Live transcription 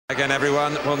Again,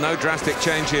 everyone. Well, no drastic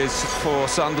changes for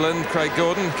Sunderland. Craig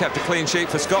Gordon kept a clean sheet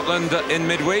for Scotland in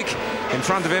midweek. In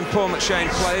front of him, Paul McShane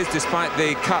plays despite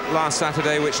the cut last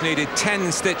Saturday, which needed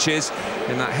 10 stitches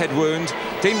in that head wound.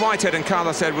 Dean Whitehead and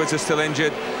Carlos Edwards are still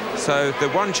injured. So the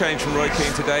one change from Roy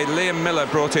Keane today, Liam Miller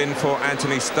brought in for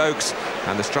Anthony Stokes,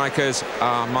 and the strikers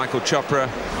are Michael Chopra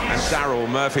and Darryl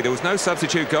Murphy. There was no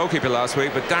substitute goalkeeper last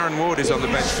week, but Darren Ward is on the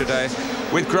bench today,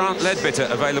 with Grant Ledbetter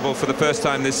available for the first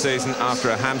time this season after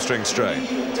a hamstring strain.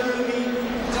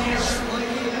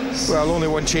 Well, only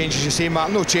one change, as you say,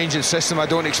 Mark. No change in system. I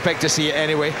don't expect to see it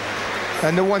anyway.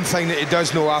 And the one thing that he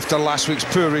does know after last week's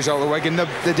poor result at Wigan,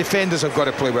 the defenders have got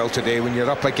to play well today when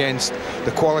you're up against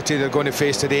the quality they're going to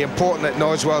face today. Important that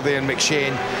Nosworthy and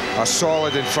McShane are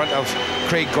solid in front of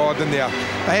Craig Gordon there.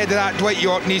 Ahead of that, Dwight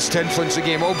York needs to influence the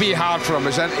game. It'll be hard for him.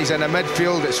 He's in a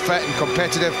midfield that's fit and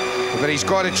competitive, but he's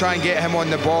got to try and get him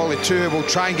on the ball. The two will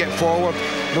try and get forward,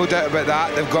 no doubt about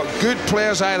that. They've got good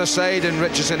players either side in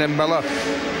Richardson and Miller.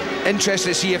 Interested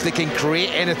to see if they can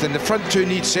create anything. The front two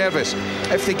need service.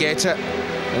 If they get it,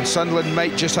 and Sunderland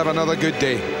might just have another good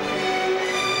day.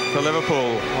 For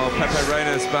Liverpool, well, Pepe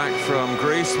Reina's back from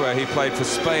Greece, where he played for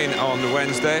Spain on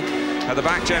Wednesday. At the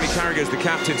back, Jamie Carragher's the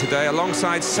captain today,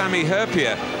 alongside Sami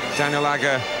Hyypiä. Daniel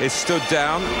Agger is stood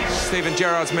down. Steven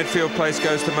Gerrard's midfield place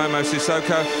goes to Momo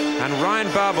Sissoko, and Ryan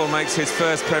Babel makes his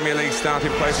first Premier League start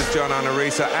in place of John Arne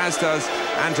Riise, as does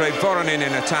Andre Voronin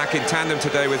in attack in tandem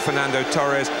today with Fernando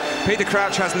Torres. Peter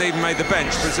Crouch hasn't even made the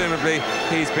bench. Presumably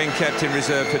he's been kept in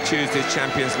reserve for Tuesday's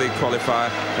Champions League qualifier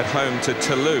at home to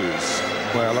Toulouse.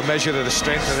 Well, a measure of the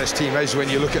strength of this team is when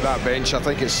you look at that bench. I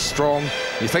think it's strong.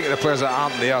 You think of the players that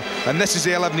aren't there, and this is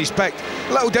the 11 he's picked.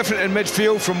 A little different in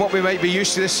midfield from what we might be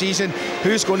used to this season.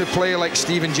 Who's going to play like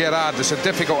Steven Gerrard? It's a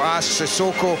difficult ask.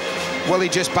 Sissoko, will he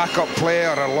just back up play,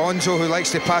 or Alonso, who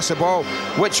likes to pass the ball?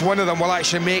 Which one of them will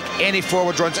actually make any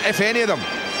forward runs? If any of them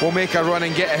will make a run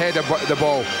and get ahead of the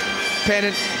ball.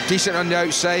 Pennant, decent on the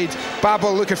outside.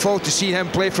 Babel, looking forward to seeing him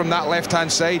play from that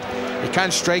left-hand side. He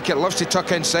can strike it, loves to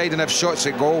tuck inside and have shots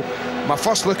at goal. My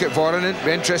first look at Voronin,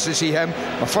 be interested to see him.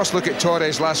 My first look at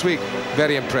Torres last week,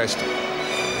 very impressed.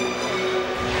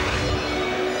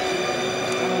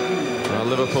 Well,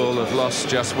 Liverpool have lost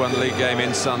just one league game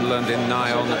in Sunderland in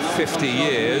nigh on 50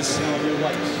 years.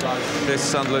 This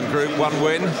Sunderland group, one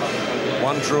win,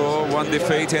 one draw, one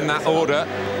defeat in that order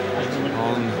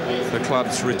on the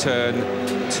club's return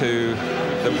to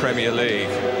the Premier League.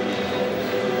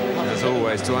 As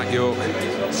always, Dwight York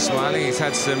smiling. He's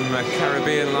had some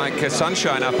Caribbean-like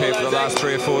sunshine up here for the last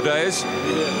 3 or 4 days.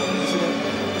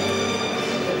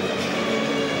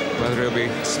 Whether he'll be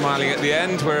smiling at the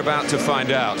end, we're about to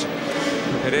find out.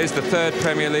 It is the 3rd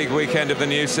Premier League weekend of the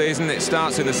new season. It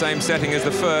starts in the same setting as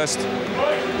the first,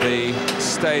 the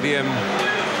Stadium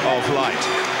of Light.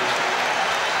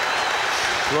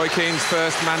 Roy Keane's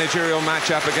first managerial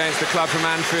match-up against the club from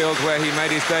Anfield, where he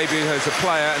made his debut as a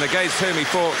player and against whom he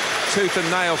fought tooth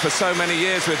and nail for so many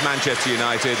years with Manchester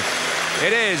United.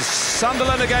 It is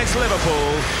Sunderland against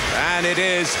Liverpool, and it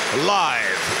is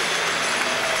live.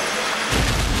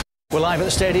 We're live at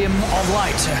the Stadium of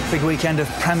Light. A big weekend of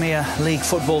Premier League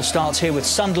football starts here with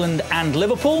Sunderland and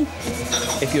Liverpool.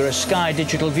 If you're a Sky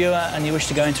Digital viewer and you wish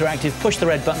to go interactive, push the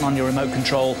red button on your remote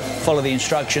control, follow the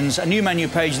instructions. A new menu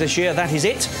page this year, that is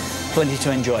it. Plenty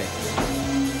to enjoy.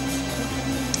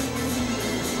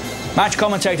 Match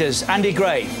commentators Andy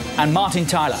Gray and Martin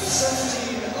Tyler.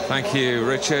 Thank you,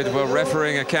 Richard. Well,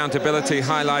 refereeing accountability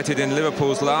highlighted in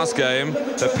Liverpool's last game.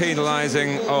 The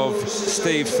penalising of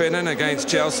Steve Finnan against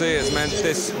Chelsea has meant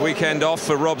this weekend off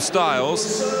for Rob Styles.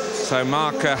 So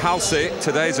Mark Halsey,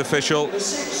 today's official,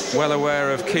 well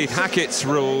aware of Keith Hackett's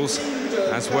rules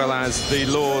as well as the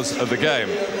laws of the game.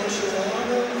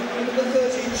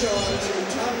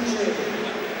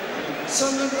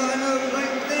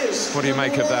 What do you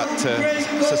make of that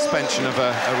suspension of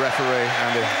a referee,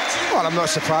 Andy? Well, I'm not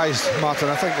surprised, Martin.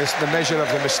 I think the measure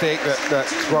of the mistake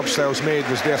that Rob Styles made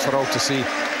was there for all to see.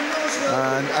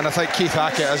 And I think Keith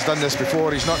Hackett has done this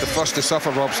before. He's not the first to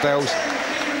suffer Rob Styles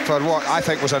for what I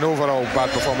think was an overall bad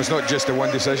performance, not just the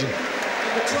one decision.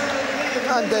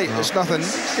 And it's nothing,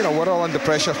 you know, we're all under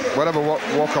pressure. Whatever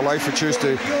walk of life we choose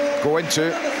to go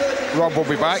into, Rob will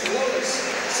be back.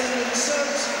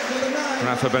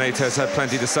 Rafa Benitez had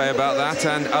plenty to say about that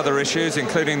and other issues,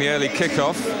 including the early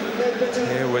kickoff.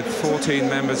 Here with 14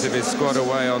 members of his squad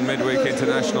away on midweek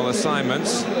international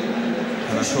assignments.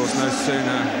 And of course, no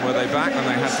sooner were they back than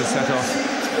they had to set off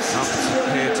up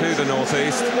here to the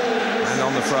northeast, and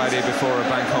on the Friday before a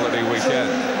bank holiday weekend.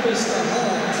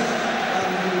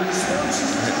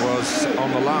 It was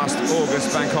on the last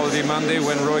August bank holiday Monday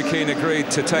when Roy Keane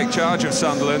agreed to take charge of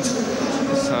Sunderland.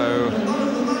 So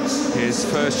his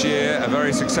first year, a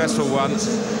very successful one,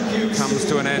 comes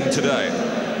to an end today.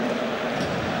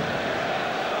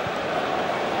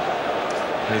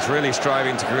 He's really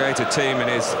striving to create a team in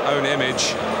his own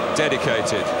image,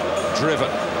 dedicated,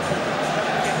 driven.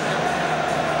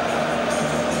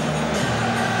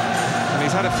 And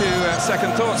he's had a few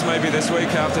second thoughts maybe this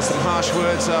week after some harsh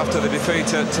words after the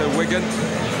defeat at Wigan.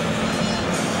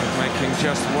 Making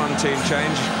just one team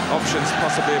change, options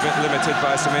possibly a bit limited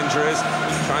by some injuries,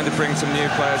 trying to bring some new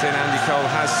players in. Andy Cole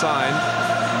has signed,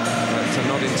 but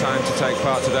not in time to take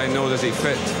part today, nor does he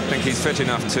think he's fit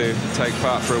enough to take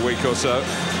part for a week or so.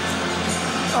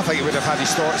 I think he would have had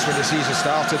his thoughts when the season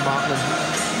started, Martin.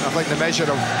 I think the measure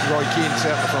of Roy Keane,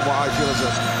 certainly from what I feel is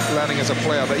learning as a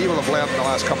player, that he will have learned in the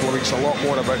last couple of weeks a lot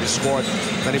more about his squad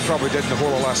than he probably did in the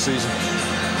whole of last season.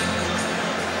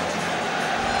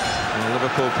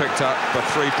 Liverpool picked up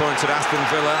 3 points at Aston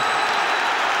Villa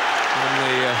on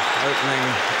the opening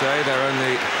day, their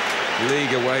only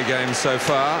league away game so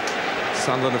far.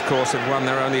 Sunderland, of course, have won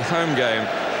their only home game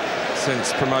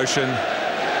since promotion,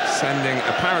 sending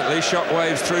apparently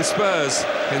shockwaves through Spurs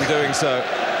in doing so.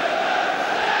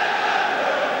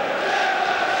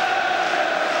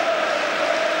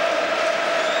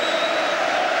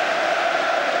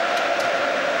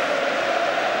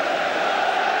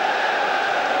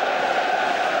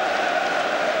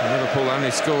 Liverpool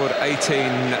only scored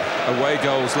 18 away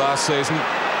goals last season in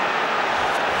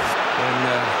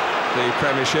the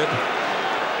Premiership.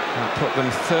 That put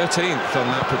them 13th on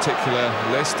that particular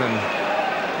list, and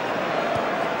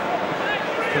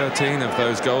 13 of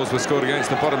those goals were scored against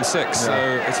the bottom six. So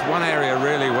it's one area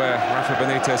really where Rafa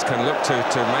Benitez can look to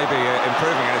maybe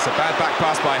improving, and it's a bad back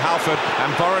pass by Halford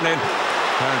and Voronin,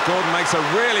 and Gordon makes a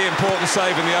really important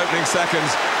save in the opening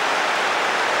seconds.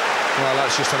 Well,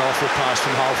 that's just an awful pass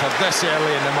from Halford this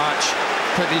early in the match,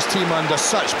 putting his team under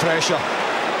such pressure.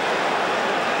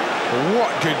 What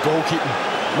good goalkeeping.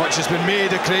 Much has been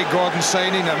made of Craig Gordon's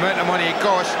signing, the amount of money it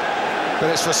cost,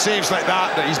 but it's for saves like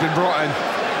that he's been brought in.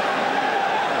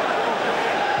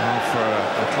 Well, for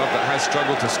a club that has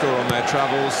struggled to score on their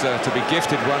travels, to be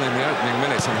gifted one in the opening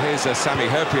minutes, and here's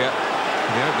Sami Hyypiä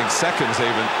in the opening seconds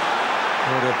even,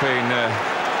 would have been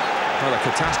well, a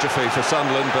catastrophe for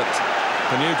Sunderland, but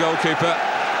the new goalkeeper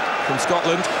from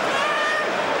Scotland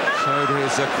showed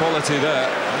his quality there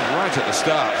right at the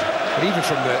start. But even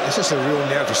from it's just a real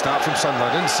nervy start from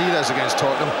Sunderland. I didn't see this against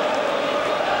Tottenham.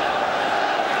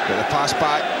 But the pass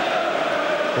back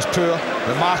was poor.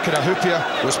 The marking of Hyypiä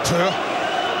was poor.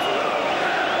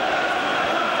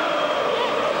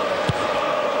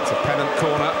 It's a pennant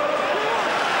corner.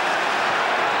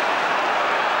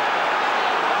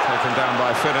 Taken down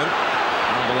by Finnan.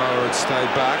 Mambaloa had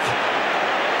stayed back.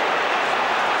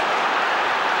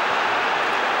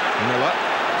 Miller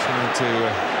trying to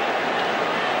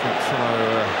follow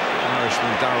Irishman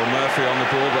Daryl Murphy on the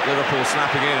ball, but Liverpool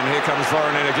snapping in, and here comes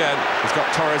Voronin again. He's got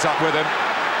Torres up with him.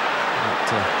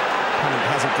 But Pennant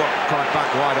hasn't got quite back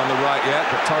wide on the right yet,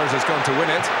 but Torres has gone to win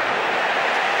it.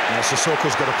 Yeah,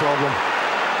 Sissoko's got a problem.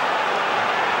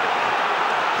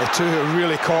 The two who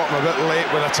really caught him a bit late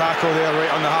with a tackle there right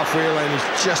on the halfway line. He's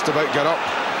just about got up.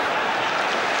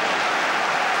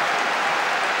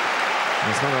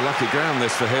 It's not a lucky ground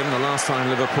this for him. The last time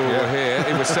Liverpool were here,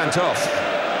 he was sent off.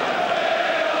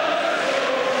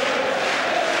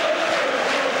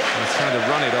 He's trying to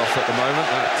run it off at the moment,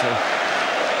 that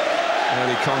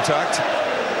early contact.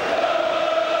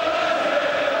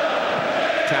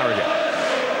 Carragher.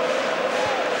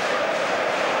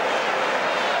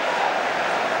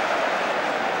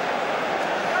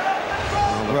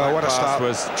 Well, what a start.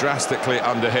 Was drastically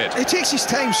underhit. He takes his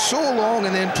time so long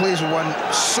and then plays one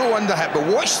so underhit. But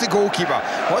watch the goalkeeper.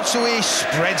 Watch the way he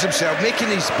spreads himself, making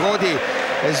his body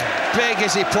as big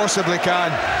as he possibly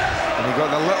can. And he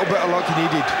got the little bit of luck he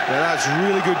needed. Now, that's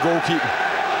really good goalkeeping.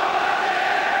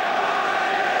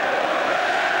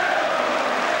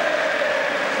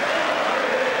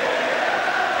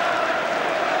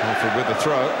 Alfred with the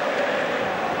throw.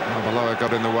 Mambaloa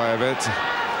got in the way of it.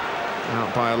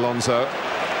 Out by Alonso.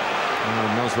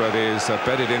 Nosworthy is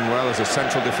bedded in well as a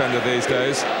central defender these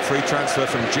days. Free transfer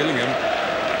from Gillingham a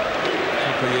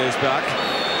couple of years back.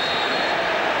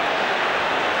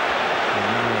 And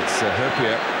now it's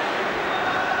Hyypiä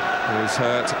who's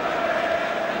hurt.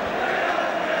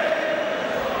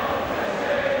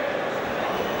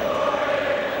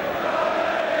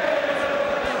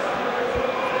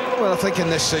 Well, I think in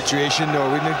this situation,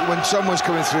 though, when someone's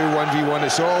coming through 1v1,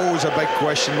 it's always a big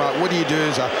question mark. What do you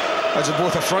do as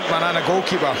both a frontman and a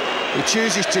goalkeeper? He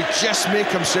chooses to just make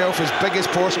himself as big as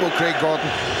possible, Craig Gordon.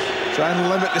 Try and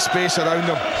limit the space around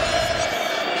him.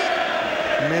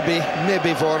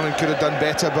 Maybe Vorland could have done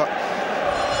better, but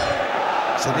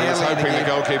it's an I was hoping the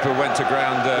goalkeeper went to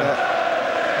ground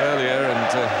earlier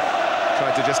and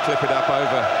tried to just clip it up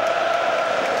over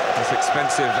this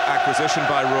expensive acquisition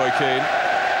by Roy Keane.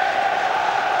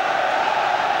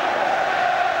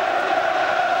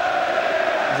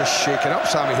 Just shaking up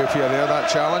Sammy Hoopier there, that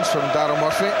challenge from Daryl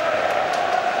Murphy.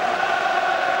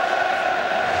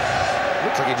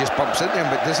 Looks like he just bumps into him,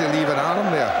 but does he leave an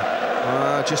arm there?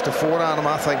 Just a forearm,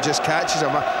 I think, just catches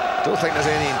him. I don't think there's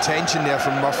any intention there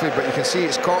from Murphy, but you can see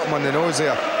it's caught him on the nose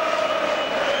there.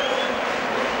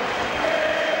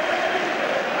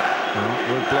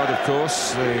 Well, with blood, of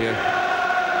course, the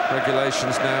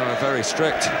regulations now are very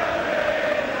strict.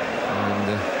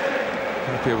 And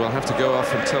Hoopier will have to go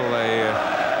off until they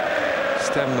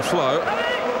stem the flow.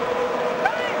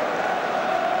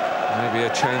 Maybe a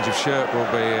change of shirt will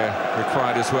be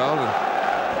required as well. And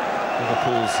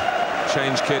Liverpool's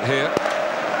change kit here.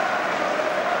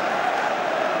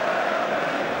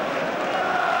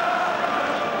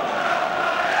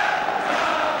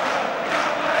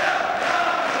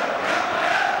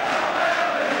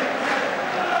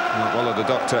 Well, the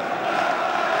doctor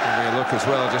having a look as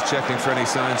well, just checking for any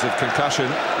signs of concussion.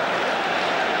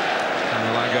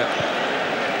 Lager,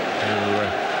 who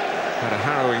had a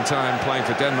harrowing time playing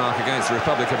for Denmark against the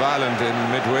Republic of Ireland in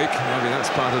midweek. Maybe that's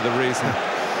part of the reason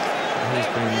he's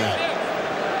been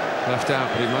left out,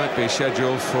 but he might be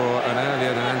scheduled for an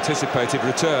earlier than anticipated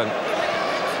return.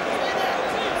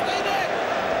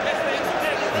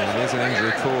 And it is an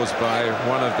injury caused by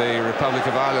one of the Republic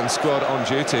of Ireland squad on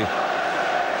duty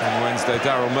on Wednesday,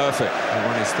 Daryl Murphy, who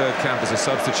won his third camp as a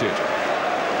substitute.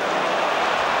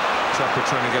 Chopper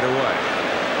trying to get away.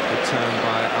 Good turn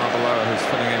by Arbeloa, who's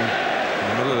filling in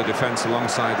the middle of the defence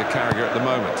alongside the Carragher at the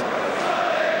moment.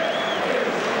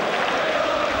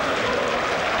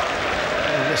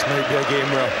 Well, this might be a game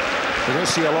where they don't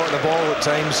see a lot of the ball at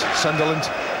times, Sunderland,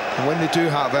 and when they do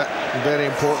have it, it's very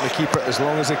important to keep it as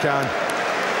long as they can.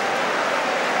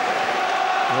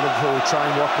 Liverpool will try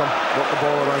and work the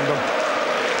ball around them.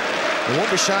 They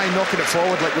won't be shy knocking it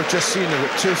forward like we've just seen. They've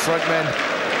got two front men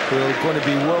who are going to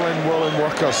be willing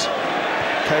workers.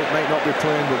 Kite might not be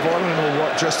playing, but Vorland will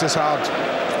work just as hard.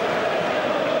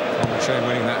 Shane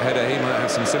winning that header, he might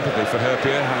have some sympathy for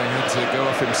Hoopier, having had to go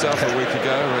off himself a week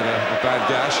ago with a bad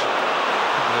gash.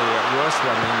 The worst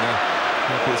one than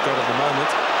Hoopier's got at the moment.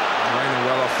 Reina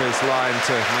well off his line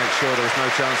to make sure there was no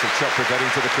chance of Chopra getting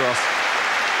to the cross.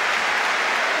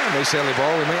 A nice early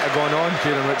ball. He might have gone on,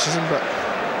 Kieran Richardson, but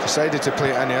decided to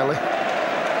play it in early.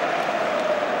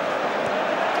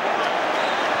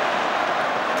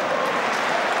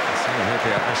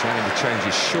 Hoopier actually having to change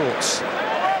his shorts.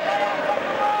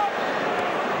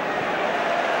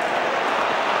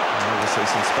 See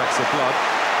some specks of blood.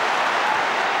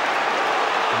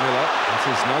 Miller, that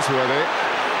is Nosworthy.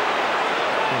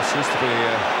 He used to be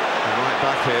a right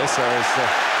back here, so he's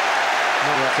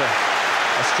not a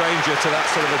stranger to that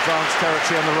sort of advanced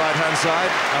territory on the right-hand side.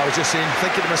 I was just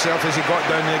thinking to myself as he got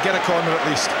down there, get a corner at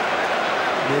least.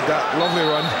 Made that lovely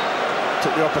run,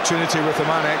 took the opportunity with the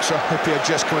man extra. Hoopier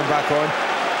just coming back on.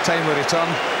 Timely return,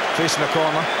 facing a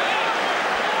corner.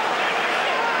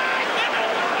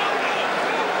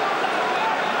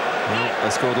 They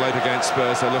scored late against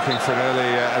Spurs. They're looking for an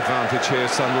early advantage here,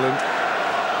 Sunderland.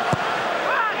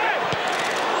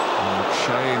 And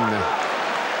Shane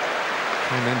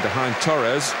came in behind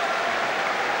Torres.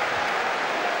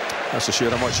 That's to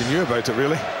show how much he knew about it,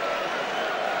 really.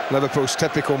 Liverpool's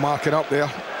typical marking up there.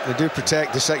 They do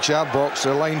protect the 6-yard box.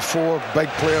 They're line 4 big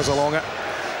players along it.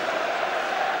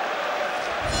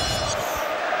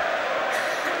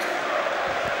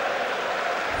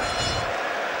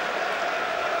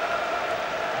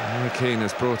 Keane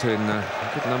has brought in a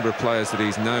good number of players that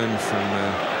he's known from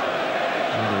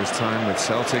either his time with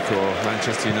Celtic or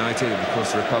Manchester United, and of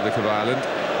course the Republic of Ireland.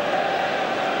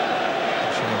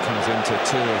 Shane comes into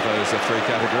 2 of those 3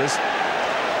 categories.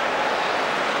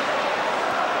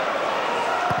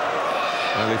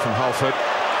 Early from Halford.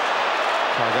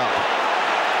 Plug up.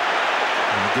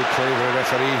 And a good play with the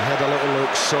referee. Had a little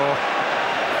look, saw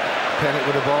Penick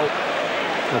with the ball.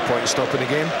 No point in stopping the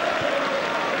game.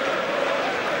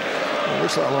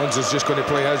 Looks like Alonso's just going to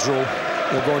play his role.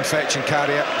 He'll go and fetch and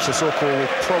carry it. Sissoko will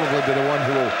probably be the one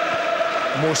who will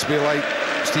most be like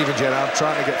Steven Gerrard,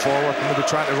 trying to get forward, maybe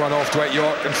trying to run off Dwight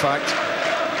York, in fact,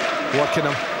 working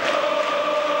him.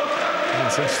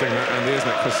 It's interesting, Andy, isn't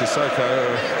it? Because Sissoko,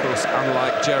 of course,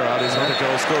 unlike Gerrard, is not a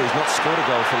goal scorer. He's not scored a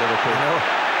goal for Liverpool. No.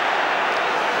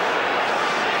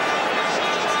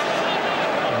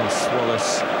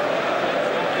 Wallace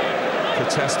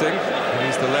protesting.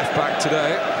 He's the left back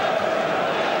today.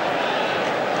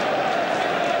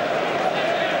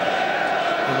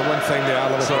 And the one thing they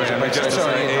are... Sorry, just to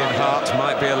say, Ian Hart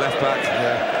might be a left-back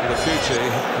in the future.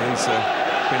 He's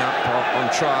been up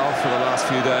on trial for the last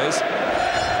few days,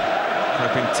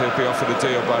 hoping to be offered a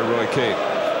deal by Roy Keane.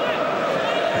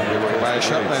 And they will buy a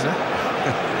shot then, eh?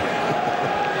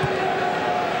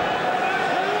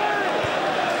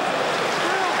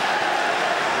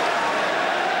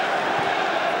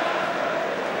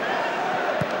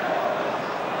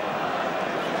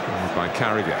 By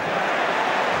Carragher.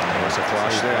 There's a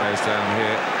clash there. Players down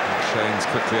here. Shane's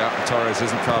quickly up. And Torres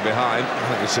isn't far behind. I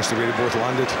think it's just the way they both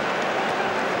landed.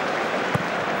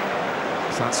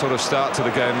 It's that sort of start to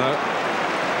the game, though.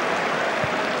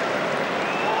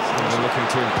 They're looking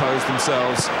to impose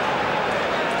themselves.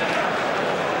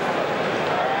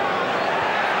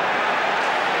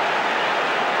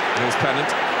 Here's Pennant.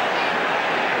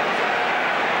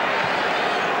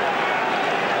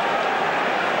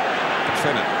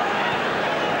 Finnan.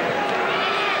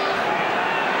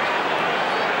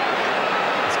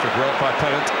 Good work by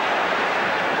Pennant.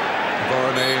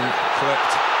 Voronin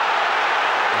flipped.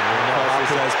 He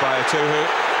says by a two-hook.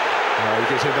 You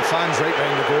can see the fans right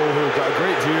behind the goal who got a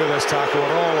great view of this tackle.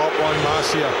 We're all up on mass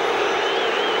here.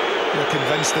 They're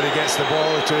convinced that he gets the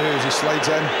ball to as he slides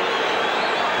in.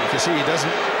 You can see he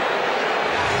doesn't.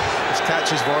 Just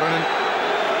catches Voronin.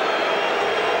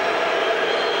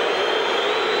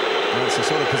 That's the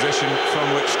sort of position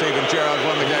from which Steven Gerrard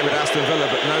won the game at Aston Villa,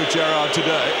 but no Gerrard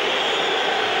today.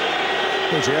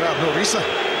 No Gerrard, no Risa.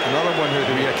 Another one who'd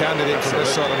be a candidate from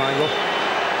this sort of angle.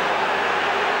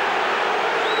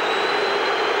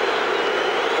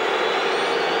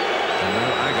 And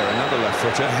now Agger, another left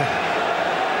footer.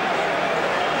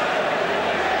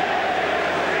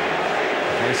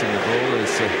 Facing the ball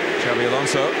is Xabi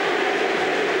Alonso.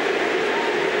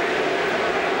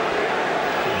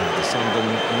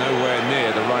 Sunderland nowhere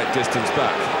near the right distance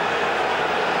back.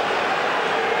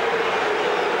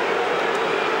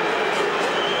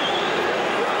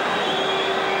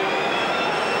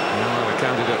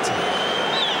 Candidate,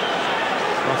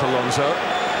 not Alonso.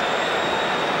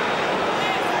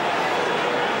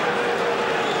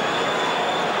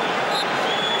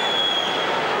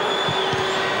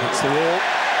 That's the wall.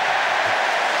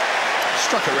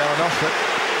 Struck it well enough, but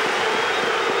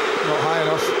not high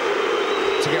enough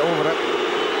to get over it.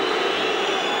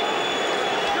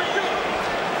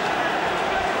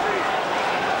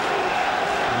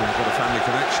 He's got a family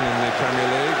connection in the Premier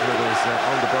League with his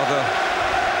older brother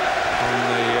on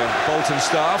the Bolton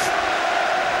staff.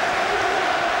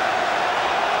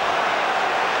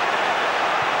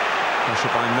 Pressure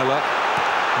by Miller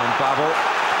on Babel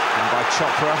and by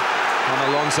Chopra on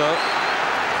Alonso.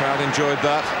 Crowd enjoyed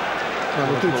that. Well,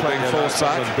 they do play being forced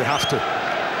back. They have to.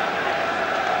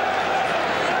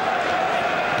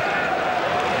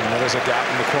 And there is a gap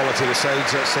in the quality of the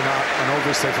sides. That's an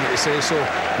obvious thing for me to say so.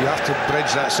 You have to bridge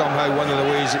that somehow. One of the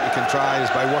ways that you can try is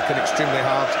by working extremely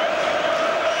hard.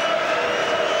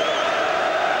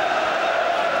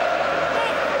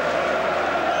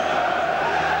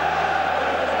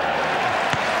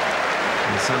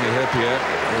 Sammy Herpier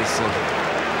is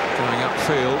going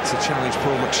upfield to challenge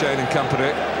Paul McShane and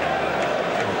company.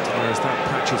 As that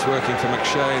patch is working for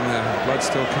McShane, blood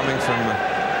still coming from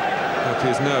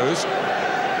Herpier's nose.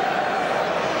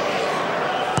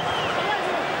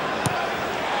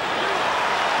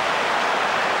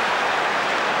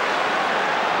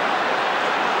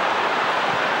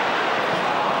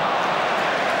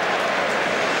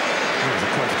 That was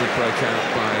a confident breakout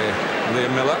by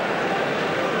Liam Miller.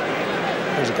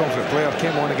 He was a confident player,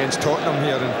 came on against Tottenham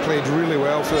here and played really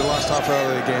well for the last half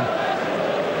hour of the game.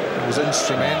 He was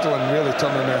instrumental in really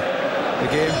turning the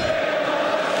game.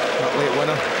 That late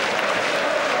winner.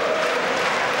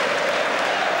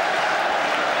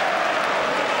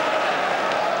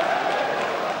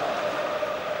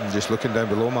 And just looking down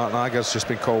below, Martin Agger's just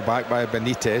been called back by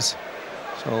Benitez.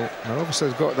 So they're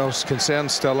obviously got those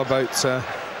concerns still about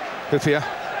Hupia.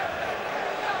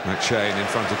 McShane in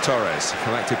front of Torres,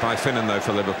 collected by Finnan though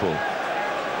for Liverpool.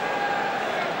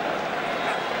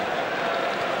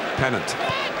 Pennant.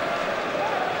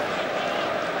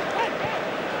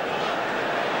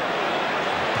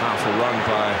 Powerful run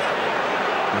by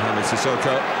Mohamed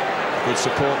Sissoko. Good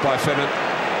support by Finnan.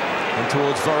 And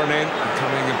towards Voronin, and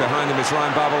coming in behind him is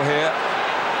Ryan Babel here.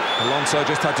 Alonso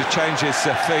just had to change his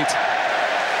feet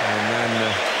and then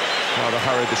rather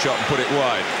hurried the shot and put it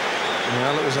wide.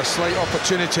 Well, it was a slight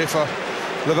opportunity for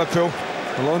Liverpool.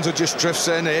 Alonso just drifts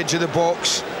in the edge of the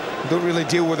box. Don't really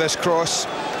deal with this cross.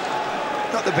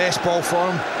 Not the best ball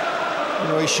for him. You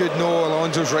know, he should know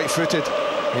Alonso's right-footed.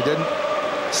 He didn't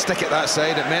stick it that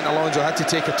side. It meant Alonso had to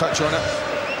take a touch on it.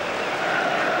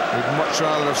 He'd much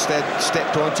rather have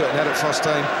stepped onto it and hit it first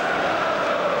time.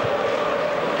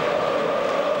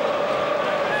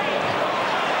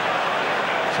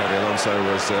 Xabi Alonso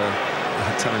was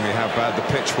telling me how bad the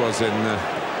pitch was in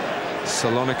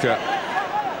Salonika.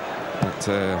 But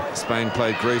Spain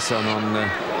played Greece on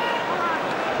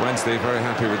Wednesday. Very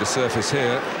happy with the surface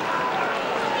here.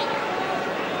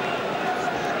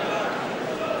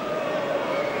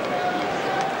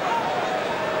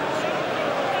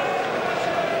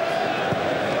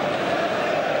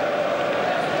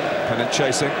 Pennant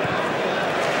chasing.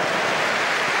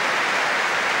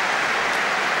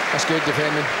 That's good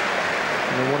defending.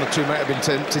 One or two might have been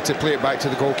tempted to play it back to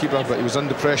the goalkeeper, but he was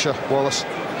under pressure, Wallace.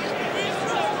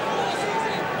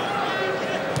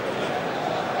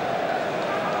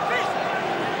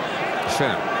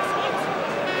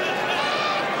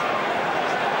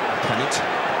 Pennant.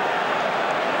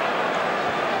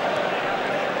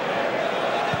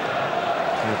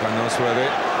 By Nosworthy.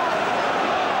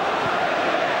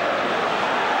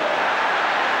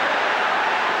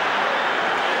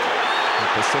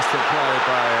 Persistent play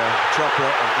by Chopra.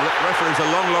 Referee's a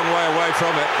long, long way away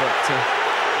from it, but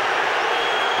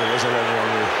it was a long, long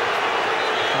way.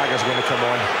 Agger's going to come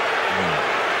on.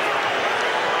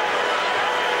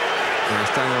 It's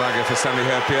Daniel Agger for Sami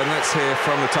Hyypiä, and let's hear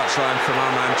from the touchline from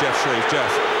our man Jeff Shreve.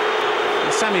 Jeff.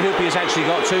 Sami Hyypiä's actually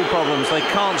got two problems. They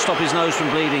can't stop his nose from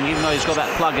bleeding, even though he's got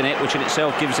that plug in it, which in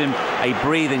itself gives him a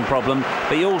breathing problem.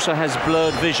 But he also has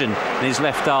blurred vision in his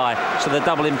left eye, so the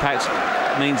double impact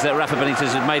means that Rafa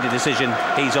Benitez has made a decision.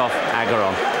 He's off, Agger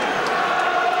on.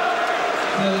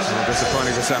 Well,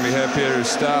 disappointing for Sami Hyypiä, who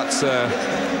starts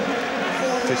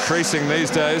decreasing these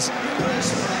days.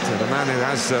 So the man who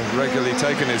has regularly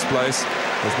taken his place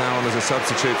is now on as a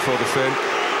substitute for the Finn,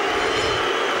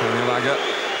 Daniel Agger,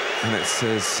 and it's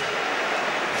his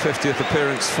 50th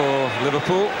appearance for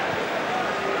Liverpool.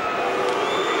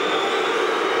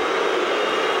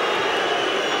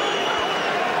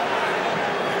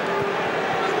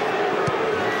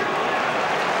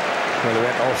 Well, he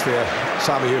went off there.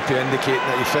 Sami Hyypiä indicating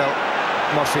that he felt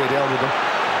Murphy had elbowed him.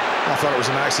 I thought it was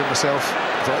an accident myself.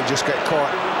 I thought he'd just get caught.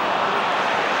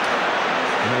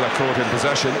 Miller caught in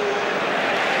possession.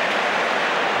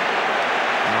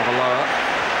 Another lower.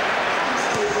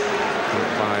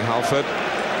 By Halford.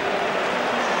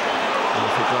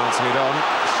 Halford glancing it on.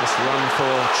 It's just a run for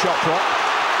Chopra.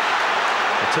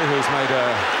 Tuhu's made a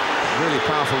really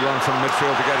powerful run from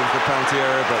midfield to get into the penalty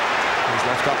area, but he's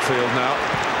left upfield now.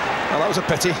 Well, that was a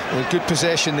pity. Good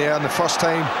possession there, and the first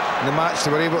time in the match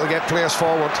they were able to get players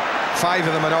forward. 5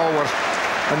 of them in all were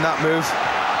in that move.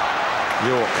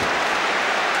 York.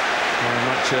 Very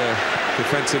much a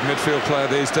defensive midfield player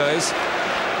these days.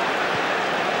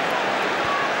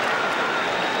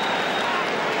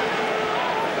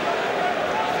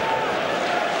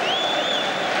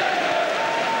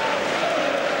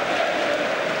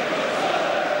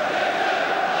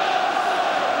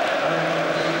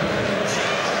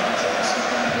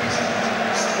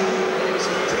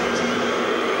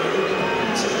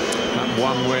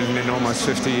 One win in almost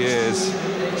 50 years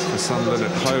for Sunderland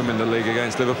at home in the league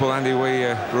against Liverpool. Andy,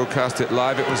 we broadcast it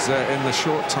live. It was in the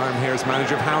short time here as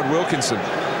manager of Howard Wilkinson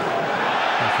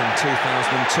back in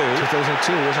 2002.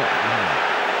 2002, was it?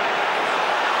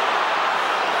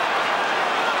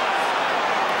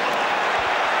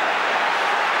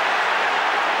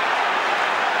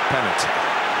 Pennant.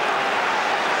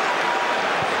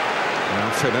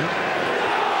 Now Finnan.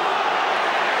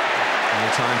 No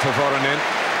time for Voronin.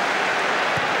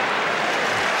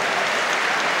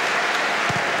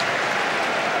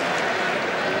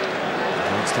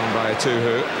 On by a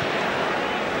Tuhu.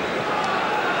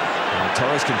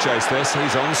 Torres can chase this.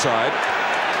 He's onside.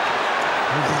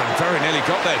 And very nearly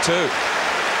got there too.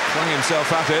 Flung himself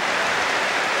at it.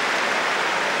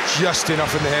 Just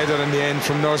enough in the header in the end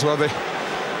from Nosworthy.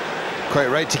 Quite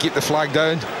right to keep the flag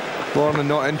down. Borman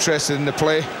not interested in the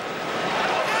play.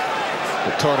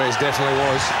 But Torres definitely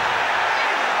was.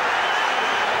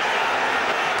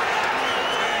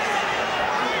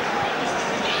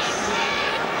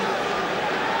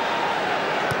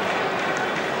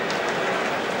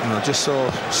 I just saw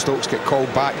Stokes get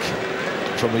called back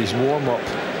from his warm-up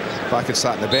back and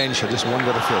sat on the bench. I just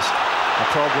wondered if there's a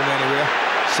problem anywhere.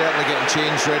 Certainly getting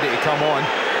changed, ready to come on.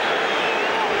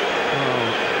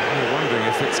 Oh, I'm wondering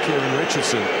if it's Kieran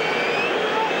Richardson.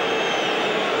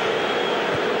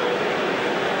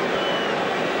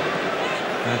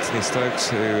 Anthony Stokes,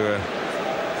 who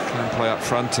can play up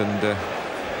front and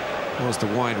was the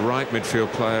wide right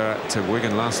midfield player at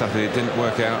Wigan last Saturday. It didn't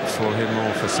work out for him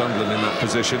or for Sunderland in that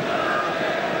position.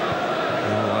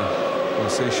 We'll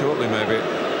see shortly, maybe.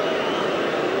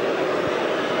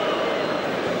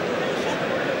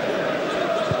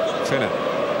 McFinnan.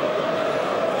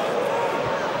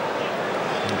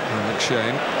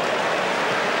 McShane.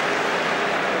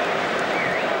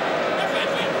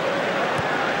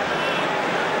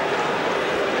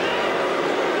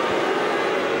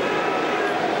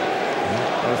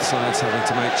 Both sides having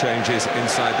to make changes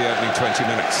inside the opening 20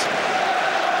 minutes.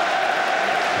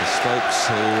 The Stokes,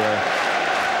 who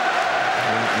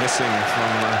went missing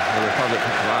from the Republic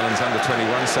of Ireland's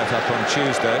under-21 set-up on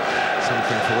Tuesday,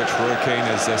 something for which Roy Keane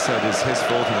has said is his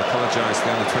fault and apologised to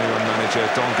the under-21 manager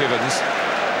Don Gibbons.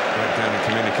 Breakdown in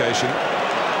communication.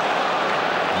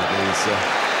 And he's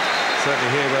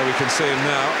certainly here where we can see him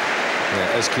now.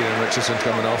 Yeah, as Kieran Richardson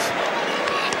coming off.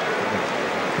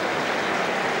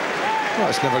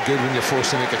 Well, it's never good when you're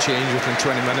forced to make a change within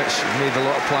 20 minutes. You've made a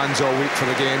lot of plans all week for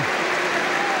the game.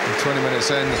 And 20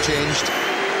 minutes in, they changed.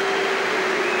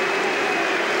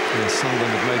 Yeah,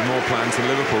 Sunderland have made more plans than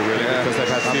Liverpool, really, because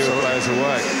they've had fewer players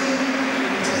away.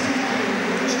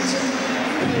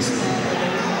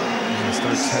 And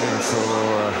Stokes heading for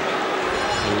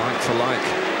a like-for-like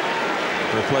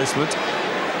replacement.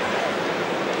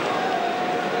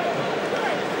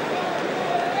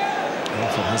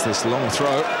 Alford has this long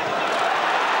throw.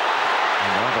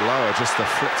 Rather lower, just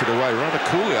flicked it away rather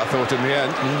coolly, I thought, in the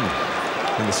end,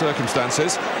 in the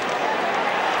circumstances.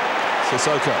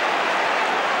 Sissoko.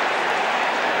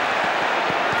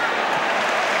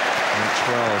 And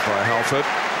 12 by Halford.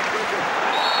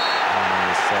 And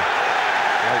it's a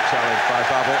late challenge by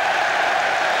Babel.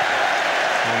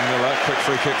 And Miller, quick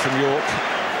free kick from York.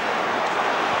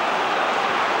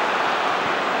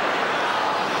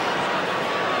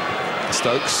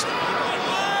 Stokes.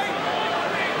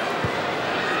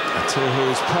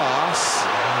 Whose pass,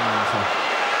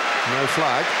 no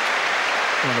flag.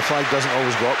 Well, the flag doesn't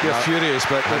always go up. You're furious,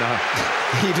 but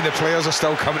even the players are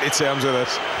still coming to terms with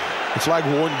this. The flag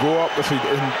won't go up if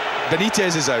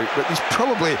Benitez is out, but he's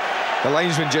probably, the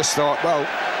linesman just thought, well,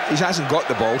 he hasn't got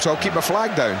the ball, so I'll keep my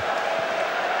flag down.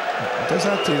 It does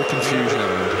add to the confusion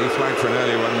around. He flagged for an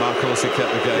earlier one. Mark Horsey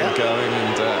kept the game going,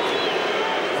 and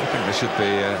I think there should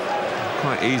be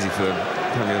quite easy for the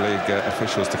Premier League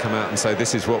officials to come out and say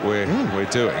this is what we're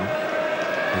doing.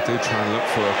 They do try and look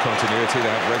for continuity.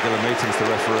 They have regular meetings, the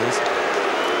referees.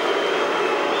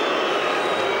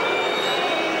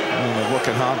 And they're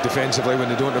working hard defensively when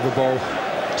they don't have a ball.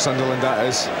 Sunderland, that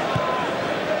is.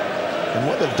 And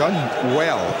what they've done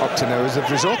well up to now is they've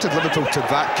resorted Liverpool to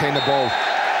that kind of ball.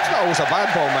 It's not always a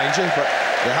bad ball, mind you, but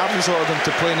they have resorted them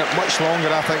to playing it much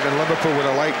longer, I think, than Liverpool would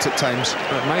have liked at times.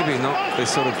 But maybe not the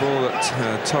sort of ball that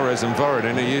Torres and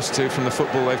Vorodin are used to from the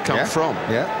football they've come from.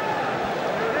 Yeah.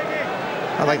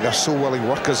 I think they're so willing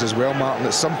workers as well, Martin.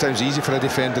 It's sometimes easy for a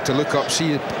defender to look up,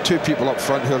 see two people up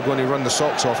front who are going to run the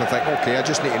socks off and think, OK, I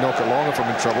just need to knock it long if I'm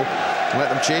in trouble, and let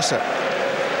them chase it.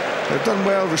 They've done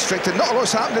well, restricted. Not a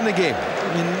lot's happened in the game.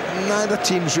 I mean, neither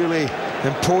team's really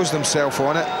imposed themselves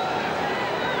on it.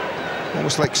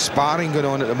 Almost like sparring going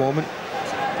on at the moment.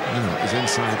 It was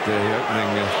inside the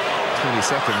opening 20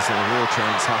 seconds and a real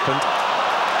chance happened.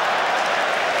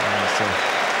 And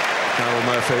Darryl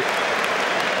Murphy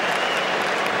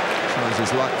shows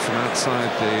his luck from outside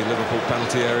the Liverpool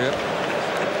penalty area.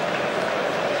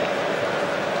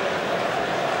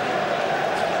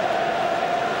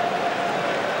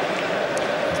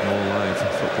 There's more live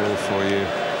football for you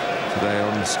today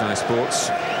on Sky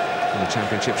Sports. In the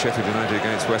Championship, Sheffield United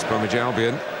against West Bromwich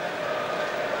Albion.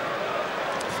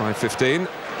 5:15.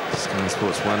 Sky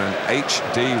Sports 1 and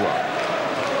HD1.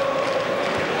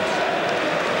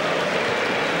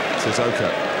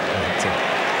 Sissoko.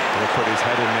 He'll put his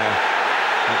head in there.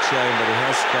 That's shame, but he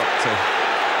has got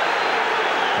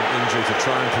an injury to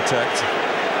try and protect.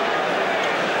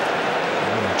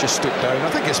 Just stooped down. I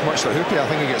think it's much like Hoopy. I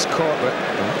think he gets caught, but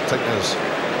I don't think there's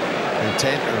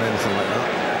intent or anything like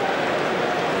that.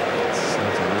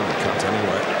 Cut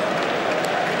anyway.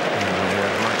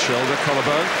 Right shoulder,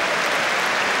 collarbone.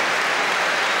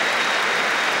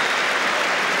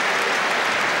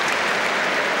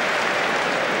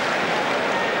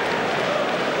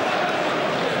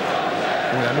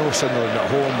 I mean, I know Sunderland at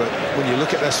home, but when you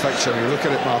look at this fixture, you look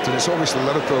at it, Martin, it's obviously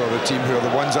Liverpool are the team who are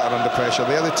the ones that are under pressure.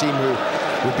 They're the team who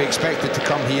would be expected to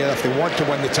come here if they want to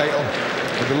win the title.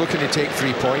 They'll be looking to take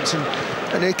 3 points, and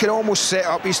they can almost set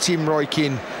up his team, Roy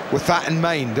Keane, with that in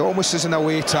mind, almost as an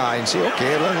away tie, and say, OK,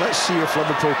 well, let's see if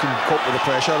Liverpool can cope with the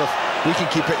pressure, if we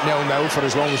can keep it 0-0 for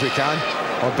as long as we can,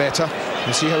 or better,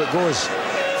 and see how it goes.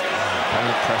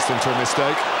 Opponent pressed into a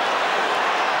mistake.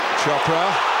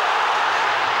 Chopra.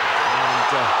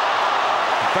 And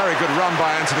a very good run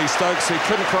by Anthony Stokes. He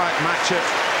couldn't quite match it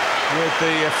with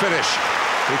the finish.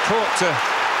 He caught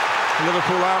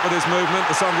Liverpool out with his movement,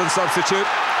 the Sunderland substitute.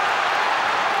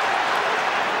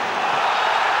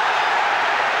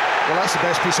 Well, that's the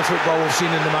best piece of football we've seen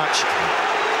in the match.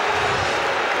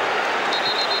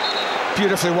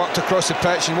 Beautifully worked across the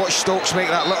pitch, and watch Stokes make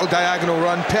that little diagonal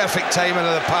run. Perfect timing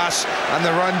of the pass and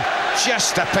the run.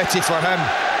 Just a pity for him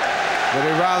that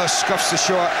he rather scuffs the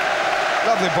shot.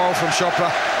 Lovely ball from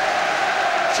Chopra.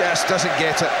 Just doesn't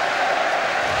get it.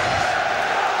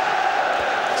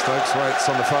 Stokes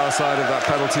waits on the far side of that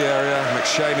penalty area.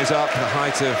 McShane is up. The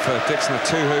height of Dixon at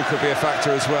two-hoo could be a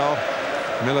factor as well.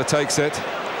 Miller takes it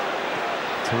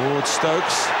towards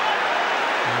Stokes.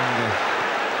 And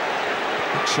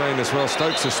McShane as well.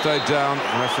 Stokes has stayed down.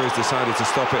 The referee's decided to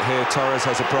stop it here. Torres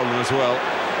has a problem as well.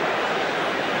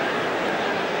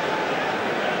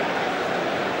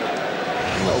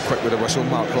 A little quick with a whistle,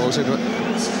 Mark Closey, but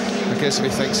I guess if he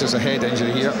thinks there's a head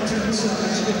injury here,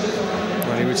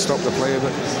 then he would stop the play.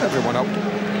 But everyone up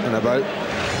and about.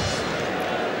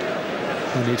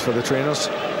 No need for the trainers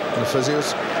and the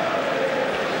physios.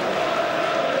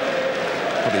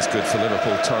 But it's good for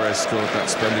Liverpool. Torres scored that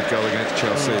splendid goal against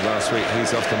Chelsea last week.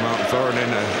 He's off to Martin Voronin,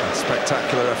 a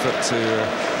spectacular effort to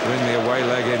win the away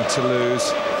leg in Toulouse.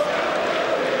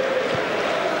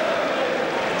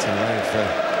 So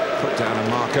they've put down a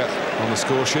marker on the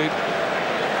score sheet.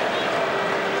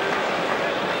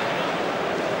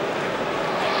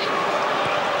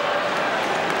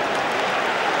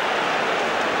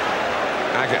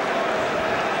 Agate.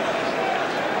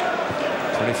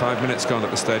 25 minutes gone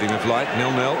at the Stadium of Light,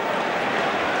 0-0.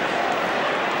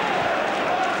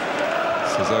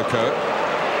 Sissoko.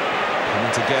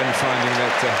 And again finding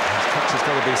that his touch has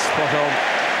got to be spot on.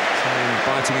 So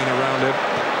biting in around him.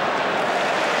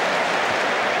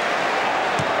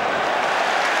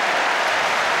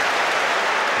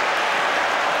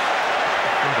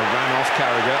 Ran off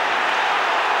Carragher.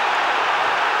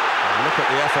 And look at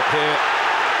the effort here.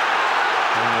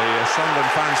 And the Sunderland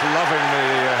fans loving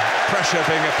the pressure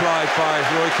being applied by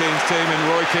Roy Keane's team in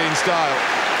Roy Keane's style.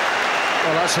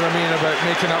 Well, that's what I mean about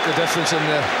making up the difference in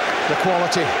the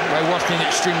quality by working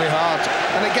extremely hard.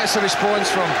 And it gets a response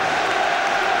from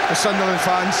the Sunderland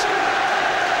fans.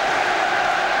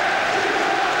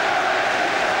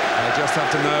 They just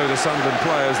have to know, the Sunderland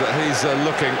players, that he's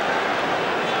looking.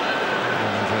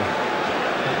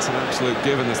 It's an absolute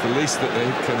given. It's the least that they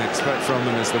can expect from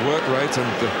him is the work rate, and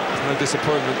there's no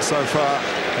disappointment so far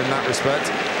in that respect.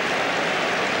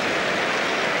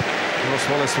 Ross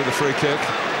Wallace with a free kick.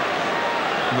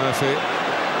 Murphy,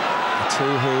 a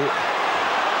two-hoo.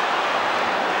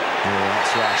 Oh,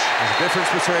 that's rash. There's a difference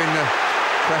between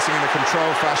pressing in a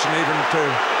controlled fashion, even to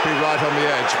be right on the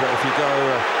edge, but if you go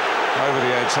over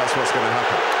the edge, that's what's going to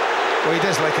happen. Well, he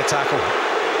does like a tackle.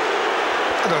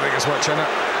 I don't think there's much in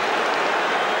it.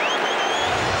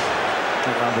 I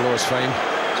think Rambelou's fine.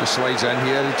 Just slides in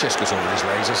here, he just goes over his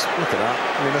legs. Look at that.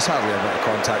 I mean, there's hardly a bit of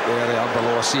contact there.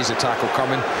 Rambelow sees the tackle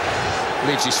coming,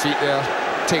 leaves his feet there,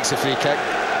 takes the free kick.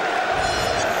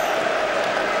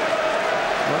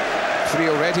 Well, 3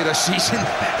 already this season.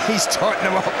 He's totting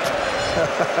them up.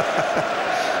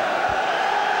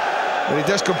 But he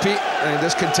does compete and he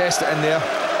does contest it in there.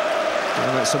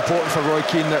 And it's important for Roy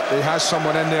Keane that he has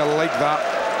someone in there like that.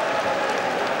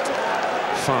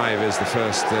 5 is the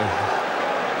first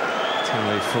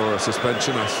penalty for a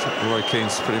suspension. Roy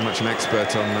Keane's pretty much an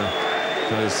expert on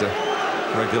those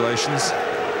regulations.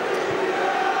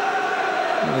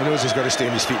 And he knows he's got to stay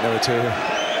on his feet now too.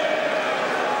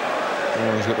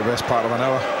 Oh, he's got the best part of an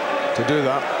hour to do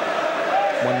that.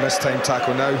 One missed time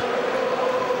tackle now.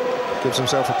 Gives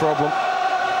himself a problem.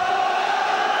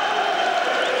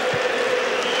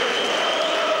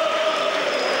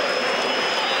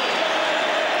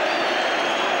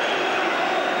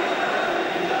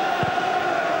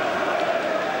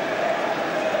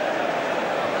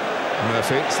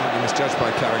 Murphy, slightly misjudged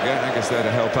by Carragher. Agger's there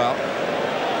to help out.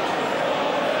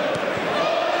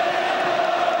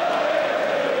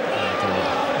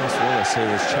 Ross Wallace, who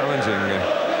was challenging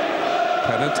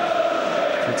Pennant,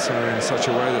 did so in such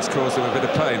a way that's caused him a bit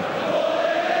of pain.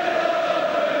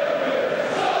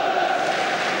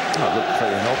 That looked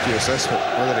pretty innocuous, this, but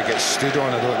whether it gets stood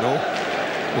on, I don't know.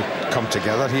 They come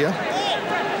together here.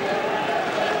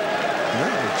 No,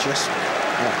 just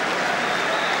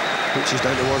reaches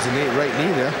down towards the right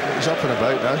knee there. He's up and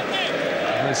about now.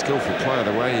 Very skillful player,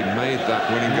 the way he made that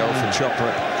winning goal for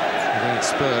Chopra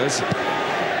against Spurs.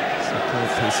 Superb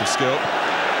piece of skill.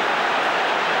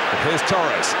 But here's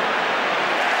Torres.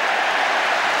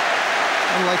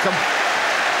 Unlike him,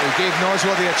 he gave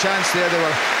Nosworthy a chance there. They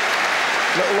were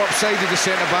a little upside of the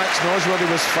centre-backs. Nosworthy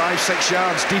was 5-6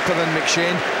 yards deeper than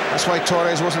McShane. That's why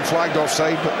Torres wasn't flagged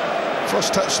offside, but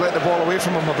first touch let the ball away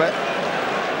from him a bit.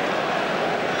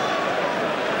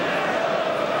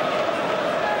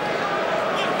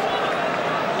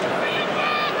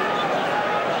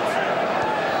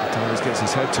 always gets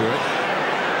his head to it.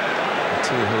 The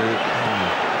two who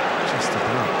just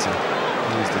about to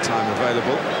use the time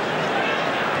available.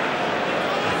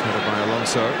 Headed by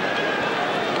Alonso.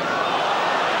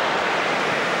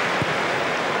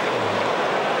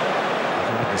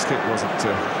 His kick wasn't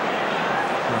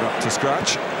not up to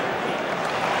scratch.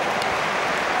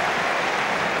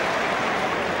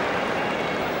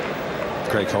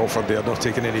 Craig Halford there, not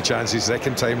taking any chances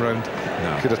second time round.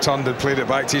 No. Could have turned and played it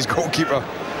back to his goalkeeper.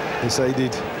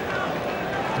 Decided.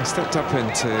 He stepped up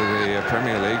into the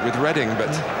Premier League with Reading, but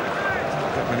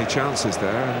not got many chances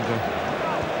there,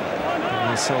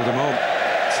 and he sold them on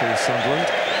to Sunderland.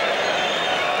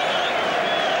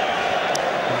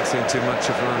 Haven't seen too much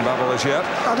of Ryan Babel as yet.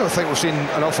 I don't think we've seen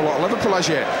an awful lot of Liverpool as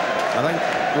yet. I think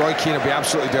Roy Keane will be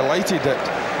absolutely delighted that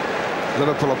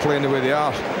Liverpool are playing the way they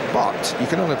are. But you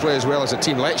can only play as well as a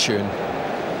team lets you.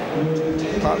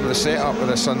 And part of the setup of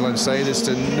the Sunderland side is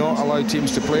to not allow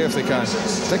teams to play if they can,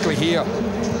 particularly here.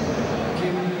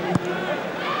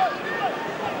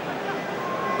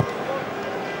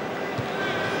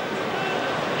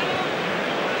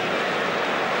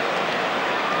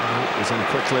 He's on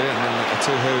quickly, and then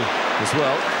Atuhu as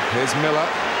well. Here's Miller,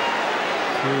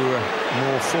 who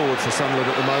more forward for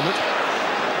Sunderland at the moment.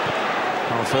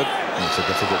 Halford. It's a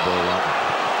difficult ball, that.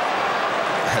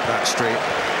 Hit that straight.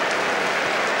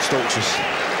 Stokes is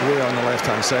way on the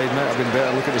left-hand side. Might have been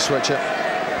better. Look at the switch it.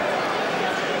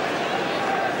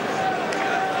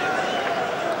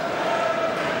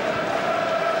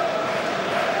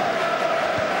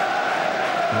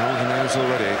 Well, he knows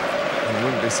already. I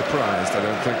wouldn't be surprised. I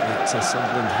don't think that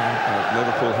Sunderland,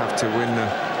 Liverpool have to win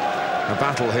a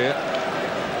battle here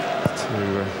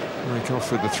to make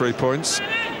off with the 3 points.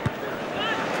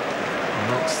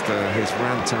 Amongst his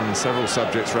rant on several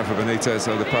subjects, Rafa Benitez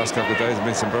over the past couple of days have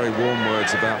been some very warm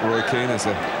words about Roy Keane as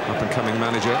an up-and-coming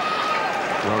manager.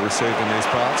 Well received in these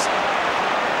parts.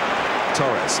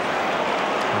 Torres.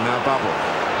 And now Babel.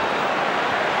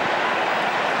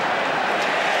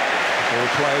 All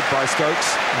played by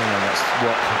Stokes. That's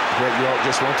what Great York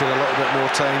just wanted, a little bit more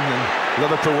time than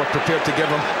Liverpool were prepared to give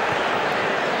him.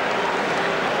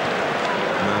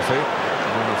 Murphy,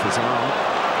 one off his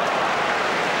arm.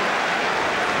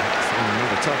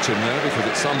 Another touch in there because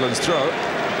it's Sunderland's throw.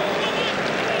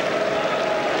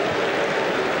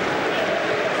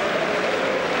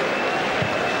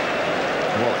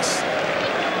 Wallace.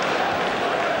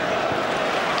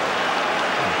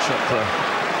 Chopra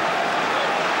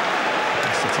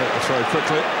has to take the throw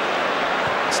quickly.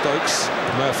 Stokes,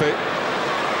 Murphy.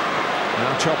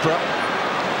 Now Chopra.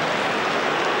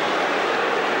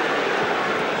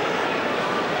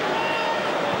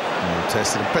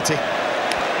 Tested and pity.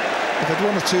 They've had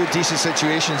one or two decent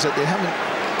situations that they haven't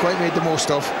quite made the most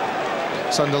of,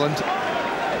 Sunderland.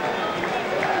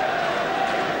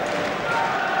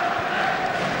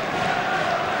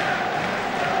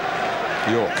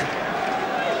 York.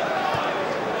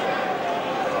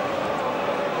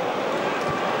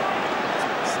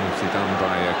 Safely done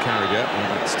by Carragher with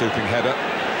that stooping header.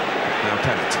 Now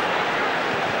Pennant.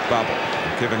 Babel.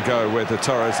 Give and go with the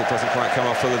Torres. It doesn't quite come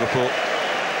off for Liverpool.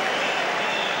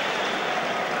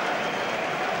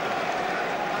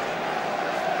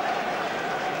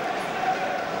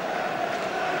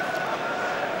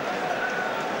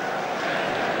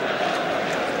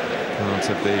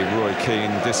 Of the Roy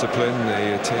Keane discipline,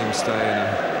 the team stay in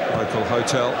a local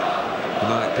hotel the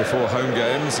night before home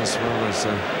games, as well as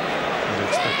you'd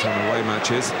expect on away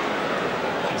matches.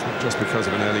 It's not just because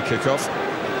of an early kick-off.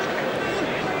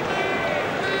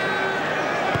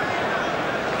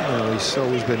 Well, he's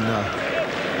always been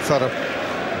thorough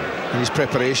in his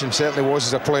preparation. Certainly was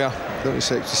as a player. Don't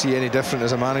expect to see any different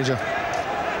as a manager. That's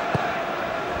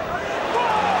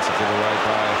a giveaway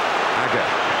by Agger.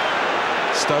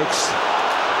 Stokes.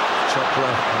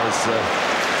 Chopra was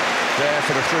there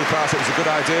for the through pass. It was a good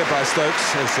idea by Stokes,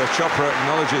 as Chopra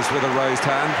acknowledges with a raised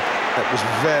hand. It was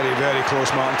very, very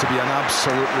close, Martin, to be an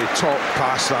absolutely top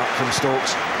pass, that, from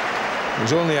Stokes. It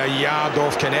was only a yard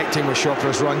off connecting with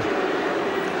Chopra's run.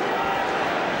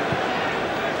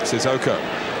 Sissoko.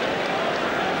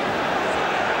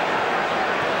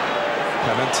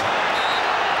 Pennant.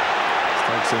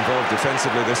 Stokes involved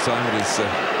defensively this time, but he's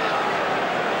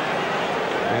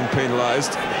being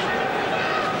penalised.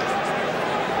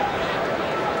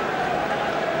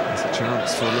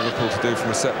 Chance for Liverpool to do from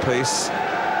a set piece,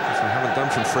 which they haven't done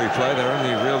from free play. Their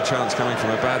only real chance coming from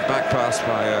a bad back pass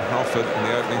by Halford in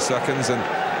the opening seconds, and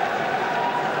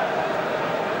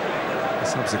the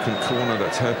subsequent corner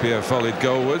that Herpier volleyed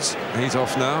goalwards. He's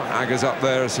off now. Agger's up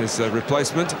there as his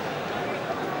replacement. And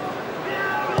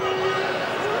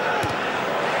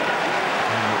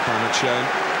not by much shame.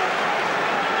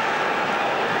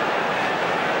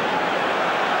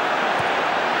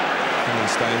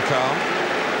 staying calm.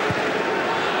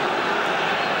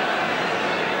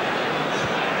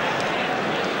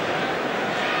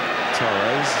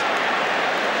 Torres.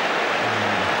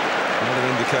 Another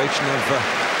indication of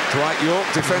Dwight York,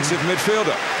 defensive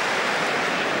midfielder.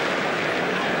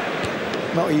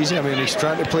 Not easy. I mean, he's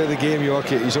trying to play the game,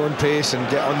 York, at his own pace and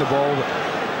get on the ball.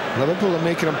 But Liverpool are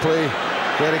making him play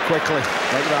very quickly,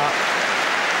 like that.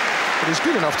 But he's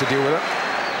good enough to deal with it.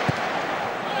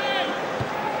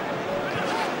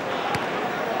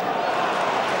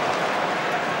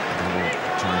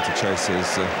 Trying to chase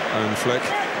his own flick.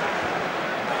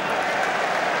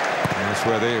 Who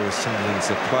was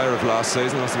Sunderland's player of last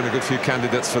season. Must have been a good few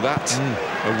candidates for that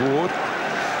award.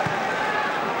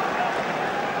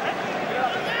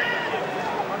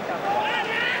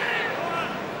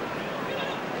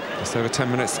 Just over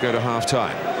 10 minutes to go to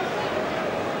half-time.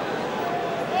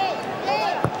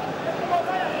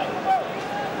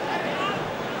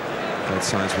 Both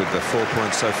sides with the 4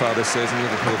 points so far this season.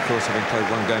 Liverpool, of course, having played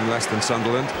one game less than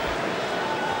Sunderland.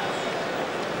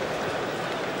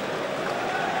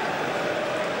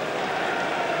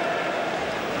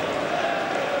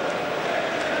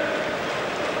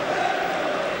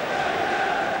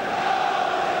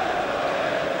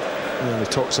 He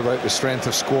talks about the strength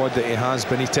of squad that he has,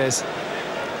 Benitez,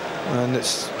 and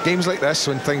it's games like this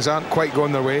when things aren't quite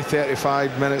going their way.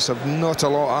 35 minutes of not a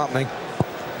lot happening,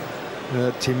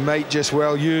 that he might just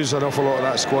well use an awful lot of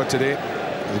that squad today.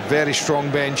 A very strong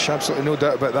bench, absolutely no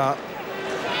doubt about that.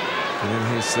 And in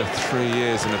his 3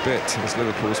 years and a bit as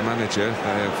Liverpool's manager, they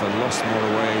have lost more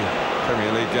away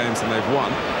Premier League games than they've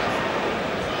won.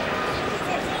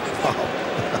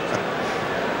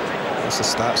 That's the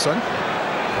start, son.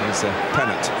 There's a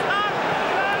pennant. It's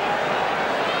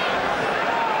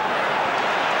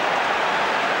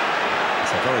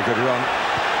a very good run.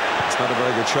 It's not a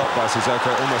very good shot by Sissoko.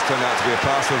 It almost turned out to be a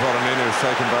pass for Voronin, who was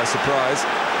taken by surprise.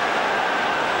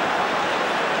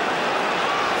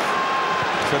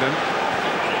 Fidden.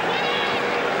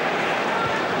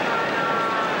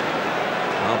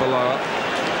 Arbeloa.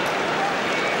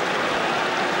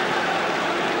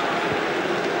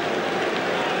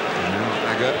 And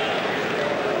now Agger.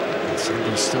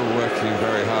 Sunderland still working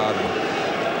very hard.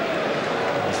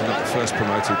 It's not the first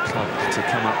promoted club to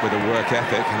come up with a work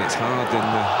ethic, and it's hard in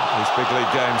these big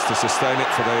league games to sustain it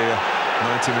for the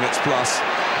 90 minutes plus.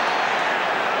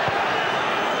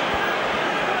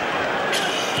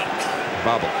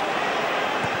 Babel.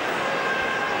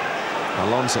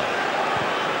 Alonso.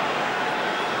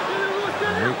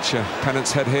 Reach pennant's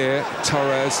head here.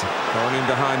 Torres going in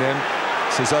behind him.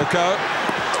 Sissoko.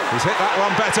 He's hit that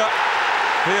one better.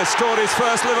 He has scored his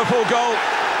first Liverpool goal.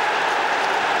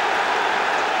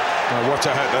 Now, what a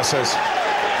hit this is.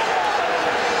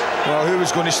 Well, who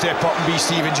was going to step up and be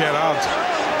Steven Gerrard?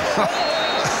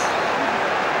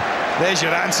 There's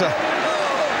your answer.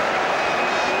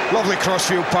 Lovely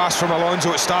crossfield pass from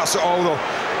Alonso. It starts it all, though.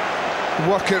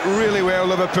 Work it really well,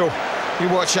 Liverpool. You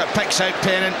watch that, picks out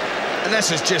Pennant, and this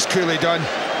is just coolly done.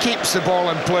 Keeps the ball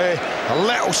in play. A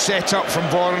little set up from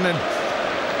Voronin.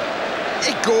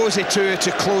 He goes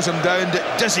to close him down.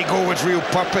 Does he go with real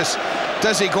purpose?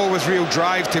 Does he go with real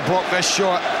drive to block this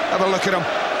shot? Have a look at him.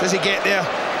 Does he get there?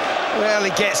 Well,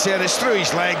 he gets there. It's through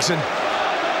his legs, and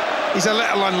he's a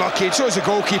little unlucky. It shows the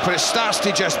goalkeeper. It starts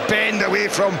to just bend away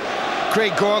from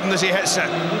Craig Gordon as he hits it.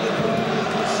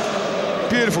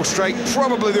 Beautiful strike.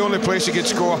 Probably the only place he could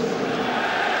score.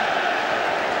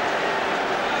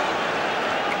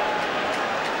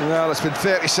 Well, it's been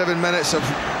 37 minutes of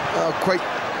quite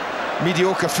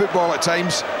mediocre football at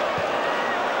times.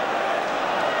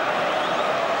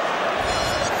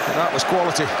 And that was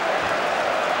quality.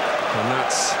 And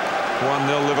that's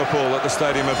 1-0 Liverpool at the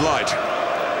Stadium of Light.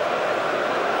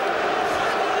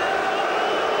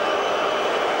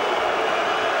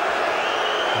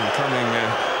 And coming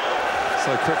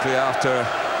so quickly after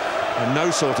a no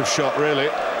sort of shot,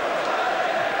 really.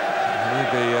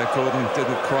 Maybe Gordon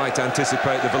didn't quite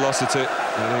anticipate the velocity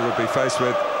that he would be faced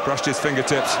with. Brushed his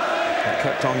fingertips and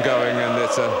kept on going, and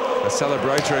it's a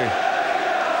celebratory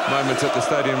moment at the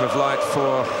Stadium of Light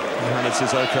for Mohamed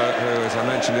Sissoko, who, as I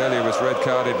mentioned earlier, was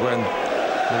red-carded when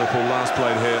Liverpool last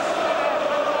played here.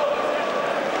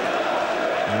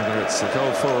 Whether it's a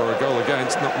goal for or a goal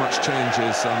against, not much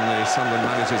changes on the Sunderland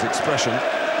manager's expression.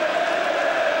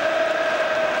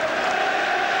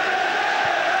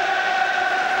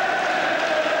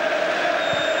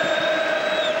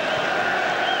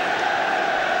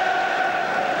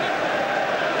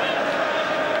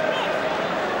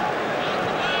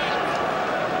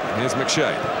 Here's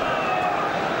McShane.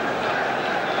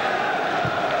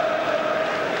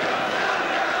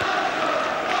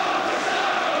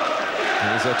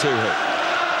 There's a two-hit.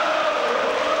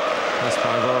 That's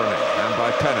by Voronin and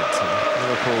by Pennant.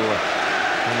 Liverpool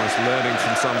almost learning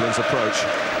from Sunderland's approach.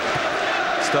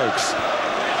 Stokes.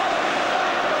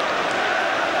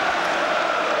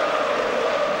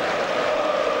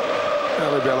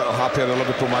 Well, they'll be a little happier, the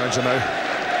Liverpool manager now.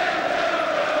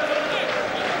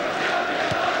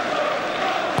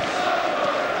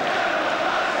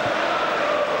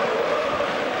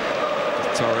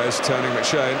 Torres turning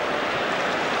McShane.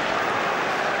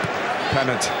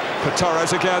 Pennant for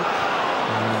Torres again.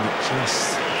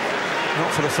 Just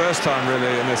not for the first time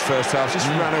really in this first half. Just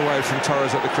ran away from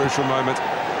Torres at the crucial moment.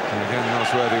 And again,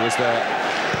 Nosworthy was there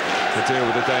to deal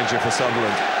with the danger for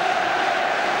Sunderland.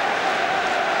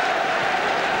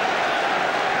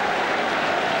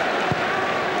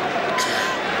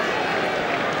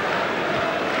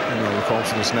 The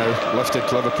confidence now lifted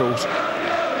to Liverpool's.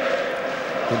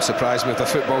 Wouldn't surprise me if the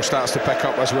football starts to pick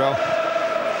up as well.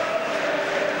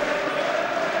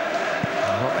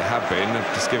 What they have been,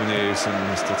 I've just given you some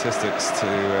statistics to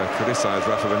criticise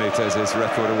Rafa Benitez's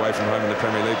record away from home in the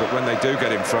Premier League, but when they do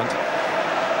get in front,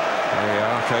 they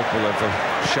are capable of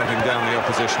shutting down the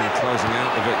opposition and closing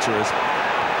out the victories.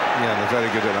 Yeah, they're very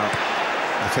good at that.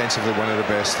 Defensively, one of the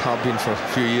best. Have been for a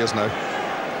few years now.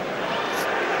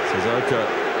 Sissoko.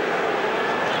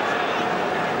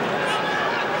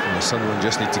 Sunderland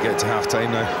just need to get to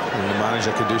half-time now, and the manager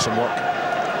can do some work.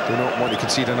 Do not want to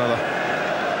concede another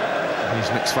in these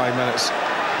next 5 minutes.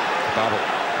 Babel.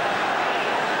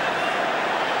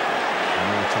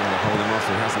 Trying to hold him off,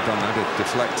 he hasn't done that. It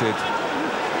deflected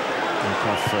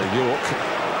off York.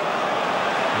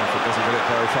 If it doesn't get it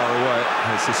very far away,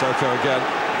 it's Sissoko again.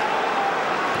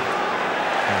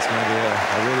 It's maybe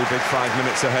a really big 5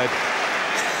 minutes ahead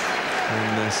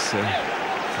in this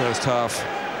first half.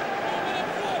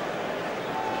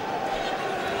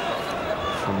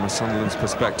 From Sunderland's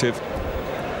perspective.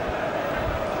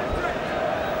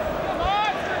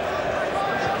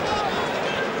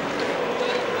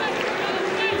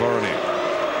 Voronin.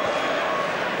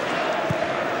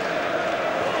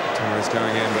 Torres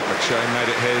going in, but McShane made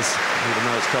it his, even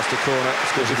though it's cost a corner.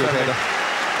 It's a good header.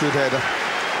 Good header.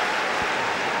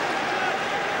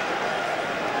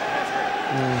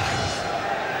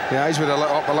 The eyes would have lit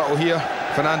up a little here.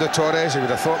 Fernando Torres, he would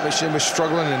have thought McShane was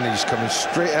struggling, and he's coming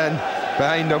straight in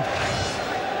behind him.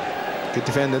 Good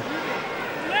defending.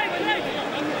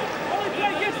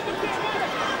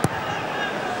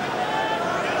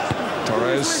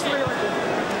 Torres.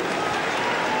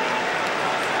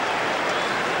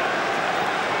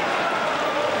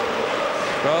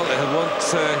 Well, I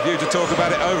want you to talk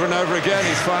about it over and over again.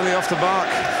 He's finally off the mark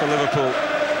for Liverpool.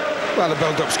 Well, the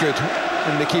build-up's good,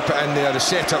 and they keep it in there. The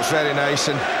set-up's very nice,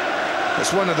 and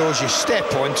it's one of those you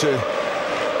step onto.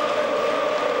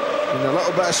 And a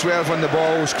little bit of swerve on the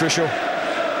ball is crucial.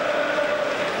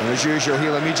 And as usual,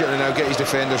 he'll immediately now get his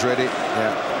defenders ready.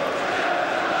 Yeah.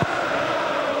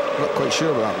 Not quite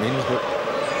sure what that means, but...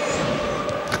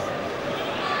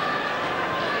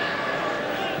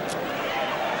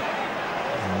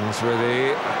 That's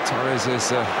really... Torres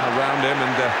is around him,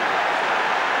 and the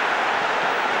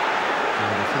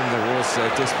defender was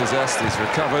dispossessed. He's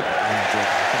recovered and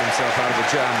put himself out of the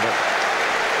jam, but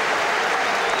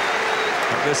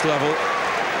at this level,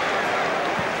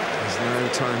 there's no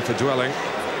time for dwelling.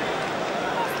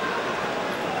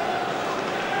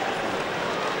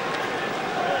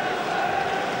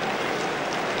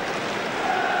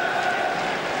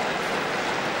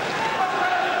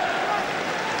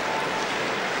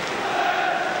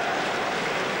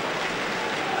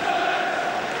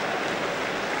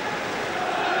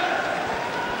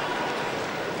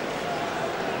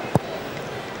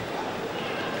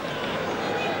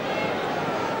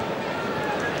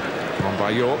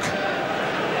 By York.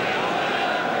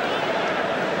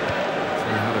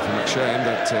 Header from McShane,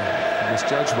 but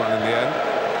misjudged one in the end.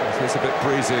 It's a bit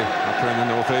breezy up here in the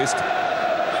northeast.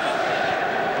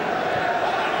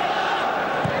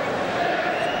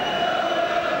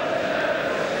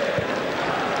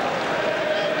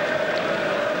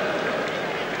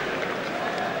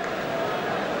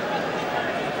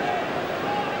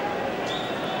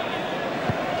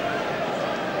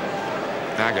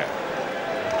 Naga.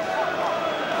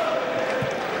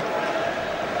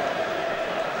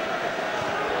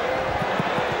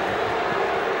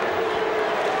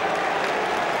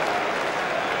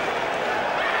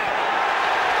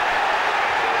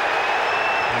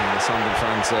 Sunderland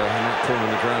fans in that corner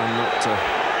of the ground not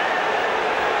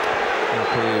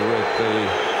happy with the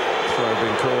throw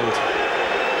being called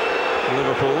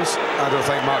Liverpool's. I don't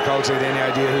think Mark Hughes had any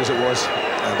idea whose it was.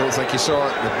 I don't think he saw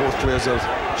it. Both players are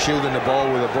shielding the ball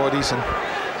with their bodies, and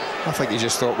I think he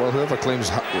just thought, well, whoever claims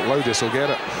loudest will get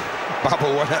it.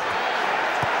 Babel won it.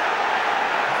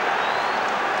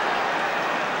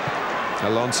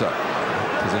 Alonso,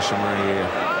 position where he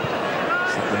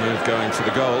set the move going for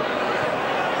the goal.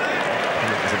 And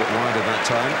it was a bit wider that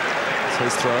time. It's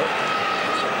his throw.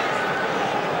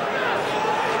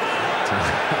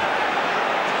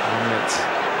 One that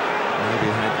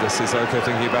maybe had the Sissoko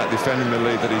thinking about defending the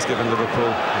lead that he's given Liverpool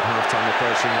at half-time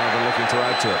approaching, rather looking to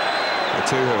add to it. The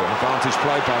two-who, advantage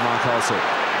played by Mark Halsey.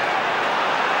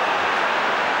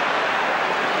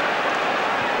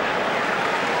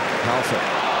 Halford.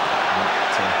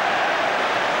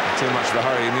 Too much of a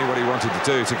hurry. He knew what he wanted to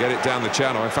do to get it down the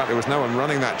channel. In fact, there was no one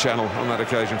running that channel on that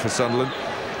occasion for Sunderland.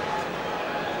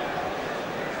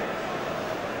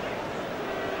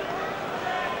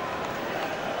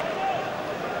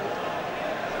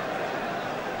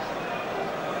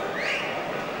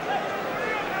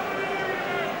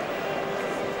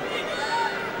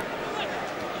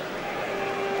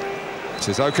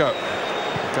 Sissoko.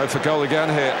 Go for goal again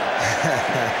here.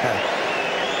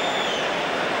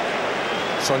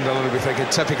 Sunderland will be thinking,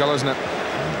 typical, isn't it?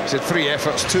 He's had 3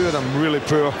 efforts, 2 of them really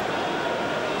poor.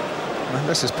 And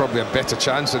this is probably a better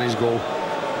chance than his goal,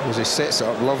 because he sets it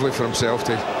up lovely for himself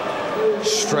to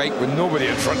strike with nobody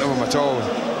in front of him at all.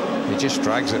 He just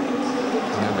drags it.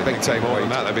 Yeah, big time more wide. than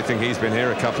that, they'll be thinking he's been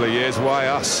here a couple of years. Why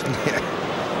us?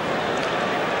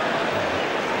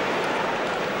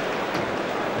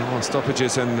 More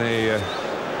stoppages in the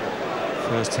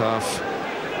first half,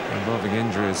 involving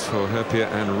injuries for Herpia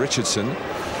and Richardson.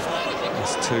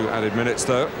 There's 2 added minutes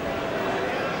though.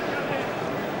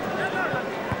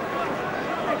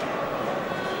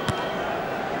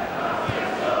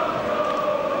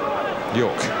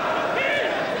 York.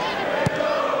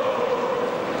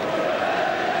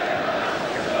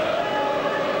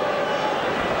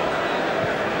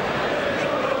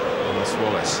 That's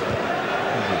Wallace.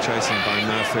 Chasing by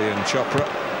Murphy and Chopra.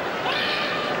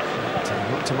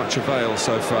 Not to much avail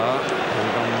so far.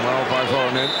 Done well by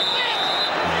Voronin.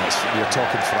 You're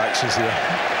talking fractions here.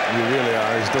 You really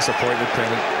are. He's disappointed,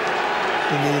 Pennant.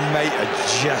 And he might have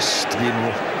just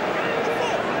been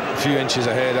a few inches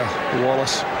ahead of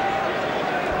Wallace.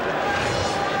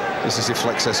 Just as he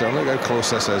flicks this on, look how close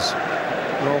this is.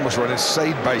 They're almost running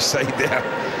side by side there.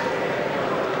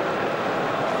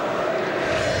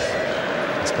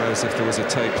 I suppose if there was a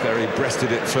tape there, he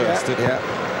breasted it first, didn't he?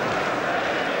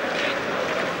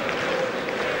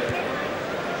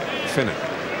 Finnan.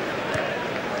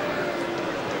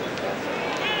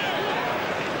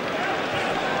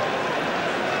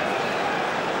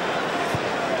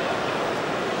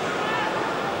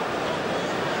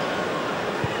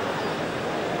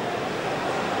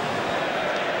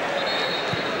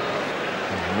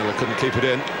 Miller couldn't keep it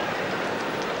in.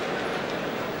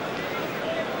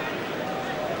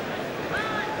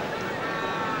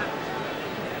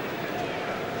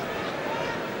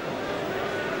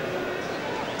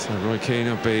 So Roy Keane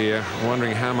will be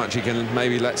wondering how much he can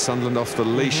maybe let Sunderland off the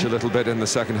leash a little bit in the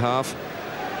second half.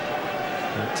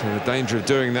 But the danger of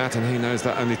doing that, and he knows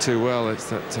that only too well, is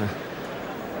that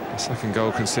the second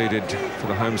goal conceded for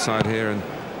the home side here, and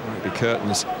might be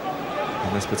curtains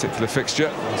in this particular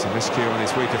fixture. There's a miscue on his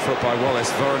weaker foot by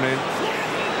Wallace. Voronin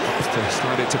has to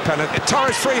slide it to Pennant.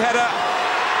 Torres free header,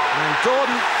 and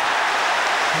Gordon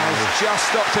has just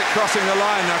stopped it crossing the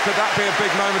line. Now, could that be a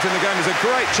big moment in the game? There's a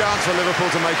great chance for Liverpool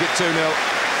to make it 2-0.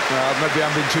 Maybe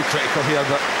I'm being too critical here,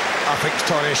 but I think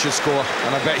Torres should score,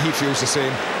 and I bet he feels the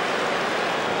same.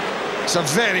 It's a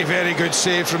very, very good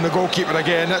save from the goalkeeper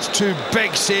again. That's 2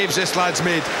 big saves this lad's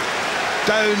made.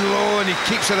 Down low, and he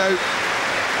keeps it out.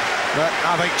 But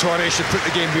I think Torres should put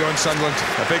the game beyond Sunderland.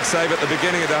 A big save at the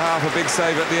beginning of the half, a big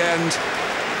save at the end,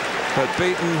 but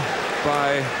beaten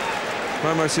by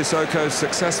Momo Sissoko's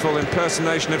successful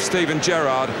impersonation of Steven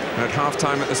Gerrard. And at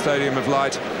half-time at the Stadium of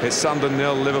Light, it's Sunderland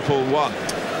 0, Liverpool 1.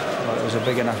 Well, it was a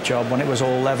big enough job when it was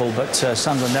all level, but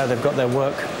Sunderland know they've got their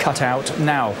work cut out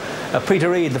now.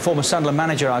 Peter Reid, the former Sunderland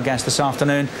manager, our guest this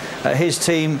afternoon. His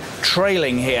team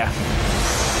trailing here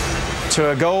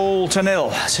to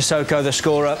 1-0. Sissoko the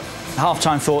scorer.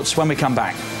 Half-time thoughts when we come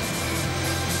back.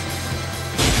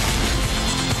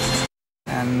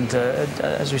 And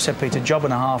as we said, Peter, job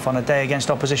and a half on a day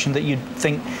against opposition that you'd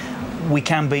think we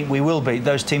can beat, we will beat.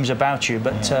 Those teams about you,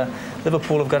 but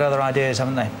Liverpool have got other ideas,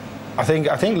 haven't they? I think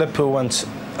Liverpool went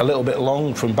a little bit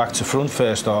long from back to front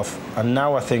first off, and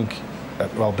now I think,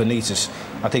 well, Benitez,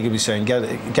 I think he'll be saying, get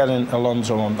in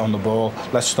Alonso on the ball,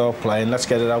 let's start playing, let's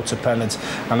get it out to Pennant,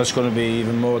 and it's going to be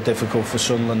even more difficult for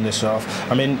Sunderland this half.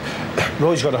 I mean,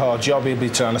 Roy's got a hard job. He'll be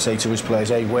trying to say to his players,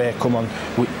 hey, come on,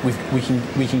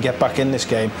 we can get back in this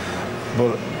game.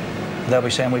 But They'll be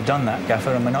saying we've done that,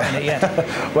 Gaffer, and we're not in it yet.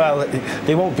 Well,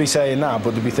 they won't be saying that,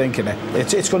 but they'll be thinking it.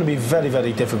 It's going to be very,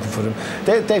 very difficult for them.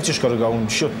 They've just got to go and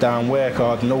shut down, work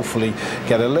hard, and hopefully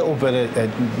get a little bit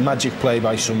of magic play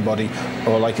by somebody,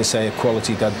 or like I say, a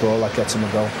quality dead ball that gets them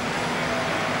a goal.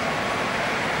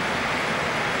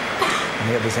 And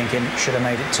he'll be thinking, should have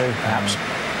made it too, perhaps.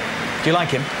 Do you like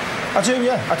him? I do,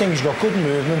 yeah. I think he's got good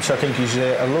movements. I think he's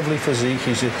a lovely physique.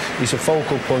 He's a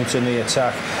focal point in the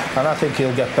attack, and I think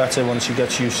he'll get better once he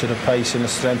gets used to the pace and the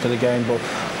strength of the game. But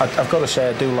I've got to say,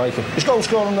 I do like him. His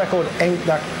goal-scoring record ain't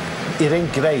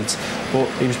great, but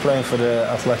he was playing for the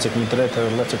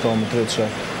Atletico Madrid. So.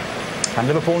 And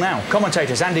Liverpool now.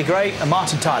 Commentators Andy Gray and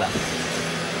Martin Tyler.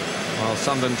 Well,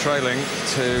 Sunderland trailing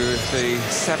to the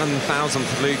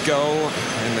 7,000th league goal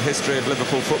in the history of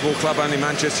Liverpool Football Club. Only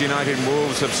Manchester United and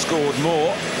Wolves have scored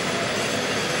more.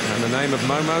 And the name of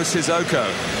Momo Sissoko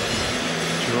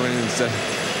joins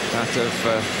that of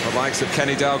the likes of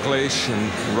Kenny Dalglish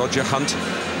and Roger Hunt,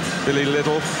 Billy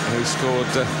Liddell, who scored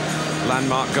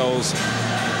landmark goals in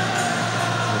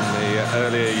the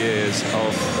earlier years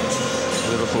of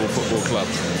Liverpool Football Club.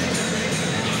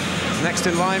 Next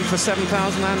in line for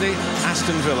 7,000, Andy,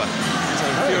 Aston Villa. So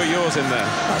a few of yours in there.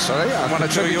 That's all right. I one or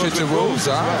two of yours to with Wolves,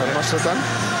 well, I must have done.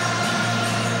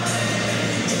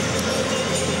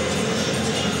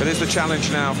 But is the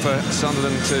challenge now for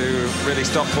Sunderland to really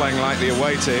stop playing like the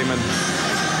away team and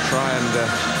try and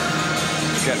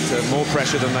get more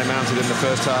pressure than they mounted in the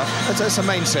first half? It's a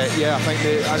mindset, yeah. I think,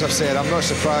 as I've said, I'm not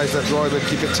surprised that Roy would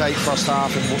keep it tight first half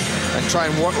and try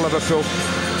and work Liverpool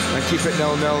and keep it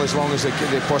 0-0 as long as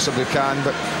they possibly can,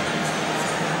 but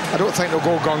I don't think they'll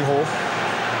go gung-ho.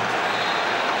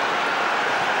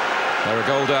 They're a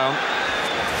goal down,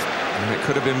 and it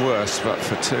could have been worse, but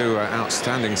for two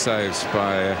outstanding saves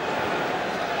by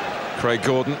Craig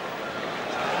Gordon.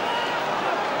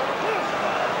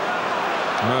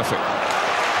 Murphy.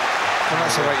 And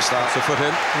that's the right start. That's a foot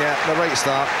in. Yeah, the right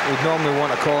start. We'd normally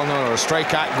want a corner or a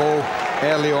strike-at goal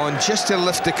early on, just to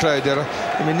lift the crowd.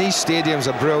 I mean, these stadiums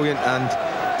are brilliant and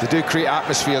they do create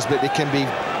atmospheres, but they can be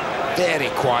very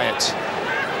quiet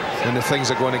when the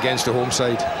things are going against the home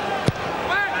side.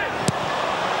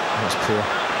 That's poor.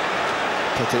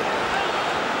 Pity.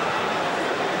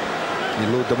 You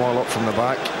load them all up from the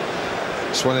back.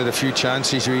 It's one of the few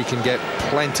chances where you can get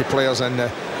plenty of players in the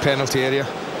penalty area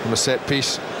from a set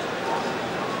piece.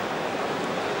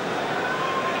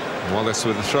 Wallace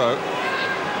with the throw.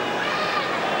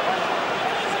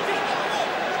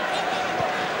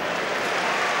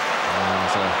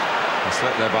 A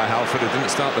slip there by Halford, who didn't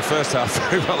start the first half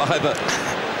very well either.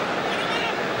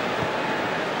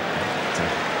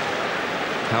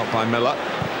 Helped by Miller.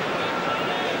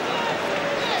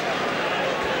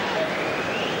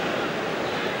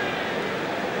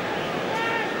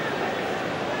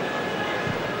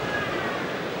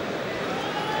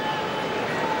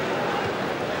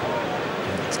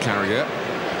 It's Carragher.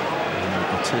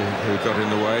 The two who got in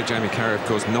the way. Jamie Carragher, of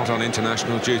course, not on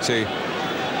international duty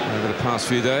over the past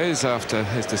few days after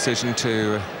his decision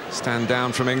to stand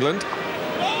down from England.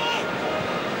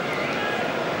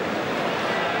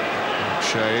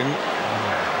 Shane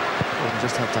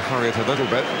just had to hurry it a little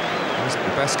bit. It wasn't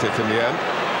the best kick in the end.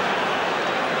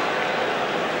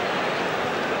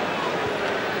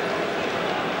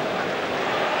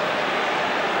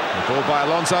 The ball by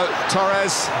Alonso.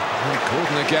 Torres. And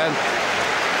Gordon again.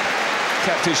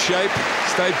 Kept his shape.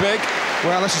 Stayed big.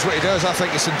 Well, this is what he does. I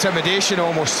think it's intimidation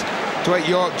almost. Dwight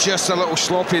York just a little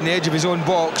sloppy in the edge of his own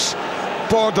box.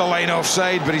 Borderline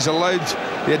offside, but he's allowed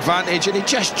the advantage, and he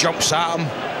just jumps at him.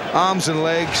 Arms and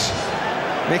legs,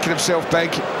 making himself big.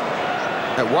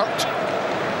 It worked.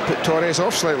 Put Torres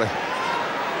off slightly.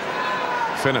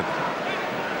 Finnan.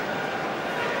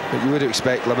 But you would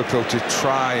expect Liverpool to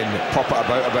try and pop it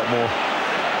about a bit more.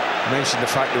 I mentioned the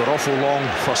fact they were awful long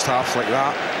first half like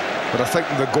that, but I think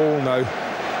the goal now,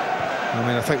 I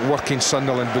mean, I think working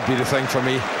Sunderland would be the thing for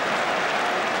me.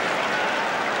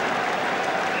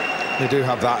 They do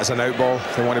have that as an out ball.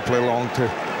 They want to play long to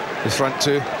the front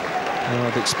two.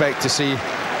 I'd expect to see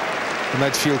the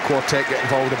midfield quartet get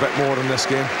involved a bit more in this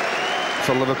game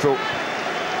for Liverpool.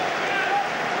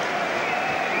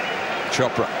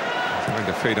 Chopra trying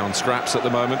to feed on scraps at the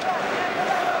moment.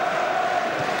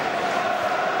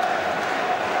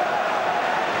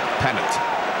 Pennant.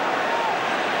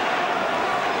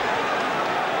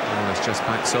 Wallace just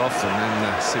backs off and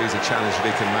then sees a challenge that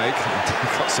he can make.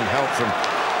 Got some help from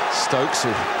Stokes,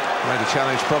 who made a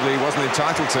challenge probably he wasn't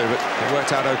entitled to, but it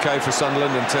worked out okay for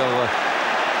Sunderland until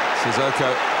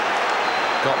Sissoko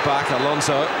got back.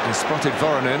 Alonso and spotted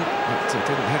Voronin, but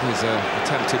didn't hit his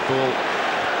attempted ball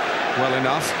well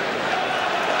enough.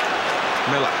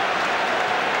 Miller.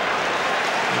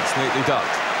 That's neatly done.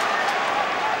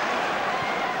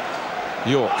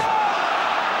 York.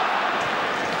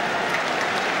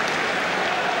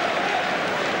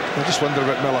 I just wonder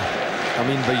about Miller. I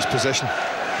mean, by his position.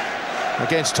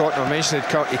 Against Tottenham, I mentioned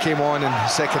he came on in the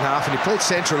second half and he played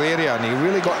central area and he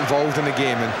really got involved in the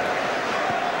game and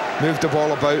moved the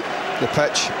ball about the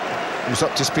pitch. He was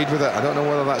up to speed with it. I don't know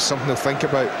whether that's something to think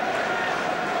about.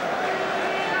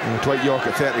 And Dwight York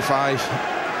at 35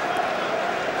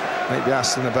 might be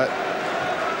asking a bit.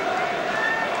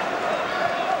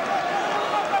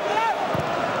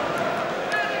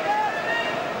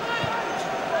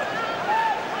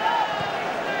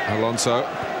 Alonso.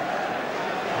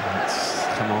 It's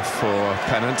come off for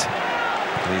Pennant.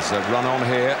 He's run on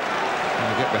here.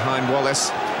 Going to get behind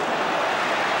Wallace.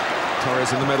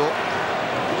 Torres in the middle.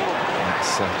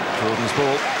 That's Gordon's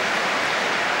ball.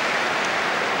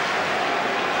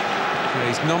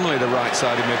 He's nominally the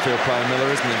right-sided midfield player, Miller,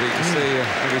 isn't he? You can see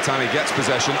every time he gets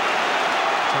possession,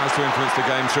 tries to influence the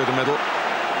game through the middle.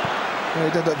 Yeah,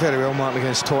 he did that very well, Martin,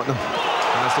 against Tottenham.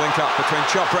 Nice link up between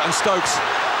Chopra and Stokes.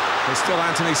 There's still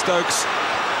Anthony Stokes.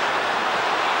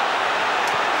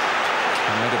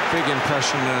 He made a big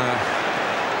impression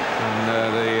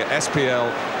on the SPL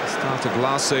start of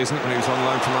last season when he was on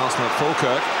loan from Arsenal at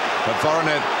Falkirk. But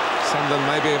Voronin, Sunderland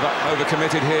maybe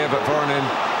overcommitted here, but Voronin,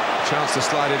 chance to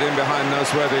slide it in behind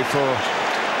Noseworthy for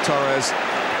Torres.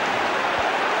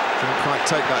 Didn't quite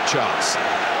take that chance.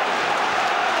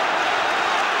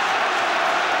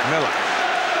 Miller.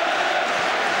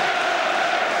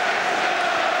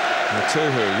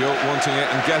 Matuhu, York wanting it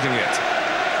and getting it.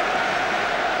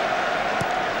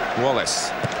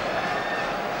 Wallace.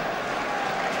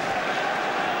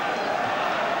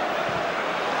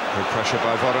 Good pressure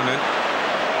by Voronin.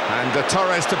 And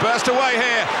Torres to burst away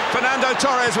here. Fernando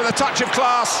Torres with a touch of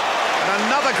class. And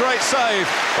another great save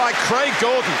by Craig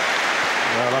Gordon.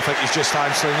 Well, I think he's just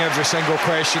answering every single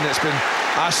question that's been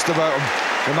asked about him.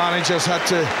 The manager's had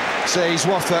to say he's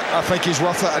worth it. I think he's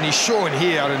worth it. And he's shown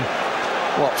here in,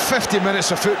 what, 50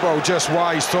 minutes of football just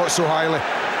why he's thought so highly.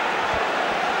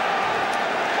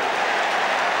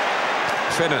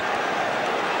 Finnan.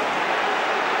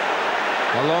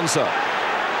 Alonso.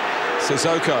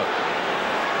 Sissoko.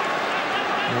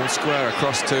 All square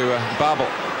across to Babel.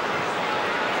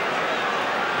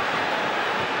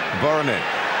 Voronin.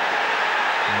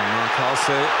 Mark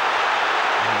Halsey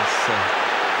has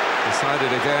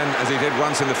decided again, as he did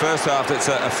once in the first half, it's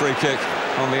a free kick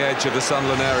on the edge of the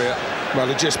Sunderland area. Well,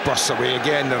 it just busts away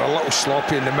again. They're a little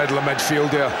sloppy in the middle of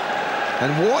midfield there.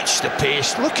 And watch the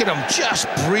pace. Look at him, just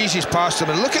breezes past him.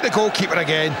 And look at the goalkeeper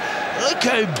again. Look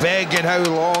how big and how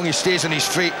long he stays on his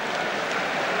feet.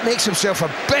 Makes himself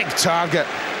a big target.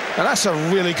 And that's a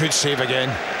really good save again.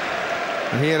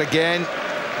 And here again,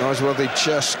 Noseworthy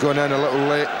just going in a little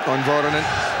late on Voronin.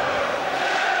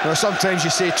 Now, sometimes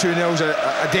you say 2-0's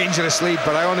a dangerous lead,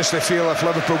 but I honestly feel if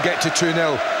Liverpool get to 2-0,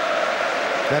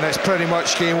 then it's pretty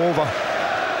much game over.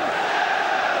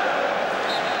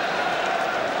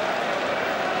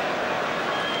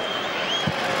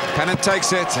 Pennant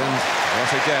takes it, and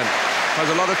once again, there's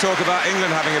a lot of talk about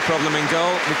England having a problem in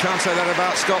goal. We can't say that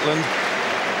about Scotland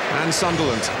and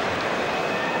Sunderland.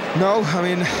 No, I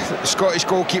mean, the Scottish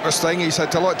goalkeeper's thing, he's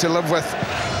had a lot to live with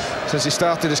since he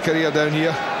started his career down here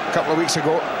a couple of weeks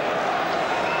ago.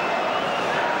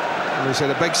 And he's had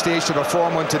a big stage to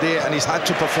perform on today, and he's had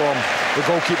to perform, the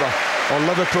goalkeeper, or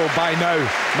Liverpool by now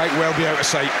might well be out of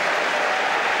sight.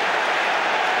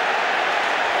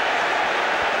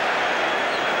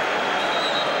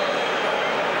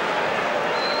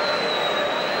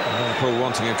 Liverpool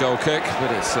wanting a goal kick,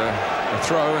 but it's a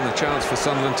throw and a chance for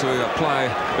Sunderland to apply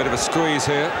a bit of a squeeze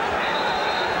here.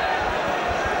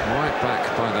 Right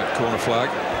back by that corner flag.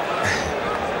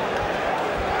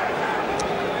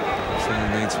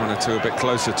 Sunderland needs one or two a bit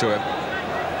closer to him.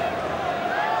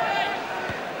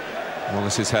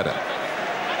 Wallace's header.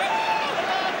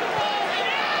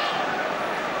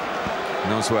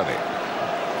 Noseworthy.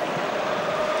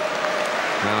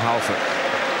 Now Halford.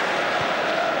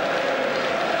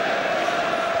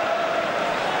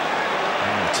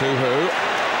 Matuhu.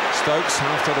 Stokes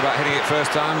half thought about hitting it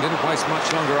first time, didn't waste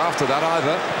much longer after that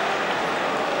either.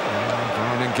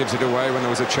 Voronin gives it away when there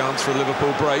was a chance for a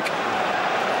Liverpool break.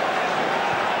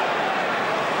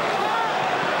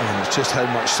 And it's just how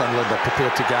much Sunderland are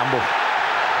prepared to gamble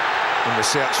in the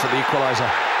search for the equaliser.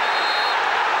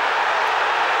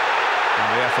 And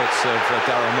the efforts of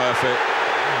Daryl Murphy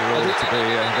were all to be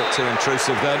a bit too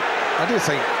intrusive then. I do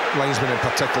think linesmen in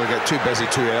particular get too busy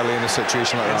too early in a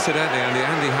situation like that. Incidentally,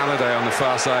 Andy Halliday on the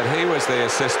far side, he was the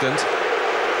assistant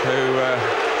who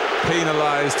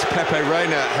penalised Pepe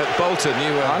Reina at Bolton.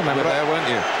 You were there, weren't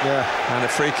you? Yeah. And a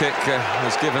free kick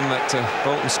was given that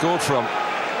Bolton scored from.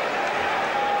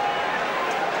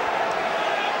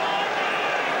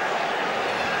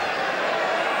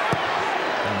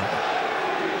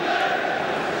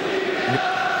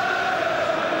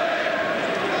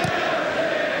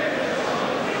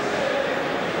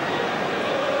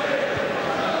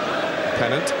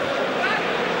 Pennant.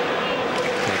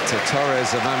 But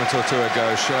Torres, a moment or two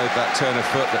ago, showed that turn of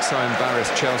foot that so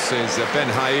embarrassed Chelsea's Ben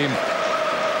Haim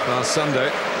last Sunday.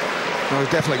 No, he's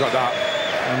definitely got that.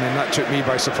 I mean, that took me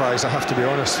by surprise, I have to be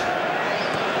honest.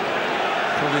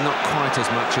 Probably not quite as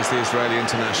much as the Israeli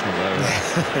international, though.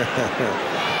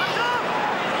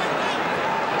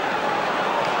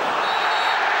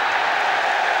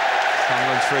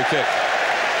 Sunderland's free kick.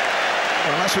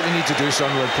 Well, that's what they need to do,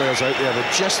 Sunderland players out there. They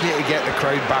just need to get the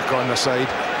crowd back on their side.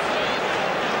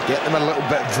 Get them a little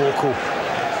bit vocal.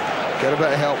 Get a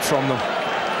bit of help from them.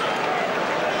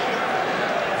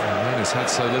 He's had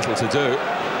so little to do.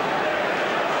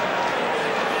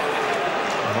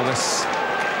 Wallace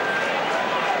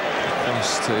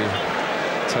wants to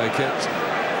take it.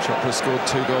 Chopra scored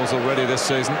 2 goals already this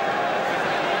season.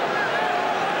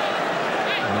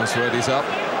 Nosworthy's up.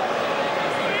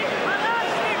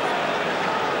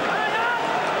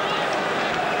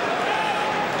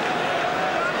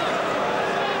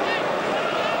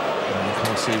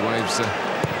 He waves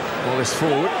Wallace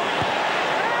forward.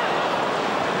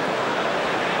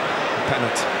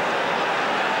 Pennant.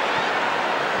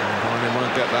 Barney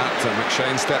won't get that.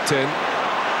 McShane stepped in.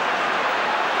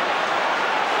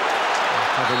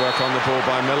 Clever work on the ball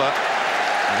by Miller.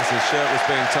 As his shirt was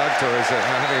being tugged, or is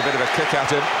having a bit of a kick at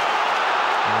him.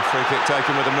 And a free kick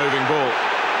taken with a moving ball.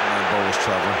 And the ball was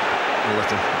travelling a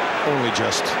little. Only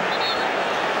just.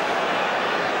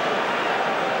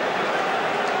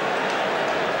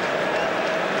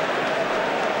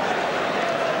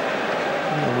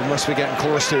 We must be getting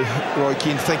close to Roy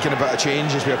Keane thinking about a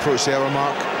change as we approach the hour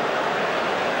mark.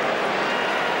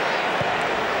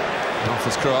 Off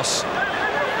his cross.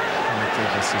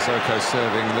 Sissoko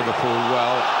serving Liverpool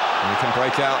well. And he can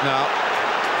break out now.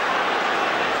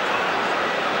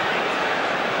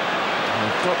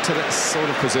 They've got to that sort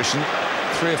of position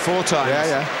 3 or 4 times.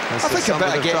 Yeah. I think I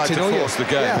better get to know you. The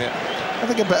game, yeah. I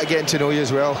think I better get to know you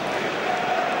as well.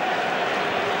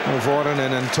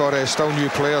 Voronin and Torres still new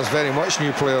players, very much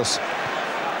new players.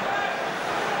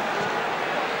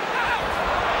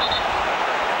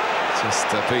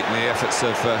 Just beating the efforts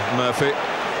of Murphy.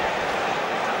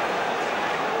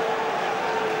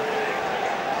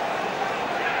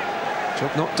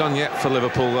 Job not done yet for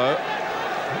Liverpool, though.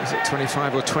 Is it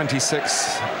 25 or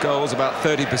 26 goals? About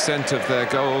 30% of their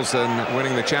goals and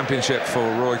winning the championship for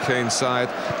Roy Keane's side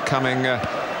coming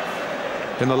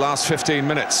in the last 15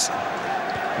 minutes.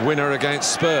 Winner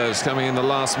against Spurs coming in the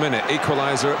last minute.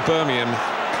 Equaliser at Birmingham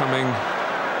coming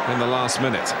in the last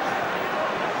minute.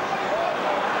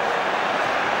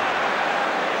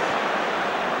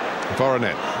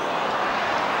 Voronin.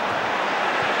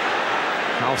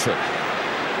 Halford.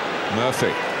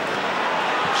 Murphy.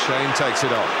 Shane takes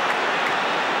it on.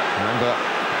 Remember,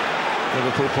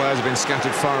 Liverpool players have been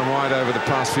scattered far and wide over the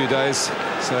past few days,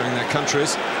 serving their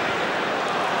countries.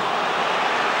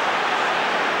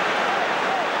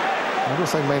 I don't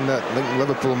think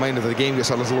Liverpool mind if the game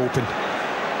gets a little open.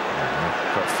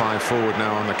 Got 5 forward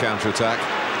now on the counter-attack.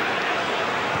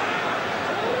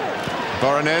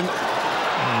 Voronin.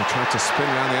 Tried to spin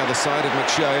around the other side of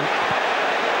McShane.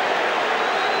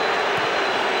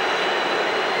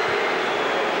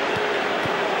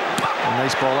 A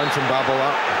nice ball in from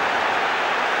Babolat.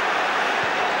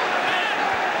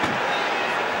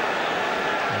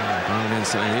 Voronin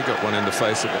saying he got one in the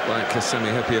face, a bit like Sami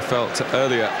Hyypiä felt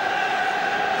earlier.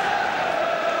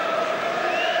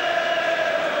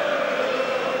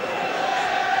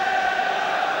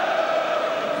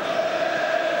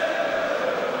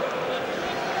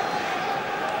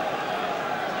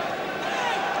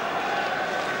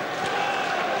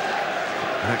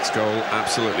 Next goal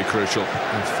absolutely crucial.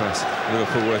 If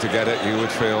Liverpool were to get it, you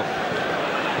would feel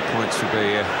the points would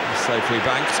be safely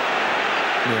banked.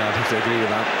 Yeah, I have to agree with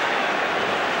that.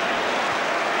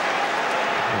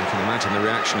 You can imagine the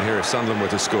reaction here if Sunderland were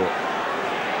to score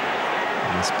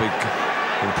in this big,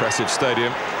 impressive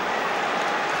stadium.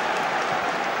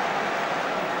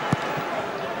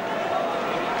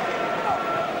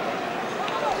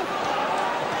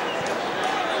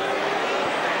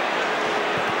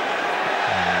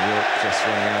 Just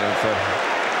running out of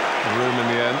room in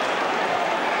the end.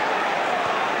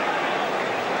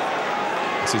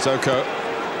 Sissoko.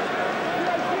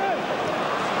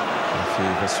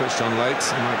 you've switched on late,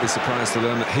 you might be surprised to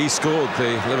learn that he scored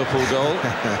the Liverpool goal.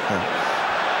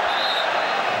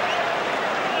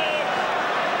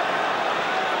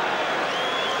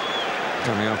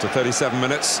 Coming after 37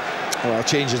 minutes. Well, a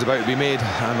change is about to be made,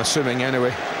 I'm assuming,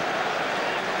 anyway.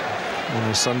 And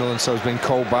the Sunderland sub's been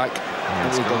called back.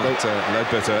 It's got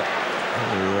Ledbetter,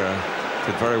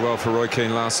 who did very well for Roy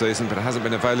Keane last season, but hasn't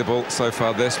been available so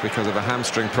far this because of a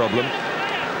hamstring problem.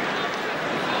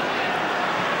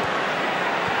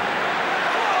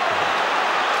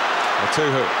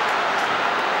 Tuhu.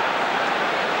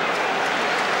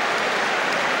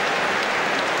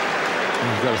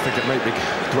 You've got to think it might be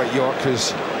Dwight York,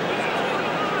 whose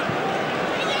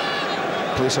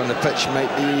place on the pitch might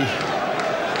be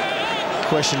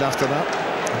questioned after that.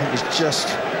 I think he's just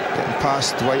getting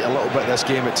past Dwight a little bit this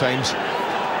game at times.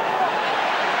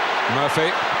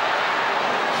 Murphy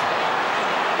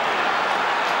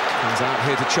comes out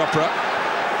here to Chopra.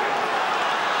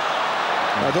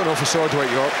 I don't know if he saw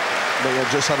Dwight York, but you're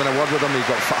just having a word with him. He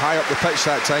got high up the pitch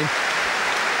that time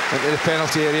into the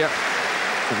penalty area.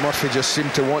 But Murphy just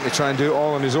seemed to want to try and do it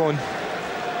all on his own.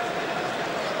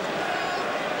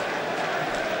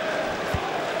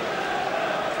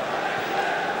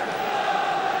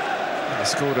 He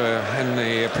scored in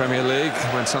the Premier League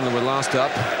when Sunderland were last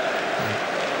up.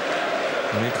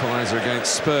 An equaliser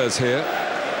against Spurs here.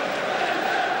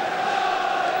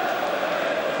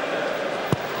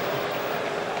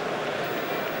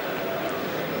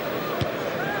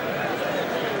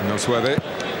 Nosworthy.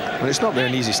 Well, it's not been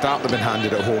an easy start they've been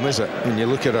handed at home, is it? When you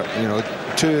look at it, you know,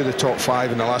 2 of the top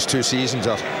 5 in the last 2 seasons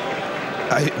are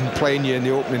out and playing you in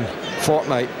the opening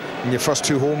fortnight in your first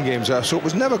 2 home games. So it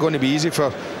was never going to be easy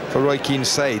for Roy Keane's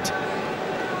side,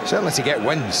 certainly to get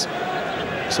wins.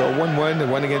 So a 1-win, the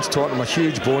win against Tottenham, a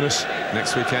huge bonus.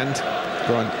 Next weekend,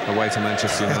 go on, away to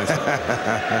Manchester United.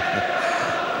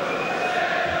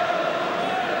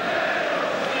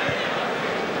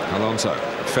 Alonso,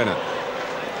 Finnan.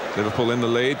 Liverpool in the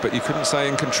lead, but you couldn't say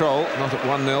in control, not at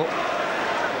 1-0.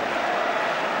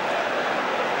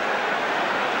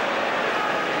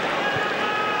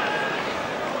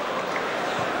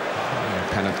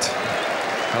 Pennant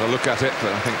had a look at it,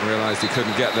 but I think realised he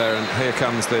couldn't get there, and here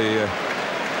comes the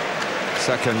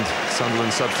second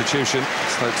Sunderland substitution.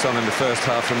 Stokes on in the first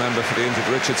half, remember, for the injured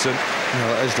Richardson. No,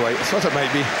 that is Dwight. I thought it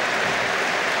might be.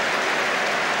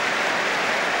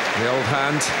 The old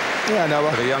hand. Yeah, no.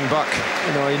 For the young buck.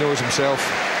 You know, he knows himself.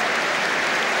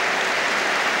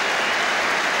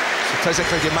 It's a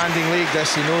physically demanding league,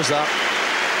 this, he knows that.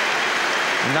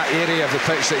 And that area of the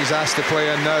pitch that he's asked to play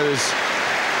in now is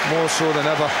more so than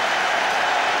ever.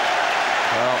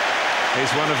 Well,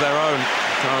 he's one of their own.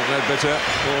 Carl Ledbetter,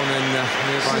 born in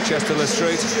nearby Chesterley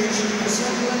Street.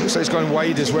 Looks like he's gone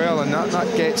wide as well, and that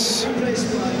gets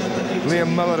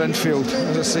Liam Miller infield.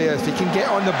 As I say, if he can get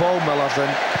on the ball, Miller, then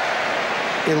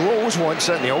he'll always want it,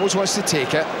 and he always wants to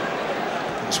take it.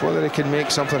 It's whether he can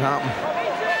make something happen.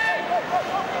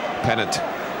 Pennant.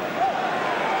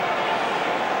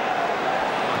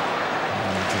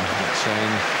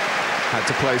 Shane had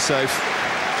to play safe.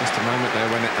 Just a moment there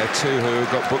when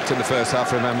Tuhu got booked in the first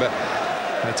half, remember.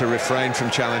 Had to refrain from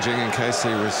challenging in case he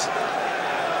was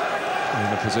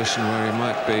in a position where he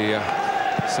might be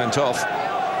sent off.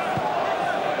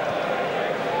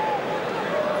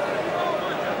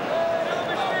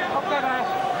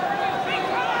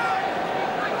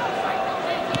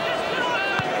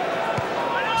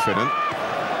 Finnan.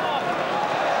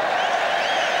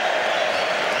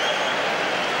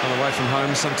 Well, away from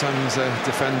home, sometimes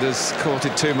defenders caught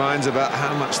in 2 minds about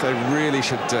how much they really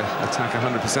should attack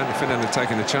 100%. If Finnan had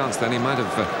taken a chance, then he might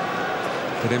have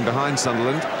put in behind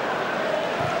Sunderland.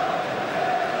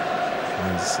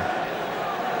 He's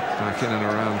back in and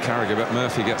around Carragher, but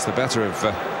Murphy gets the better of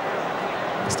the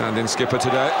stand-in skipper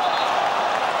today.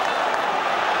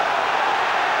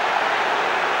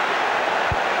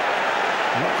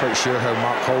 I'm not quite sure how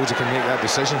Mark Holder can make that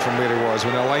decision from where he was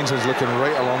when the linesman's looking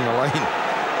right along the line.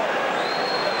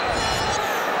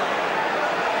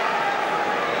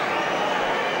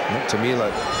 Looked to me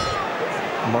like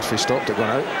Murphy stopped it going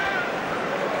out.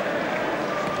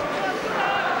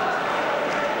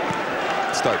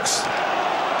 Stokes.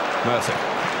 Murphy.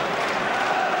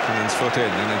 Finnan's foot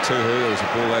in, and then Tuhu. There was a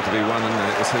ball there to be won, and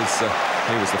it was his.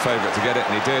 He was the favourite to get it,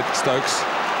 and he did. Stokes.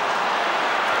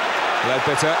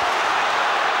 Ledbetter.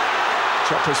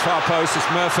 Chopra's far post.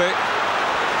 It's Murphy.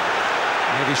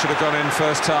 Maybe should have gone in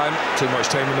first time. Too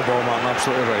much time on the ball, Martin.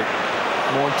 Absolutely right.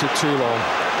 Wanted too long.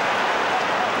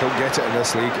 Don't get it in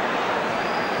this league.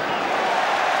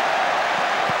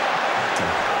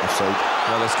 Offside.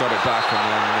 Well, it's got it back, and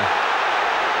then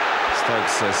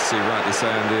Stokes, as you rightly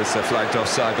say, and is flagged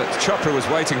offside, but Chopra was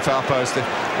waiting far post.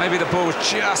 Maybe the ball was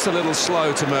just a little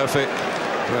slow to Murphy,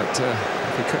 but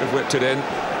he could have whipped it in.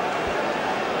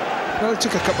 Well, he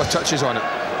took a couple of touches on it.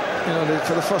 You know,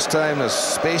 for the first time, there's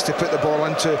space to put the ball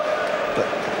into, but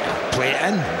play it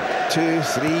in. 2,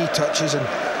 3 touches, and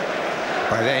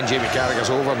by then Jamie Carragher's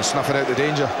over and snuffing out the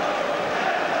danger.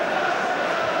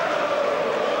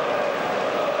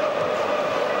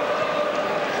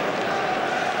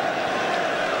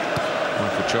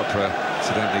 Chopra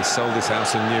incidentally sold his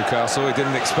house in Newcastle. He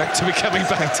didn't expect to be coming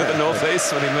back to the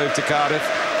northeast when he moved to Cardiff.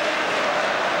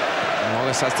 And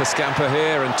Wallace has to scamper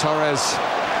here, and Torres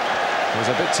was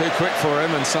a bit too quick for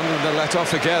him, and Sunderland to let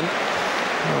off again.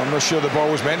 Well, I'm not sure the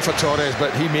ball was meant for Torres,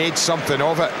 but he made something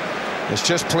of it. It's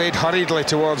just played hurriedly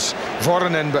towards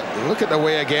Voronin, but look at the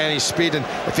way again he's speeding.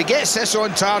 If he gets this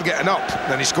on target and up,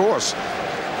 then he scores.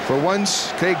 For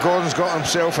once, Craig Gordon's got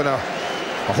himself in a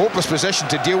hopeless position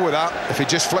to deal with that if he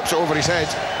just flips it over his head.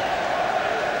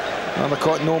 And they're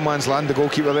caught in no man's land, the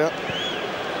goalkeeper there.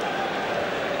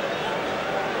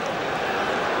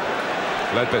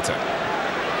 Ledbetter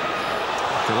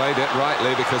delayed it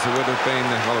rightly, because there would have been,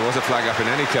 well, there was a flag up in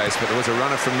any case, but there was a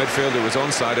runner from midfield who was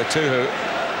onside, a Tuhu.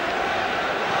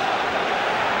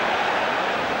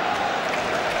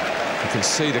 You can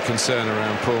see the concern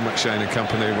around Paul McShane and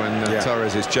company when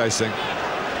Torres is chasing.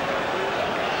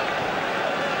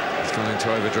 Gone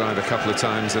into overdrive a couple of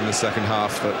times in the second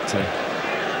half, but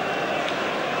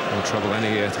no trouble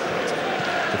any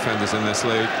defenders in this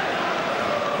league.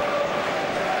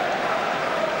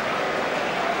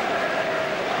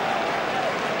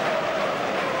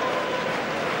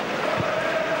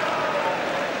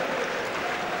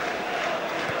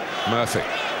 Murphy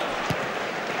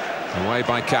away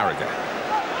by Carragher.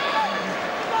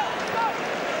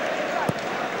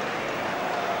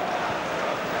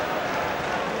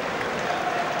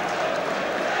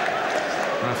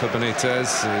 Rafa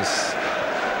Benitez, his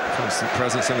constant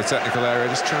presence in the technical area,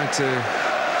 just trying to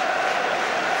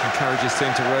encourage his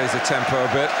team to raise the tempo a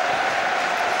bit.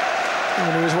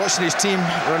 When he was watching his team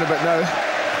run a bit now,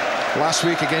 last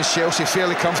week against Chelsea,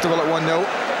 fairly comfortable at 1-0.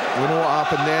 We know what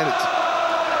happened then.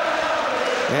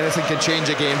 Anything can change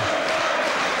a game.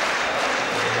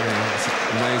 Yeah, it's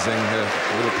amazing.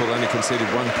 Liverpool only conceded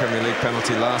 1 Premier League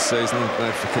penalty last season.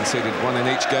 They've conceded 1 in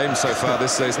each game so far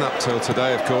this season, up till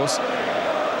today, of course.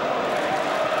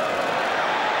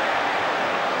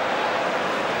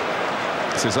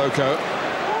 Sissoko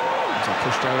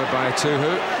pushed over by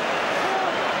Tuhu.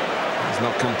 He's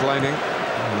not complaining.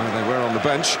 They were on the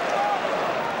bench.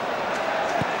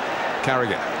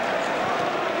 Carragher.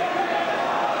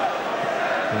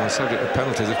 Well, subject to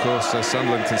penalties, of course.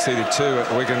 Sunderland conceded 2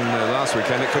 at Wigan last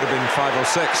weekend. It could have been 5 or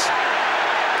 6.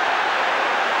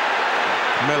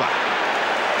 Miller.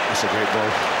 That's a great ball.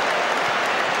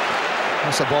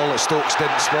 That's a ball that Stokes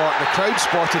didn't spot. The crowd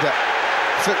spotted it.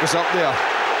 Foot was up there.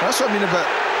 That's what I mean about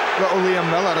little Liam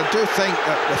Miller. I do think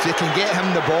that if you can get him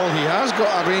the ball, he has got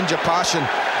a range of passion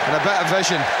and a bit of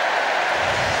vision.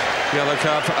 Yellow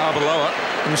card for Arbeloa.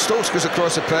 When Stokes goes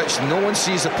across the pitch, no one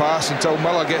sees the pass until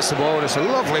Miller gets the ball, and it's a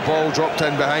lovely ball dropped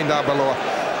in behind Arbeloa.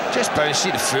 Just bounced,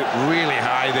 see the foot really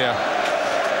high there.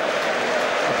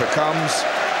 Up it comes.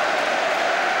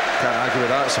 Can't argue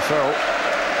with that, it's a foul.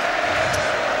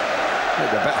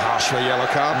 Maybe a bit harsh for a yellow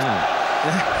card.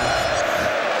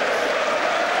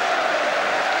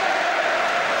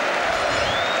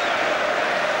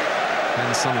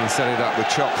 And Sunderland set it up with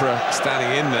Chopra standing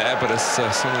in there, but as soon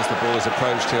as the ball is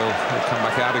approached, he'll come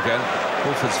back out again.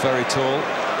 Wolford's very tall.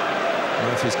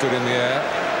 Murphy's good in the air.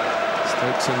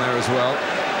 Stokes in there as well.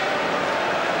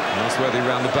 Nosworthy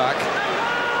round the back.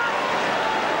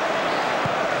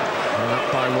 And up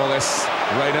by Wallace.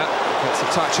 Rayner gets a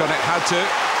touch on it, had to.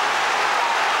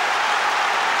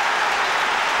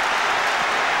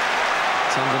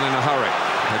 Sunderland in a hurry.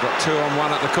 They've got 2 on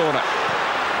 1 at the corner.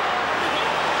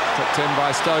 Tucked in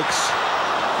by Stokes.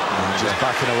 Just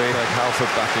backing away. Craig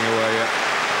Halford backing away,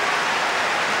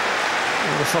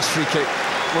 Well, the first free kick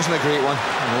wasn't a great one.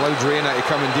 And allowed Rayner to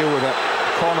come and deal with it.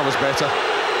 Corner was better.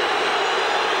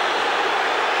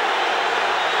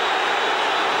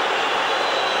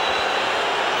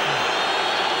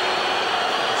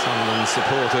 Sunderland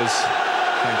supporters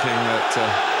thinking that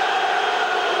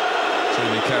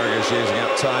Jamie Carragher's using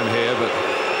up time here, but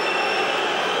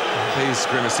he's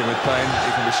grimacing with pain.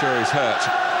 You can be sure he's hurt.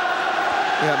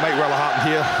 Yeah, it might well have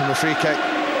happened here in the free kick.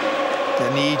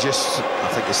 The knee just, I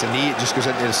think it's the knee, it just goes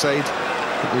into the side.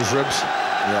 His ribs.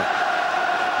 Yeah.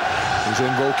 His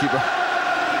own goalkeeper.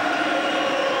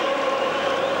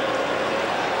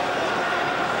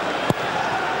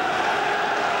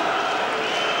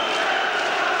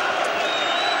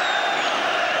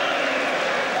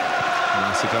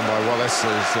 Nicely done by Wallace, who's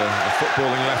a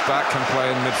footballing left-back, can play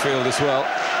in midfield as well.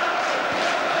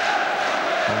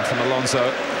 And from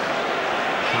Alonso.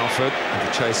 Halford, and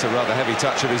to chase a rather heavy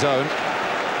touch of his own.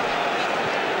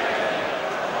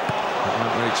 That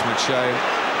won't reach McShane.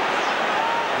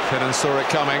 Finnan saw it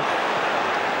coming.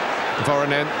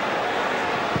 Voronin.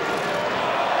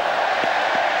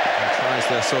 Tries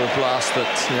their sort of blast that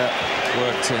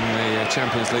worked in the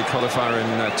Champions League qualifier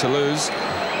in Toulouse.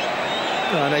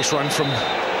 A nice run from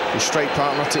the strike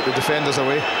partner, took the defenders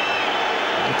away.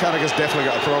 And Carragher's definitely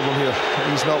got a problem here.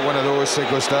 He's not one of those that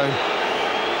goes down.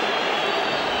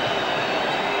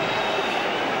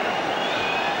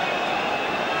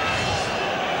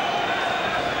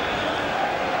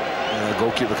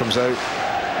 Goalkeeper comes out,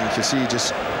 and you can see he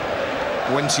just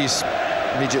winces,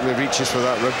 immediately reaches for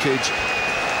that rib cage.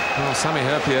 Well, Sami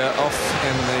Hyypiä off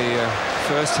in the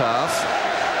first half.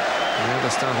 The other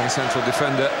standing central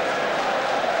defender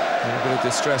in a bit of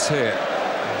distress here.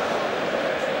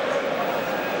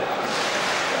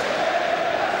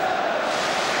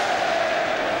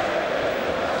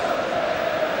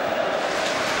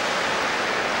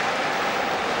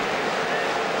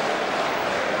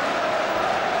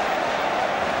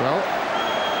 Well,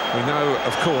 we know,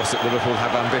 of course, that Liverpool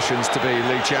have ambitions to be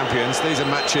league champions. These are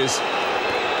matches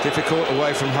difficult,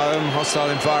 away from home, hostile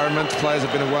environment. Players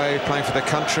have been away playing for their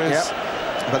countries. Yep.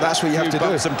 But that's what you have to do.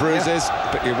 Bumps and bruises,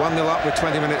 but you're 1-0 up with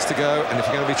 20 minutes to go, and if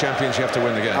you're going to be champions, you have to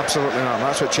win the game. Absolutely not.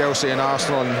 That's what Chelsea and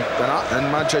Arsenal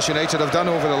and Manchester United have done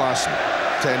over the last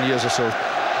 10 years or so.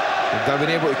 They've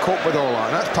been able to cope with all that,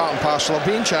 and that's part and parcel of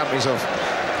being champions of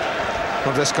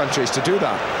this country, is to do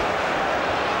that.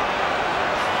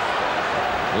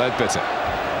 Ledbetter.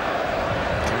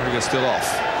 Carragher still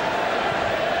off.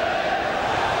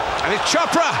 And it's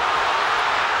Chopra!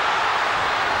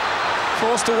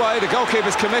 Forced away, the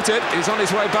goalkeeper's committed. He's on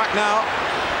his way back now.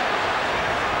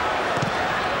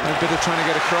 Ledbetter trying to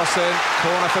get a cross in.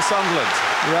 Corner for Sunderland.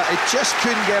 Yeah, he just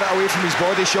couldn't get it away from his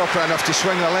body, Chopra, enough to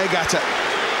swing the leg at it.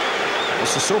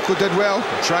 Sissoko did well,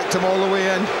 tracked him all the way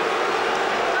in.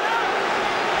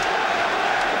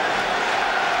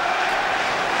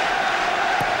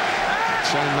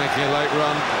 Shane making a late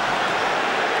run.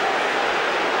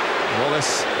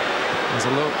 Wallace has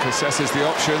a look, assesses the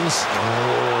options.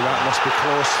 Oh, that must be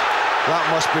close. That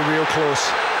must be real close.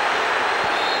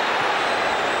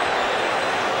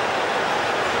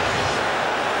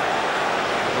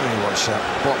 Let me watch that.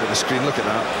 Bottom of the screen, look at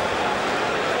that.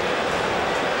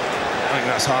 I think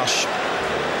that's harsh.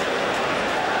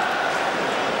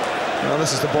 Well,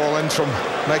 this is the ball in from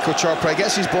Michael Chopra. He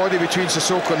gets his body between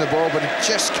Sissoko and the ball, but he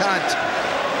just can't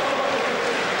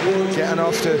get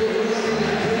enough to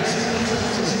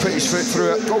put his foot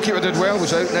through it. Goalkeeper did well,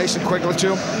 was out nice and quickly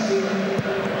to him.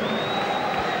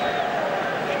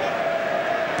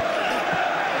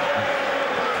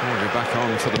 We'll be back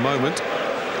on for the moment.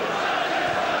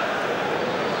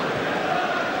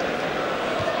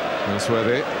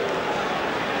 Nosworthy.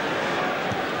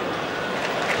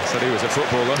 Said he was a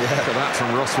footballer. Look at that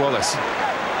from Ross Wallace.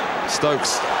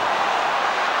 Stokes.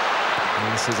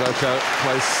 And Sissoko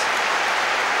plays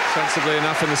sensibly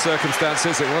enough in the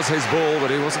circumstances. It was his ball, but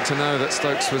he wasn't to know that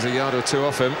Stokes was a yard or two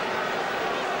off him.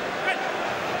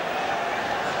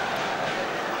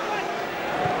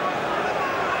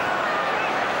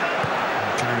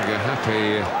 Carragher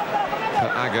happy for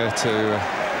Agger to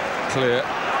clear.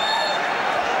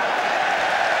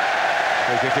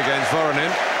 Free kick against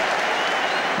Voronin.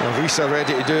 Well, Risa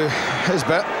ready to do his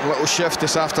bit. A little shift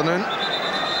this afternoon.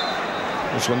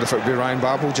 Just wonder if it would be Ryan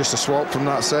Babel, just a swap from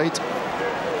that side.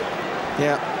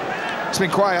 Yeah, it's been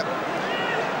quiet.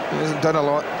 He hasn't done a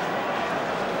lot.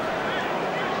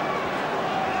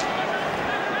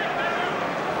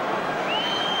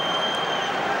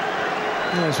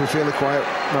 Yeah, it's been fairly quiet,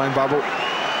 Ryan Babel.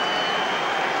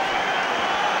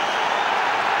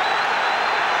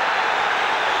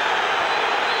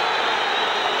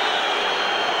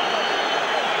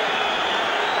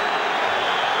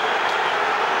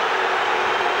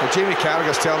 Jamie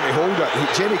Carragher's telling me hold it.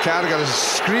 Jamie Carragher is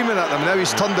screaming at them now.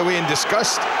 He's turned away in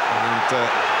disgust,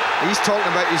 and he's talking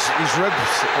about his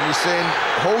ribs, and he's saying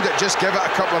hold it, just give it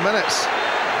a couple of minutes.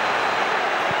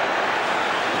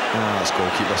 That's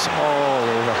goalkeepers all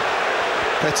over.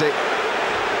 Pity.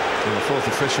 And the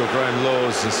fourth official, Graham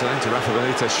Laws, is saying to Rafa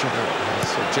Benitez,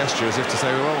 a gesture as if to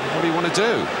say, well, what do you want to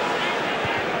do?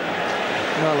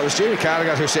 Well, it was Jamie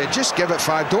Carragher who said just give it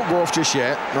 5, don't go off just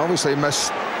yet, and obviously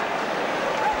missed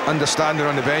understanding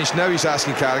on the bench. Now he's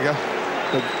asking Carragher.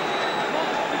 But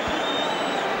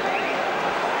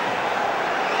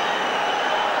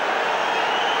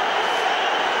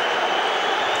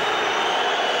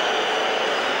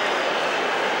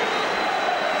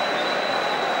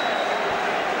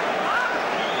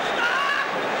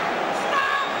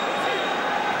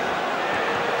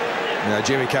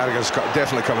Jamie Carragher's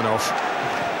definitely coming off.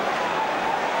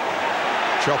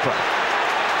 Chopra.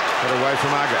 Put away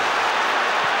from Aga.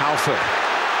 Halford.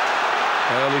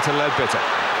 Early to Ledbetter.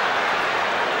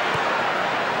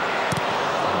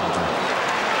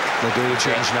 They're doing the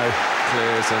change now.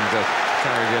 Clears, and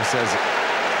Carragher says,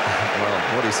 well,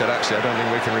 what he said actually I don't think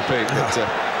we can repeat, but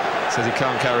says he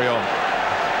can't carry on.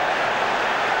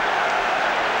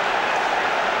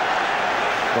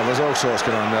 Well, there's all sorts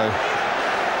going on now.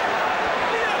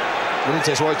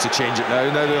 Benitez wants to change it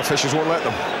now. Now the officials won't let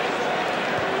them.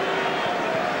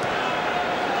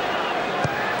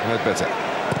 Ledbetter.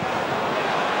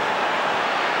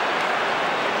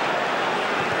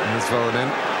 Here's Voronin.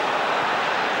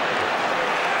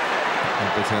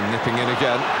 Ledbetter nipping in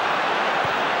again.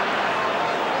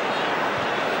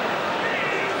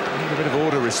 A bit of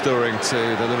order restoring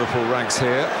to the Liverpool ranks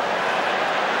here.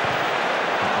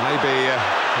 Maybe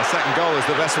a second goal is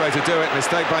the best way to do it.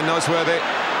 Mistake by Nosworthy.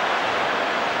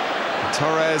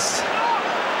 Torres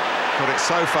got it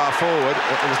so far forward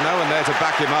that there was no one there to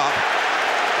back him up.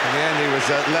 In the end, he was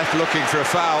left looking for a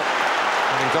foul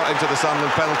and got into the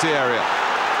Sunderland penalty area.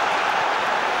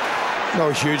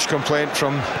 No huge complaint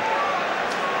from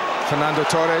Fernando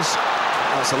Torres.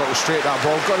 That's a little straight, that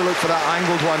ball. Got to look for that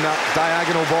angled one, that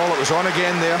diagonal ball. It was on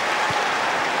again there.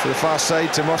 To the far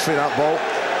side to Murphy, that ball.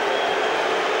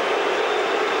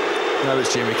 Now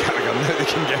it's Jamie Carragher. Now they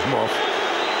can get him off.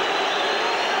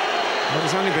 Well,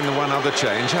 there's only been the one other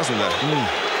change, hasn't there?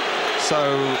 So,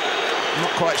 I'm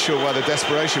not quite sure where the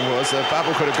desperation was.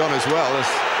 Babel could have gone as well.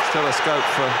 There's still a scope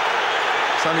for...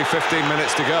 It's only 15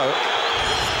 minutes to go.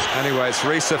 Anyway, it's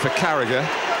Risa for Carragher.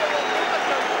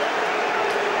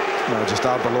 No, just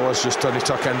Arbeloa's just done the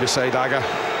tuck in beside Aga.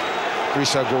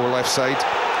 Risa go left side.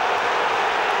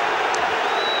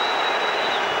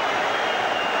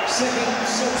 Second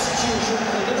substitution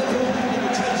for Liverpool,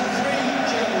 number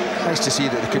 23. Nice to see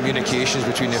that the communications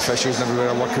between the officials and everywhere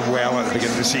are working well at the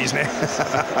beginning of the season.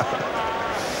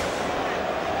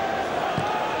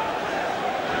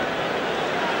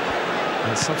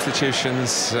 And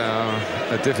substitutions are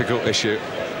a difficult issue,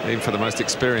 even for the most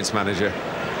experienced manager.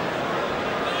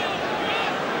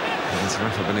 As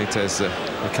Rafa Benitez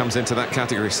comes into that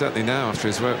category, certainly now after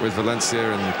his work with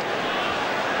Valencia and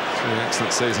 3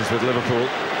 excellent seasons with Liverpool.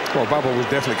 Well, Babel was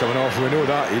definitely coming off. We know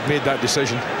that. He'd made that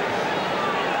decision.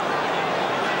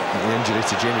 And the injury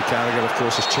to Jamie Carragher, of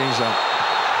course, has changed that.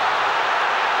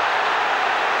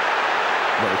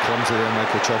 Little clumsy there,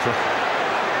 Michael Chopra.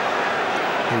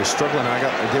 He was struggling, Aga,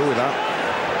 to deal with that.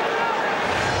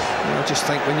 I just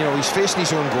think when, he's facing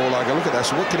his own goal, Aga, look at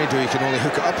this. What can he do? He can only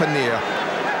hook it up in the air.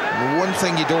 The one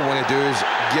thing you don't want to do is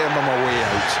get him a way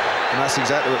out. And that's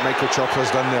exactly what Michael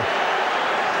Chopra's done there.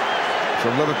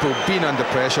 From Liverpool being under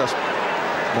pressure,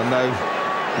 and now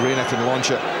Reina can launch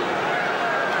it.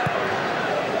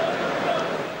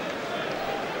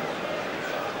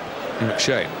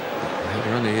 McShane. He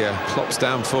only plops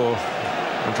down for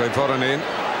Andre Voronin.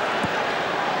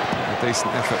 A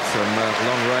decent effort from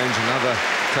long range. Another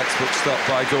textbook stop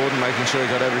by Gordon, making sure he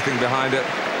got everything behind it.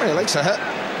 Well, he likes a hit,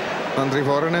 Andre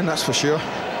Voronin, that's for sure.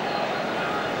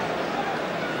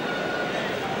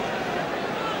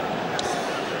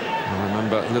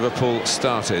 Remember, Liverpool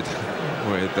started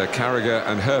with Carragher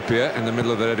and Herpier in the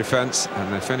middle of their defence,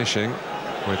 and they're finishing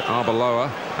with Arbeloa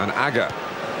and Aga.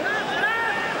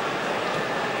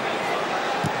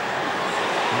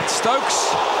 And Stokes.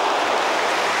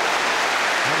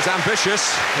 That was ambitious,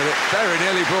 but it very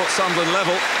nearly brought Sunderland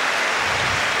level.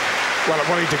 Well, it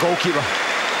worried the goalkeeper.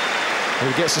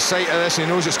 When he gets the sight of this, he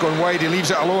knows it's going wide, he leaves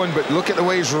it alone, but look at the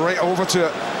way he's right over to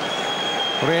it.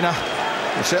 Reina,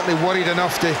 he's certainly worried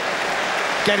enough to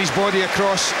get his body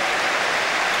across.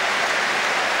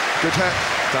 Good hit.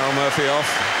 Darryl Murphy off.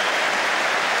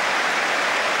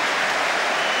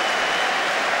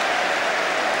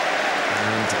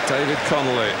 And David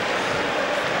Connolly,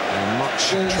 a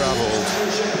much-travelled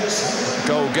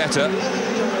goal-getter,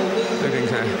 living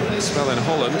a spell in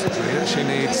Holland. He actually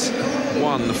needs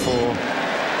 1 for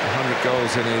 100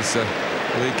 goals in his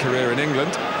league career in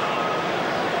England.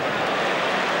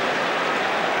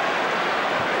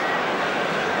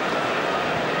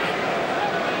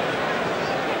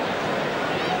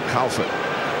 Halford.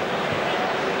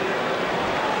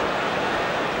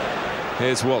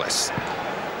 Here's Wallace.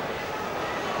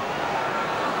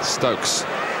 Stokes.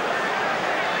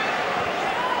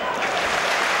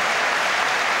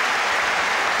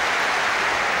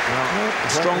 Well, a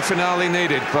strong finale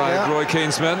needed by Roy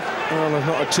Keane's men. Well, they've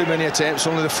not had too many attempts,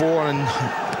 only the 4, and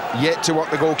yet to work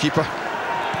the goalkeeper.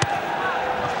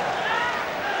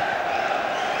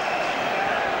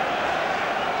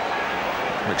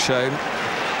 McShane.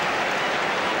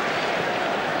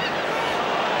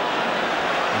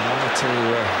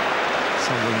 two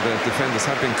Sunderland defenders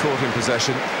have been caught in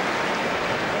possession.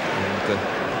 And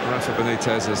Rafa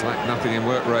Benitez has lacked nothing in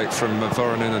work rate from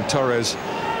Voronin and Torres.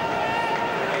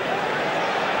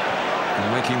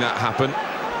 And making that happen.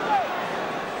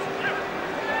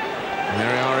 And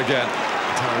there we are again.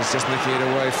 Torres just nicking it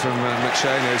away from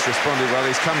McShane, who's responded well.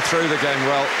 He's come through the game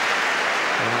well.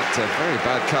 And that very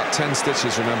bad cut, 10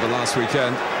 stitches, remember, last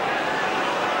weekend.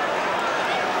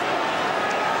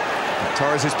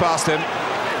 Torres is past him.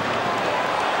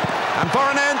 And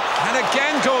Voronin, and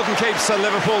again Gordon keeps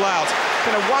Liverpool out.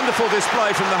 Been a wonderful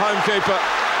display from the home keeper.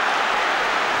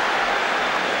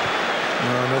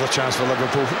 Another chance for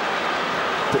Liverpool.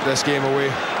 Put this game away.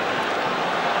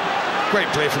 Great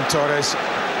play from Torres.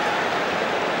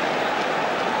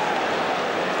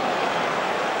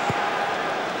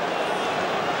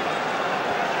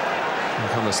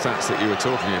 Look on the stats that you were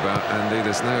talking about, Andy,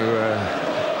 there's no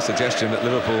suggestion that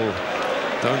Liverpool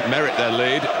don't merit their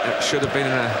lead. It should have been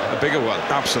a bigger one.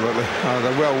 Absolutely.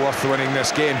 They're well worth winning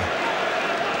this game.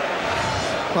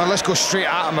 Well, let's go straight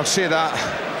at him, I'll say that.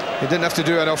 He didn't have to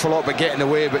do an awful lot but get in the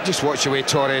way, but just watch the way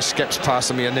Torres skips past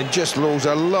him here and then just rolls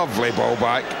a lovely ball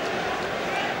back.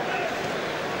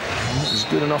 He's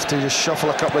good enough to just shuffle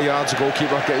a couple of yards, the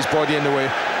goalkeeper, get his body in the way.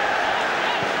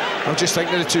 I'm just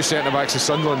thinking of the two centre-backs of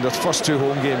Sunderland, their first two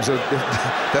home games. They've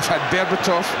had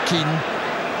Berbatov, Keane,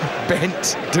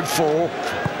 Bent, Defoe,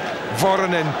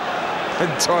 Voronin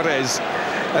and Torres,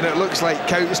 and it looks like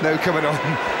Coutts now coming on.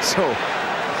 So,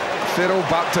 fair old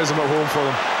baptism at home for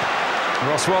them.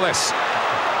 Ross Wallace.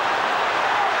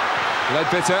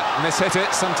 Ledbitter mishit it.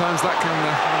 Sometimes that can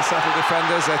unsettle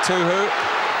defenders. Tuhu.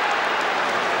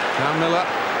 Now Miller.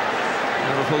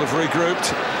 Liverpool have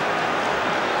regrouped.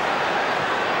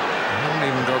 Haven't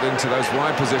even got into those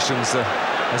wide positions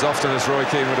as often as Roy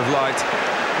Keane would have liked.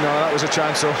 No, that was a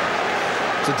chance though.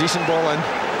 It's a decent ball in.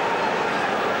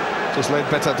 Just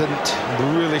Ledbitter didn't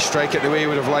really strike it the way he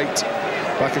would have liked.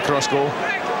 Back across goal.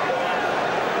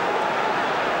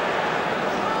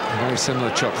 Very similar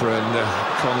Chopra and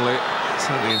Connolly,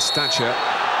 certainly in stature.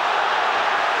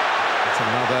 It's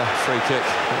another free kick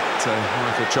that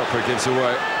Michael Chopra gives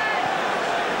away.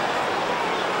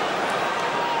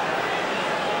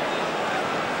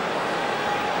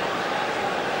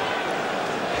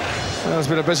 Well, there's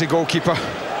been a busy goalkeeper.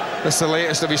 This is the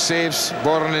latest of his saves.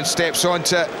 Voronin steps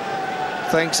onto it.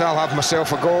 Thinks, I'll have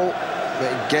myself a goal. But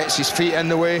he gets his feet in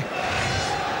the way.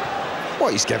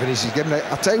 What he's given is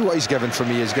I'll tell you what he's given for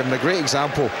me. He's given a great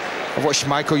example of what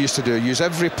Schmeichel used to do. Use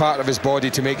every part of his body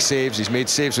to make saves. He's made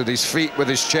saves with his feet, with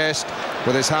his chest,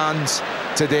 with his hands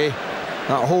today.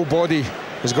 That whole body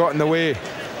has got in the way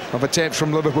of attempts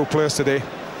from Liverpool players today.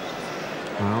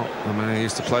 Well, the man who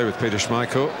used to play with Peter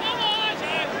Schmeichel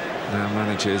now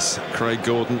manages Craig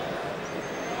Gordon.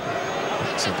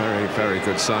 It's a very, very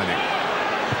good signing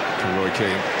for Roy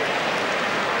Keane.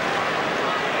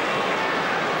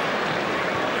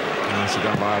 Nicely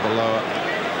done by Abaloa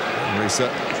and Risa.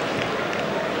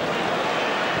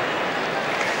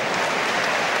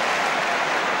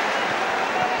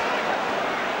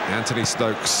 Anthony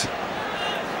Stokes.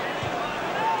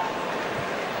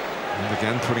 And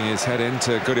again putting his head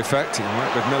into good effect. He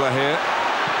worked with Miller here.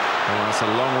 Oh, that's a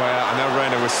long way out. I know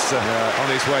Reina was on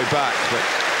his way back, but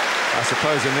I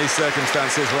suppose in these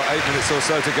circumstances, 8 minutes or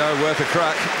so to go, worth a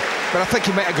crack. But I think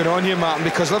he might have gone on here, Martin,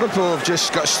 because Liverpool have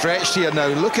just got stretched here now.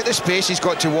 Look at the space he's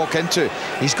got to walk into.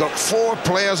 He's got 4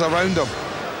 players around him.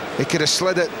 He could have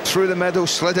slid it through the middle,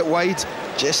 slid it wide.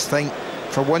 Just think,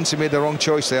 for once he made the wrong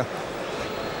choice there.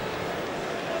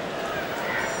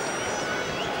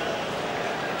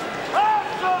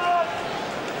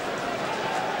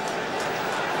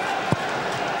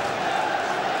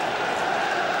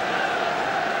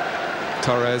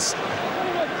 Torres.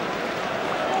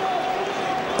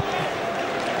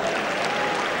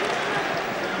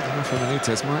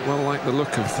 Benitez might well like the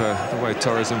look of the way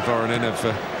Torres and Voronin have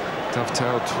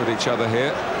dovetailed with each other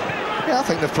here. Yeah, I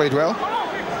think they've played well.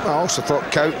 I also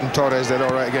thought Cout and Torres did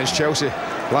all right against Chelsea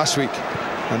last week,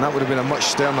 and that would have been a much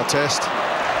sterner test,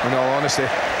 in all honesty.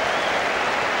 At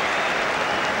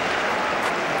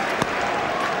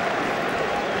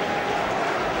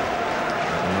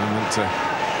the moment,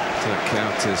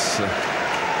 Cout is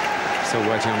still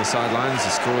waiting on the sidelines. He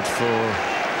scored for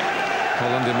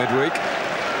Holland in midweek.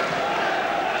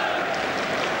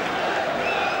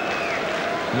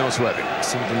 Noswebbing,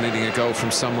 Sunderland needing a goal from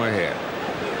somewhere here.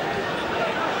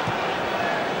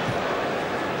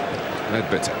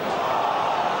 Ledbitter.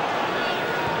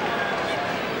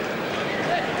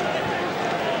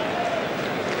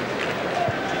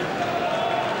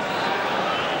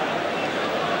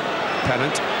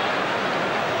 Pennant.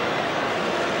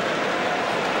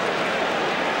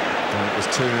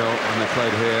 was 2-0 when they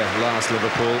played here last,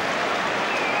 Liverpool.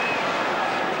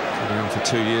 Coming on for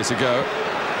 2 years ago.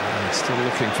 And still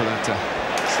looking for that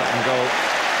second goal,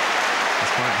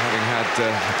 despite having had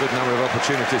a good number of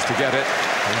opportunities to get it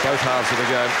in both halves of the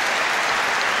game.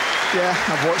 Yeah,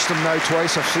 I've watched them now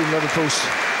twice. I've seen Liverpool's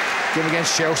game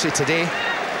against Chelsea today,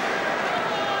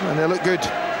 and they look good.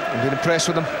 I've been impressed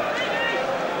with them.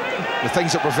 The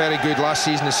things that were very good last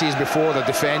season, the season before, the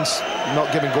defence,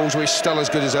 not giving goals away, still as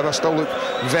good as ever, still look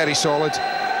very solid.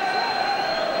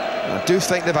 I do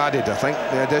think they've added. I think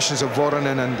the additions of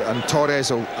Voronin and Torres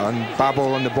and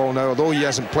Babel on the ball now, although he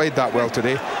hasn't played that well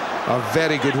today, are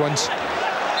very good ones.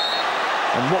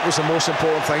 And what was the most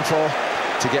important thing for?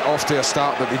 To get off to a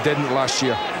start that they didn't last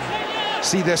year.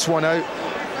 See this one out,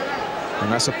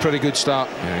 and that's a pretty good start.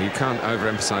 Yeah, you can't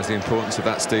overemphasise the importance of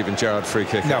that Steven Gerrard free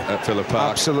kick at Villa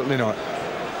Park. Absolutely not.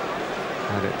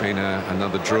 Had it been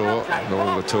another draw,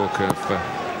 all the talk of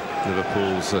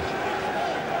Liverpool's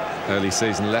early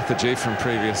season lethargy from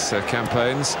previous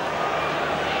campaigns.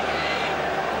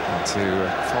 And to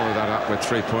follow that up with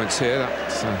 3 points here,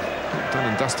 that's not done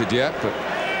and dusted yet, but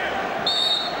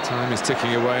time is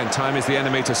ticking away, and time is the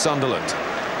enemy to Sunderland.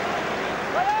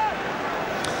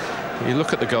 You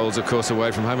look at the goals, of course,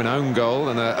 away from home, an own goal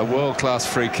and a world-class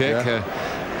free kick. Yeah.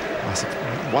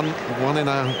 One in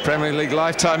our Premier League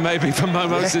lifetime, maybe, for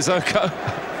Momo Sissoko.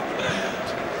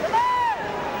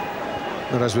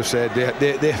 But as we've said,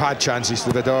 they've had chances.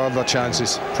 They've had other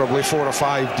chances, probably 4 or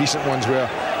 5 decent ones where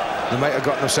they might have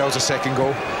gotten themselves a second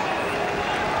goal.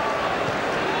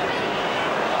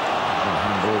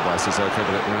 Handball by Sissoko,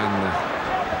 but it ran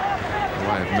the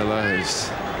way of Miller, who's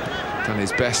done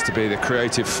his best to be the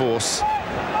creative force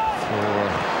for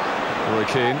Roy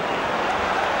Keane.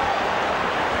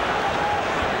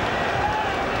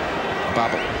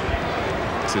 Babel,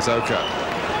 Sissoko.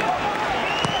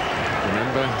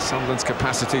 Remember Sunderland's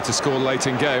capacity to score late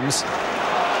in games.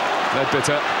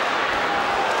 Ledbitter.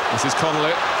 This is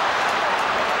Connolly.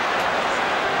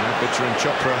 Ledbitter and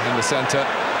Chopra in the centre.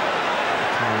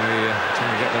 Connolly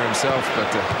trying to get there himself,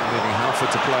 but leaving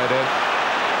Halford to play it in.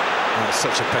 Oh, it's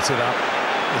such a pity that,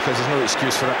 because there's no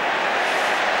excuse for it.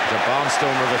 It's a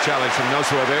barnstormer of a challenge from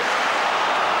Nosworthy.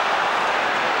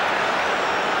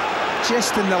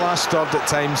 Just in the last third at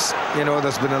times, you know,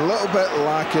 there's been a little bit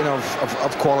lacking of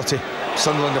quality.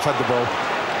 Sunderland have had the ball.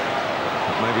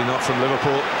 But maybe not from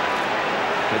Liverpool.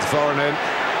 It's Voronin.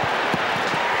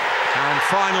 And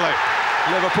finally,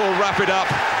 Liverpool wrap it up.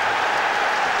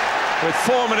 With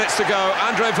 4 minutes to go,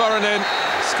 Andre Voronin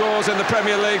scores in the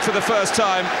Premier League for the first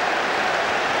time.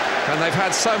 And they've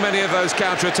had so many of those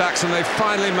counter-attacks, and they've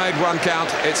finally made one count.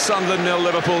 It's Sunderland 0,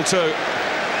 Liverpool 2.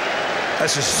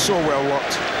 This is so well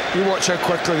locked. You watch how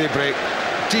quickly they break,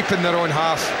 deep in their own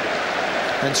half,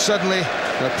 and suddenly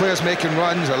the players making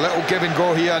runs, a little give and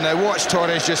go here. Now watch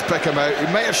Torres just pick him out. He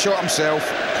might have shot himself.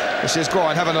 He says, go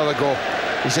on, have another go.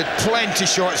 He's had plenty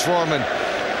shots for him,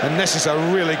 and this is a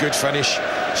really good finish.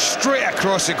 Straight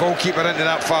across the goalkeeper into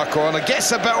that far corner.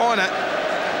 Gets a bit on it,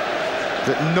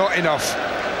 but not enough.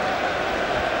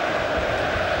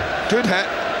 Good hit.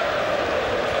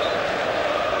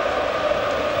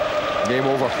 Game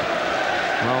over.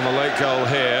 Well, the late goal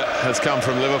here has come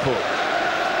from Liverpool.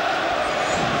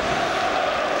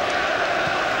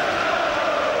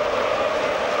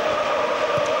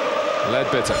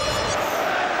 Ledbitter.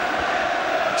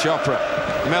 Chopra.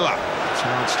 Miller.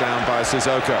 Charged down by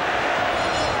Sissoko.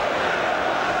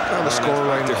 Well, the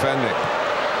scoreline defending.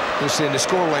 You're saying the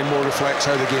scoreline more reflects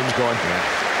how the game's gone. Yeah.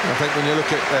 I think when you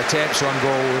look at attempts on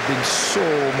goal, they've been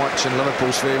so much in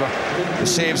Liverpool's favour. The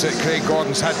saves that Craig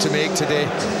Gordon's had to make today,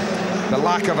 the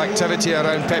lack of activity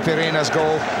around Pepe Reina's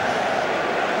goal.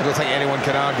 I don't think anyone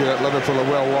can argue that Liverpool are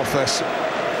well worth this.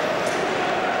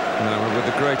 No, with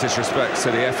the greatest respect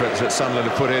to the efforts that Sunderland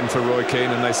have put in for Roy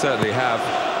Keane, and they certainly have.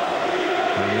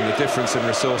 I mean, the difference in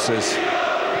resources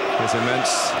is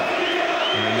immense.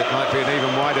 And it might be an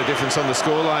even wider difference on the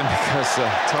scoreline because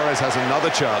Torres has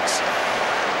another chance.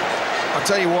 I'll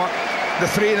tell you what, the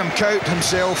three of them, Kaut,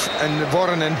 himself and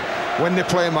Voronin, when they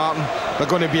play Martin, they're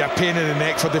going to be a pain in the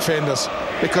neck for defenders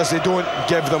because they don't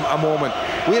give them a moment.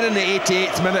 We're in the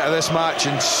 88th minute of this match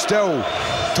and still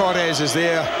Torres is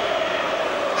there,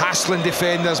 hassling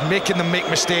defenders, making them make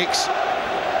mistakes.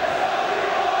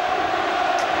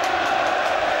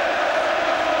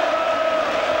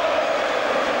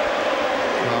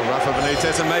 Well, Rafa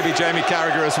Benitez and maybe Jamie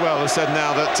Carragher as well have said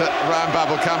now that Ryan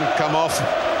Babel can come off.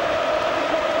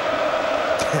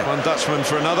 One Dutchman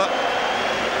for another.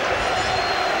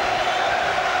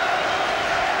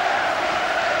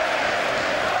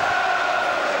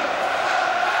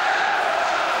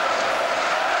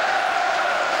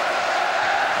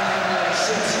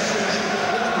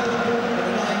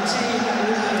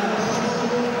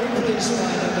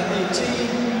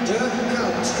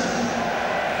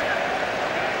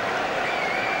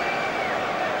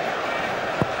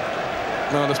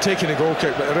 No, they've taken a goal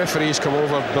kick, but the referee's come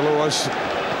over below us.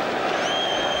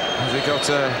 Has he got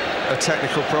a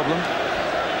technical problem?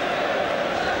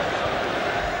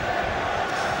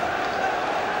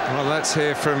 Well, let's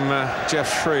hear from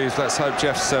Jeff Shreves. Let's hope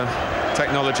Jeff's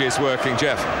technology is working.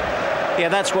 Jeff. Yeah,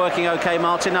 that's working okay,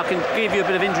 Martin. I can give you a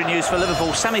bit of injury news for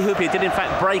Liverpool. Sami Hyypiä did in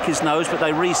fact break his nose, but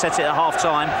they reset it at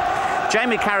half-time.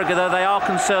 Jamie Carragher, though, they are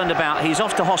concerned about. He's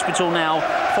off to hospital now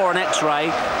for an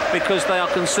X-ray because they are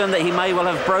concerned that he may well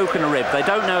have broken a rib. They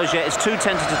don't know as yet. It's too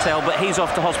tender to tell, but he's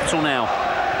off to hospital now.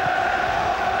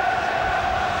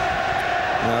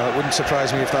 No, it wouldn't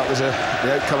surprise me if that was the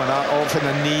outcome of that. Off in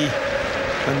the knee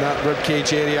and that rib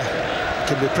cage area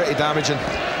can be pretty damaging.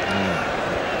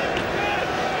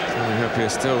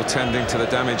 Hyypiä still tending to the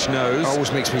damaged nose.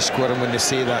 Always makes me squirm when they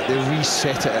say that. They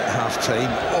reset it at half-time.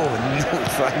 Oh, no,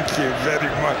 thank you very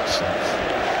much.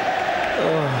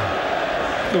 Oh.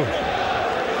 No.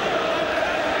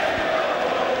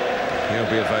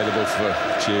 He'll be available for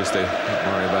Tuesday. Don't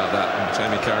worry about that. And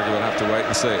Jamie Carragher will have to wait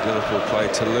and see. Liverpool play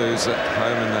Toulouse at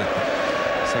home in the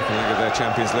second leg of their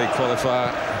Champions League qualifier.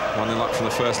 1-0 up from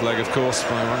the first leg, of course,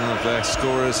 by one of their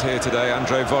scorers here today,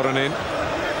 Andre Voronin.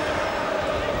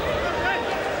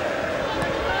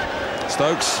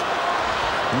 Stokes,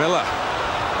 Miller,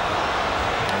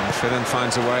 and Finnan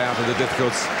finds a way out of the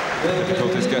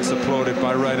difficulties, gets applauded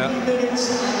by Reina.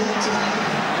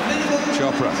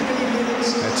 Chopra,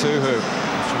 Etuhu,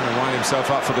 trying to wind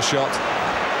himself up for the shot.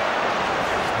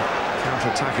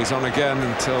 Counter-attack is on again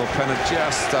until Pennant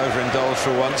just overindulged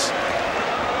for once.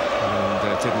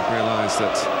 And didn't realise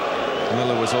that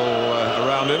Miller was all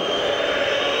around him.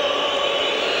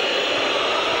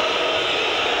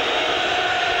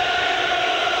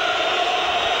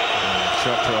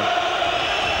 Chopra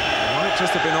might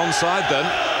just have been onside then.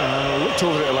 Looked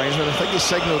over at the linesman. I think he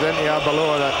signalled into the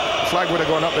below. That flag would have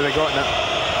gone up if they gotten it.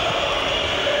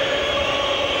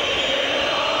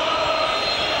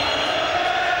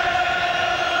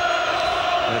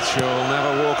 It shall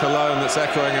never walk alone that's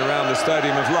echoing around the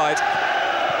Stadium of Light.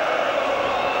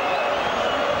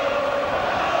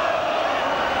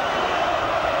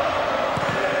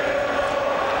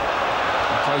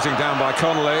 Closing down by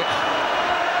Connolly.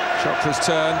 Chopra's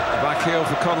turn, back heel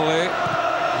for Connolly.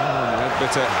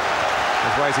 Ledbetter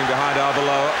is waiting behind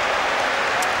Arbeloa.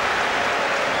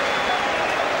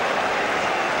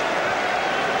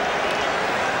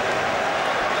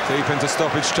 Deep into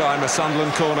stoppage time, a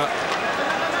Sunderland corner.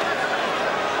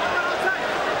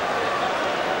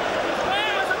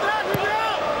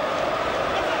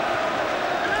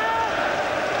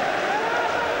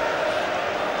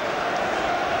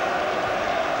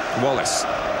 Wallace.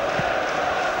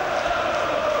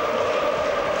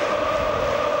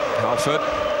 Halford.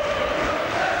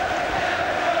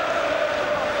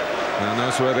 Now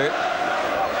Noseworthy.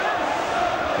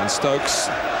 And Stokes.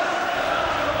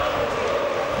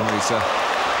 Oh, he's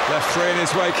left free in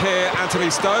his wake here.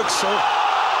 Anthony Stokes. Oh,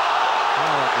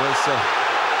 that was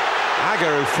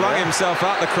Agger who flung himself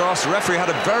at the cross. Referee had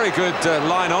a very good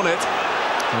line on it.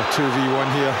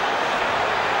 2v1 here.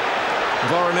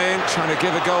 Voronin trying to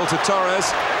give a goal to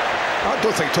Torres. I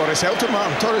don't think Torres helped him,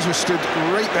 Martin. Torres was stood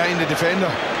right behind the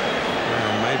defender.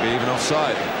 Maybe even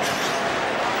offside.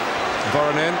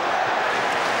 Voronin.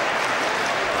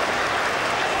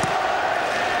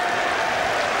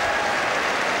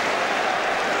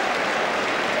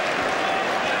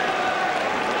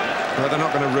 Well, they're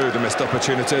not going to rue the missed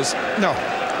opportunities. No.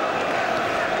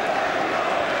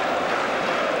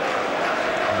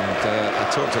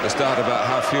 I talked at the start about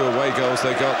how few away goals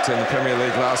they got in the Premier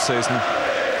League last season.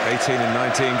 18 in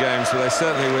 19 games, but they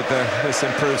certainly, with this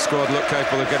improved squad, look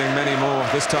capable of getting many more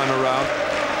this time around.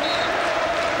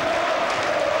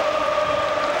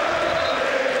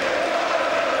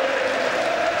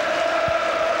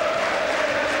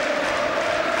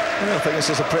 I think this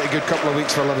is a pretty good couple of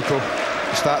weeks for Liverpool,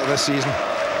 the start of this season.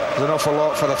 There's an awful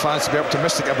lot for the fans to be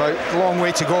optimistic about. Long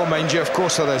way to go, mind you, of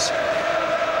course there is.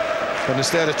 But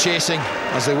instead of chasing,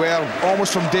 as they were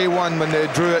almost from day one when they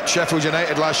drew at Sheffield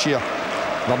United last year,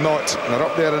 they're not. They're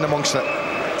up there and amongst it.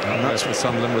 And that's with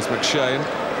Sunderland was McShane.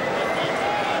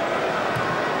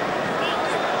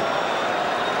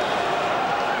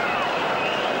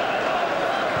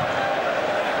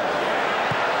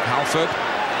 Halford.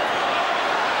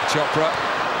 Chopra.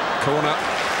 Corner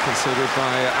considered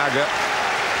by Agger.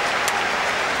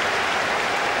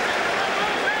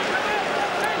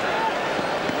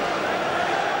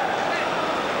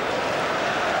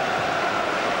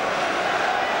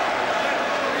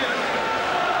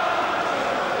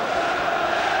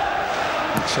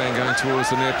 Shane going towards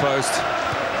the near post,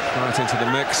 right into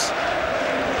the mix.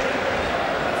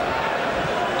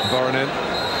 Voronin.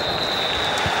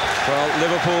 Well,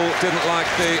 Liverpool didn't like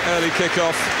the early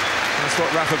kick-off. That's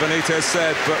what Rafa Benitez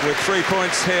said, but with 3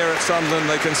 points here at Sunderland,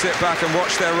 they can sit back and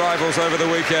watch their rivals over the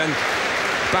weekend.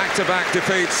 Back-to-back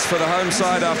defeats for the home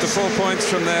side after 4 points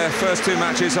from their first 2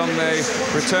 matches on the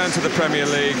return to the Premier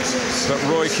League. But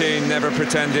Roy Keane never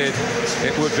pretended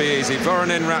it would be easy.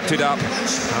 Voronin wrapped it up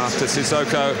after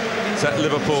Sissoko set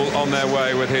Liverpool on their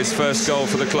way with his first goal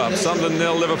for the club. Sunderland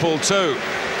 0, Liverpool 2.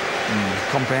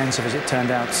 Comprehensive as it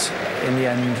turned out in the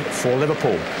end for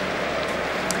Liverpool.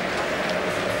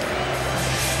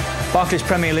 Barclays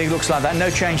Premier League looks like that. No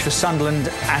change for Sunderland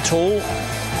at all.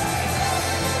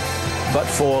 But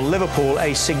for Liverpool,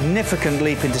 a significant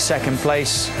leap into second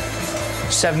place.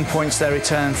 7 points their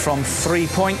return from 3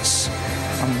 points.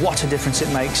 And what a difference it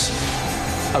makes.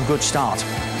 A good start.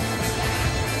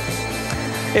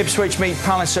 Ipswich meet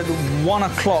Palace at 1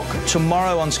 o'clock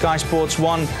tomorrow on Sky Sports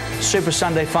 1. Super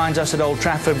Sunday finds us at Old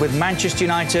Trafford with Manchester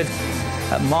United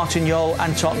at Martin Jol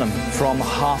and Tottenham from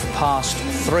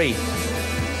 3:30.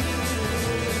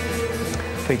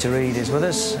 Peter Reid is with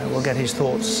us. We'll get his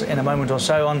thoughts in a moment or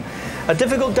so on a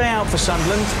difficult day out for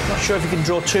Sunderland. Not sure if you can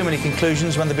draw too many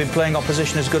conclusions when they've been playing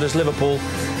opposition as good as Liverpool.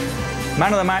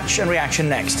 Man of the match and reaction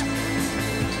next.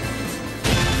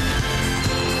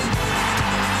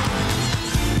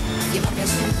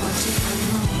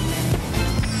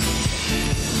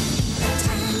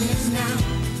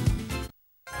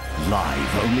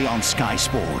 Live only on Sky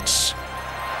Sports.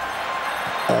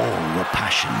 All the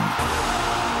passion.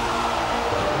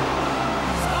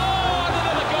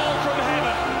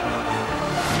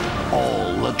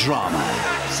 All the drama.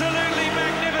 Absolutely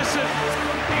magnificent.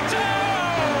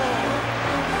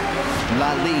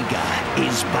 La Liga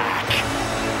is back.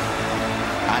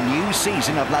 A new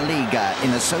season of La Liga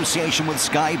in association with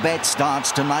Sky Bet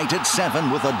starts tonight at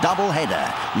 7 with a double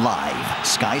header. Live,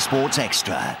 Sky Sports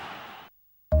Extra.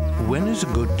 When is a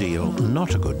good deal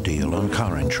not a good deal on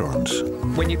car insurance?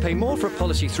 When you pay more for a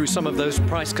policy through some of those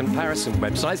price comparison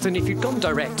websites than if you'd gone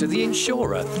direct to the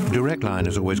insurer. Direct Line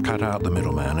has always cut out the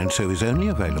middleman and so is only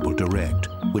available direct,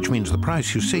 which means the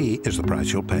price you see is the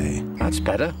price you'll pay. That's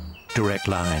better. Direct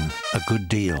Line, a good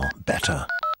deal better.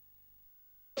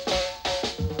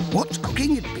 What's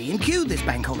cooking at B&Q this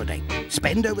bank holiday?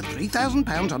 Spend over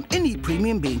 £3,000 on any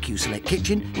premium B&Q Select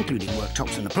kitchen, including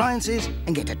worktops and appliances,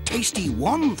 and get a tasty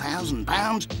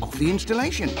 £1,000 off the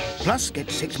installation. Plus,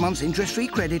 get 6 months interest-free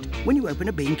credit when you open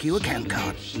a B&Q account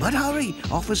card. But hurry,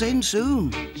 offers end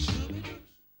soon.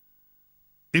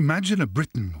 Imagine a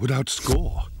Britain without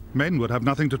score. Men would have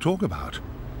nothing to talk about.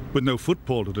 With no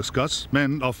football to discuss,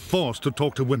 men are forced to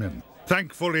talk to women.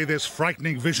 Thankfully, this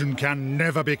frightening vision can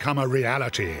never become a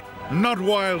reality. Not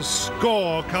while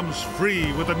Score comes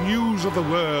free with the news of the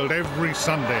world every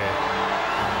Sunday.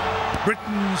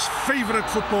 Britain's favourite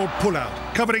football pullout,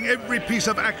 covering every piece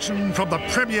of action from the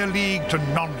Premier League to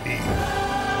non-league.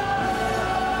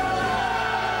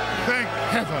 Thank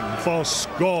heaven for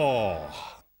Score.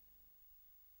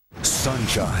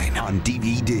 Sunshine on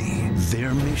DVD.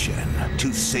 Their mission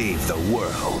to save the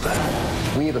world.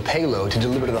 We have a payload to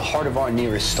deliver to the heart of our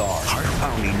nearest star.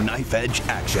 Heart-pounding knife-edge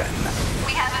action.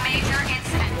 We have a major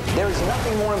incident. There is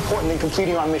nothing more important than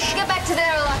completing our mission. Get back to the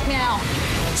airlock now.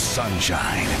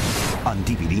 Sunshine on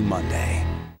DVD Monday.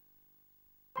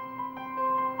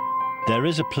 There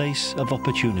is a place of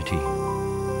opportunity.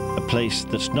 A place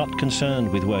that's not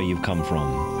concerned with where you've come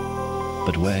from,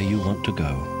 but where you want to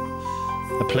go.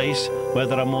 A place where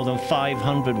there are more than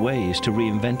 500 ways to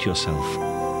reinvent yourself.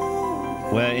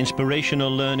 Where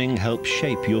inspirational learning helps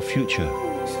shape your future.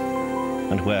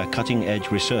 And where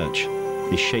cutting-edge research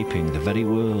is shaping the very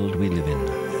world we live in.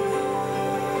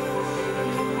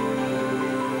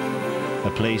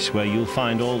 A place where you'll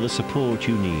find all the support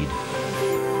you need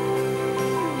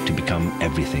to become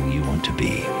everything you want to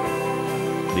be.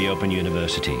 The Open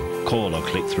University. Call or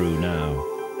click through now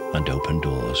and open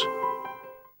doors.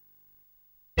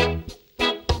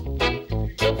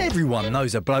 Everyone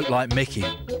knows a bloke like Mickey.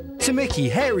 To Mickey,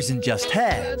 hair isn't just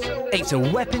hair. It's a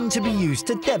weapon to be used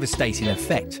to devastating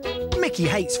effect. Mickey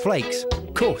hates flakes.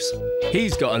 Of course,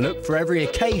 he's got a look for every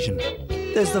occasion.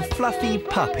 There's the fluffy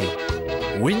puppy,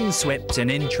 windswept and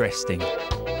interesting.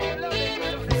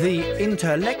 The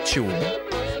intellectual,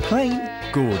 plain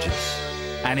gorgeous.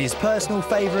 And his personal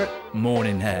favourite,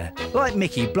 morning hair. Like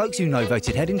Mickey, blokes you know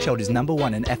voted Head & Shoulders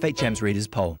 #1 in FHM's Readers'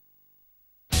 Poll.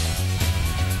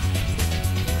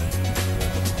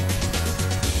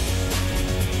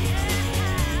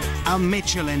 A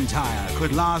Michelin tyre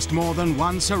could last more than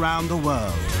once around the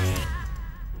world.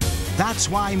 That's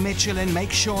why Michelin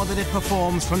makes sure that it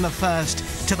performs from the first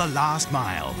to the last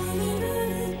mile.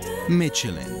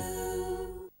 Michelin.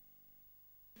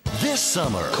 This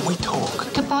summer... Can we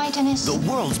talk? Goodbye, Dennis. The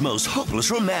world's most hopeless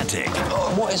romantic.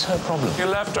 What is her problem? You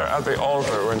left her at the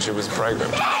altar when she was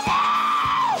pregnant.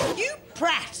 You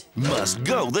brat! Must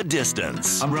go the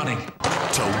distance. I'm running.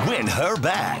 To win her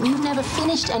back. You've never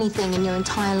finished anything in your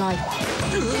entire life.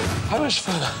 Irish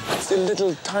fella. It's a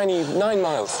little tiny 9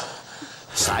 miles.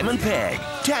 Simon Pegg,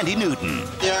 Tandy Newton.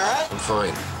 You all right? I'm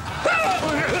fine.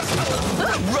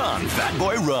 Run, fat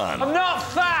boy, run. I'm not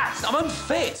fat! I'm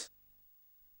unfit!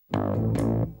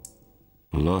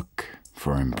 Look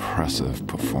for impressive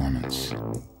performance.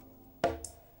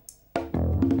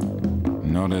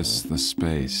 Notice the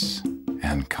space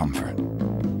and comfort.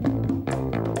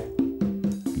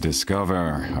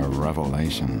 Discover a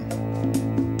revelation.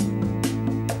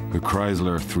 The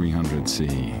Chrysler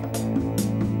 300C.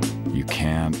 You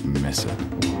can't miss it.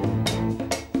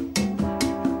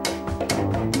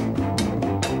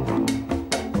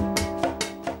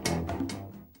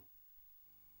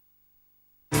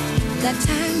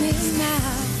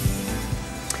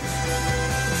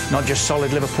 Not just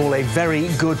solid Liverpool, a very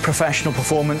good professional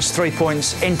performance. 3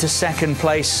 points into second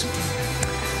place.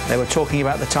 They were talking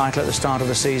about the title at the start of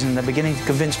the season. They're beginning to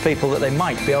convince people that they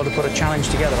might be able to put a challenge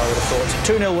together, I would have thought.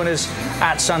 2-0 winners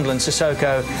at Sunderland,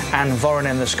 Sissoko and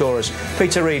Voronin the scorers.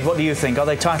 Peter Reid, what do you think? Are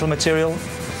they title material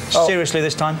seriously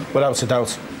this time? Without a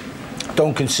doubt.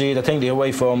 Don't concede. I think the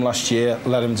away form last year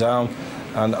let him down.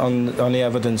 And on the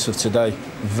evidence of today,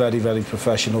 very, very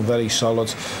professional, very solid.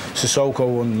 Sissoko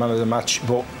won man of the match,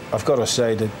 but I've got to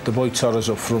say that the boy Torres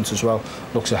up front as well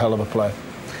looks a hell of a player.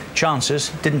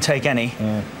 Chances, didn't take any,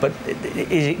 but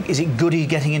is it Goody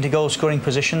getting into goal-scoring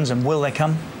positions, and will they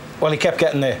come? Well, he kept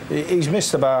getting there. He's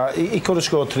missed about... He could have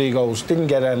scored 3 goals, didn't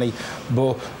get any,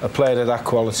 but a player of that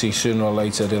quality, sooner or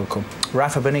later, he'll come.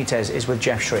 Rafa Benitez is with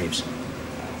Jeff Shreves.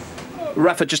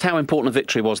 Rafa, just how important a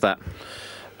victory was that?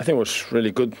 I think it was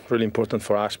really good, really important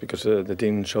for us because the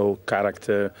team showed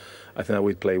character. I think that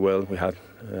we played well. We had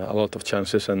a lot of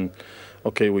chances, and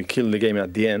okay, we killed the game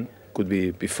at the end. Could be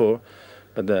before,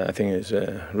 but I think it's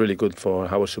really good for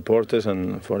our supporters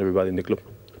and for everybody in the club.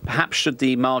 Perhaps should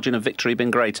the margin of victory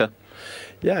been greater?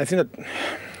 Yeah, I think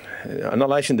that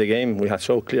analysing the game, we had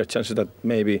so clear chances that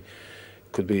maybe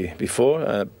could be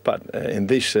before, but in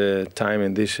this time,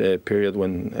 in this period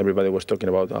when everybody was talking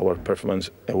about our performance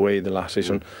away the last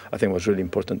season, I think it was really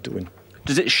important to win.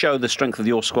 Does it show the strength of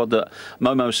your squad that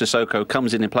Momo Sissoko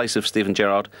comes in place of Steven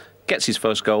Gerrard, gets his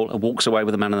first goal and walks away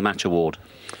with the Man of the Match award?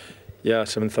 Yeah,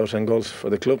 7,000 goals for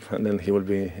the club, and then he will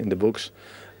be in the books.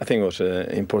 I think it was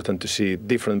important to see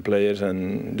different players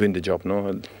and doing the job,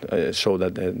 no? Show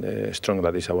that strong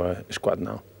that is our squad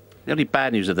now. The only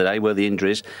bad news of the day were the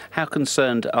injuries. How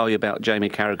concerned are you about Jamie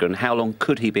Carragher? How long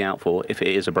could he be out for if it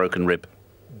is a broken rib?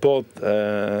 Both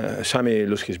Sammy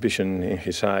lost his vision in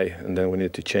his eye, and then we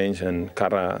need to change, and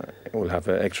Carra will have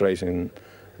X-rays in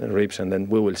ribs, and then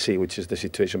we will see which is the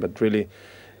situation. But really,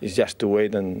 it's just to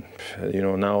wait, and you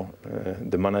know, now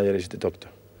the manager is the doctor.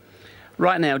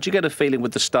 Right now, do you get a feeling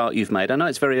with the start you've made? I know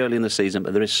it's very early in the season,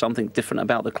 but there is something different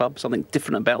about the club, something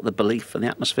different about the belief and the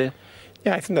atmosphere?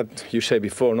 Yeah, I think that you said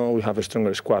before, no, we have a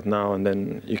stronger squad now, and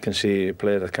then you can see a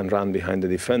player that can run behind the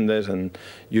defenders, and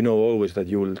you know always that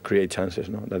you will create chances.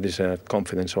 No, that is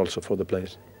confidence also for the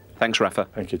players. Thanks, Rafa.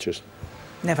 Thank you, cheers.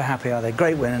 Never happy, are they?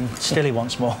 Great win, and still he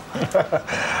wants more.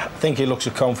 I think he looks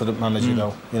a confident manager,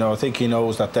 though. You know, I think he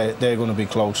knows that they're going to be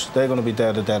close. They're going to be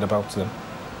there about them.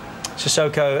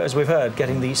 Sissoko, as we've heard,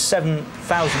 getting the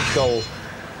 7,000th goal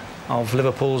of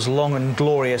Liverpool's long and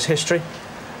glorious history,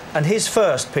 and his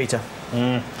first, Peter.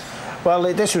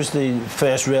 Well, this was the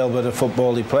first real bit of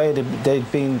football he played. They'd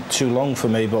been too long for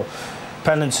me, but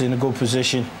Pennant's in a good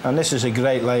position, and this is a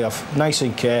great layoff, nice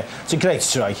and clear. It's a great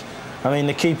strike. I mean,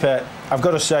 the keeper, I've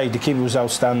got to say, the keeper was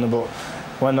outstanding, but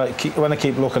when I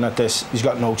keep looking at this, he's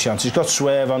got no chance. He's got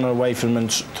swerve on and away from him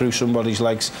through somebody's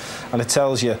legs, and it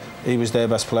tells you he was their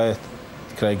best player,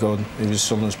 Craig Gordon. He was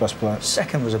Sunderland's best player.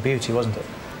 Second was a beauty, wasn't it?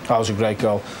 That was a great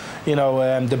goal. You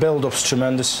know, the build-up's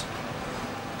tremendous.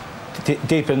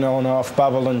 Deep in on off,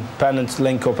 Babel and Pennant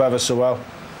link up ever so well.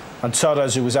 And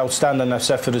Torres, who was outstanding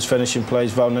except for his finishing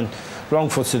plays, Voronin, wrong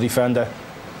foot to defender,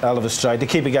 hell of a strike. The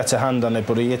keeper gets a hand on it,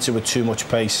 but he hits it with too much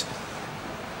pace.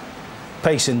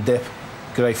 Pace and dip,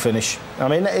 great finish. I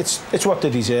mean, it's what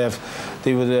they deserve.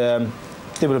 They were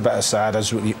a better side,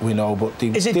 as we know, but they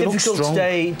Is it they difficult look strong.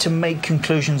 today to make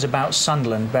conclusions about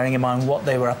Sunderland, bearing in mind what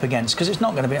they were up against? Because it's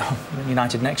not going to be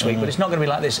United next week, but it's not going to be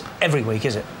like this every week,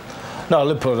 is it? No,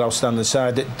 Liverpool are outstanding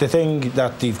side. The thing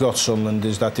that they've got, Sunderland,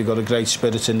 is that they've got a great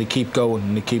spirit and they keep going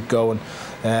and they keep going.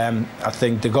 I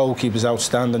think the goalkeeper's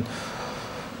outstanding.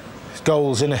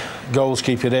 Goals, innit? Goals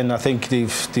keep it in. I think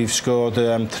they've scored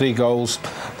 3 goals.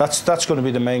 That's going to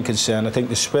be the main concern. I think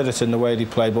the spirit and the way they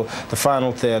play, but the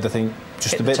final third, I think,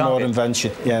 just a bit more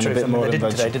invention. Yeah, and a bit more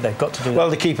invention. They did they? Got to do that.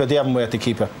 Well, the keeper, they haven't worked the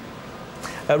keeper.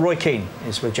 Roy Keane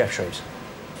is with Jeff Shreves.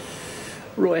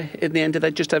 Roy, in the end, did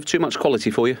they just have too much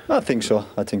quality for you? I think so.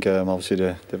 I think obviously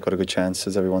they've got a good chance,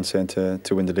 as everyone's saying, to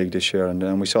win the league this year,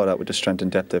 and we saw that with the strength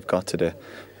and depth they've got today.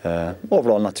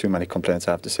 Overall, not too many complaints,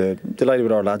 I have to say. Delighted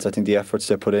with our lads. I think the efforts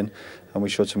they put in, and we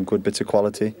showed some good bits of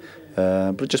quality,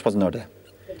 but it just wasn't our day.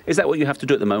 Is that what you have to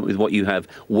do at the moment with what you have?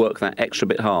 Work that extra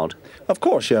bit hard? Of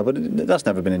course, yeah, but that's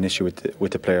never been an issue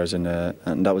with the players, and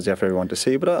that was the effort everyone to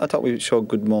see. But I thought we showed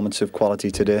good moments of quality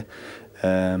today.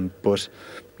 But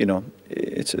you know,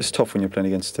 it's tough when you're playing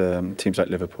against teams like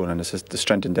Liverpool, and the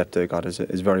strength and depth they got is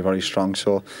very, very strong.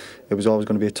 So it was always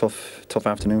going to be a tough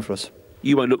afternoon for us.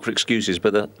 You won't look for excuses,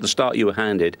 but the start you were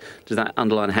handed, does that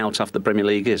underline how tough the Premier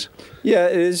League is? Yeah,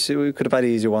 it is. We could have had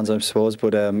easier ones, I suppose,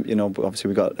 but you know, obviously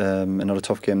we got another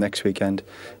tough game next weekend.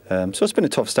 So it's been a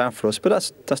tough start for us, but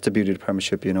that's the beauty of the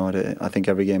Premiership. You know, I think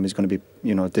every game is going to be,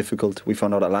 you know, difficult. We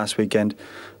found out that last weekend,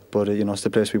 but you know, it's the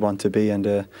place we want to be, and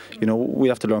you know, we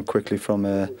have to learn quickly from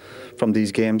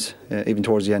these games. Even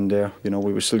towards the end there, you know,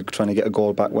 we were still trying to get a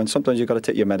goal back, when sometimes you've got to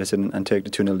take your medicine and take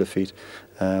the 2-0 defeat.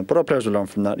 But our players will learn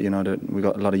from that. You know, we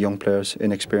got a lot of young players,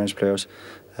 inexperienced players,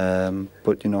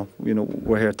 but you know,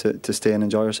 we're here to stay and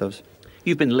enjoy ourselves.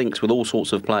 You've been linked with all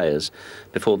sorts of players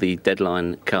before the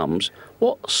deadline comes.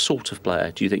 What sort of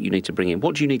player do you think you need to bring in?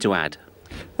 What do you need to add?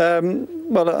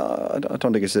 Well, I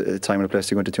don't think it's a time and a place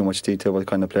to go into too much detail about the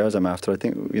kind of players I'm after. I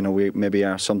think, you know, we maybe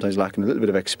are sometimes lacking a little bit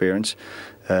of experience.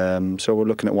 So we're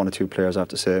looking at 1 or 2 players, I have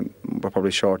to say. We're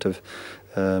probably short of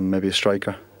maybe a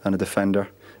striker and a defender.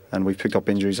 And we've picked up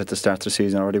injuries at the start of the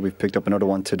season already. We've picked up another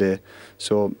one today.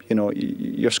 So, you know,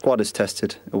 your squad is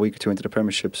tested a week or 2 into the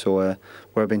Premiership. So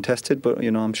we're being tested, but,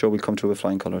 you know, I'm sure we'll come through with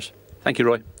flying colours. Thank you,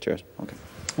 Roy. Cheers. Okay.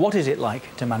 What is it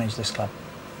like to manage this club?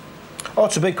 Oh,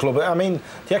 it's a big club. I mean,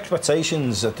 the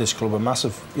expectations at this club are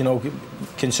massive. You know,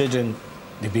 considering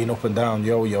they've been up and down,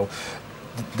 yo-yo,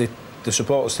 the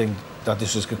supporters think that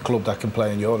this is a club that can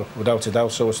play in Europe, without a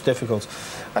doubt, so it's difficult.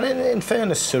 And in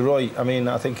fairness to Roy, I mean,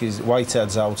 I think his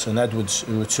Whitehead's out and Edwards,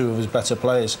 who are 2 of his better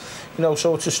players. You know,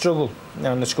 so it's a struggle,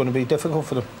 and it's going to be difficult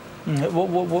for them.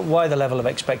 Why the level of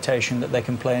expectation that they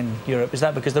can play in Europe? Is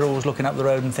that because they're always looking up the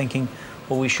road and thinking,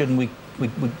 well, we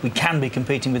can be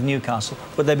competing with Newcastle?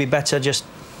 Would they be better just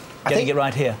getting it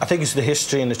right here? I think it's the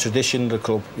history and the tradition of the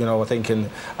club. You know, I think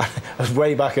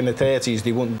way back in the 30s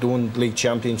they won league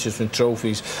championships and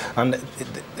trophies, and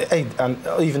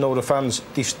even though the fans,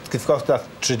 they've got that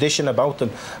tradition about them,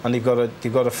 and they've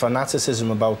got a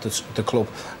fanaticism about the club,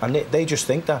 and they just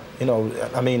think that, you know,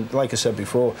 I mean, like I said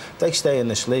before, if they stay in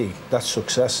this league, that's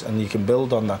success, and you can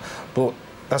build on that. But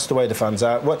that's the way the fans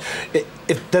are. Well,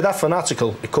 if they're that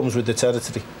fanatical, it comes with the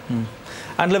territory.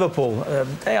 And Liverpool,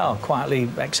 they are quietly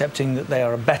accepting that they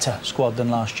are a better squad than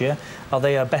last year. Are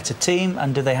they a better team,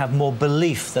 and do they have more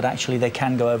belief that actually they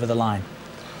can go over the line?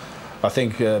 I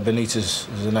think Benitez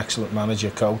is an excellent manager,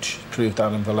 coach, proved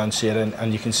that in Valencia,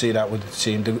 and you can see that with the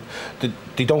team.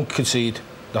 They don't concede,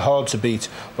 they're hard to beat,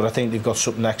 but I think they've got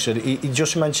something extra. He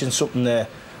just mentioned something there,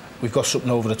 we've got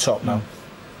something over the top now.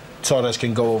 Torres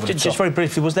can go over the top. Just very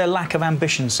briefly, was their lack of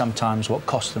ambition sometimes what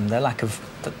cost them? Their lack of,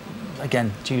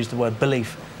 again, to use the word,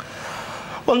 belief?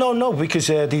 Well, no, because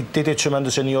they did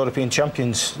tremendous in the European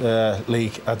Champions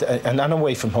League and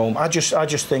away from home. I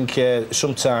just think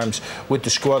sometimes with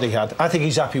the squad he had, I think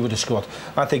he's happy with the squad.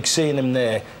 I think seeing him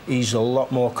there, he's a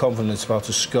lot more confident about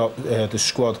the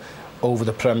squad over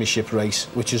the Premiership race,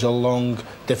 which is a long,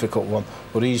 difficult one.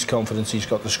 But he's confident he's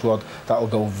got the squad that'll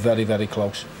go very, very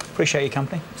close. Appreciate your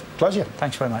company. Pleasure.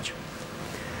 Thanks very much.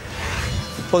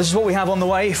 Well, this is what we have on the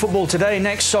way. Football today,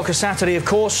 next Soccer Saturday, of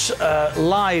course.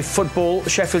 Live football,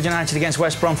 Sheffield United against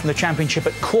West Brom from the Championship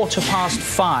at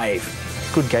 5:15.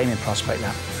 Good game in prospect,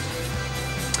 that.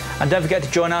 And don't forget to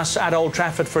join us at Old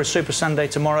Trafford for a Super Sunday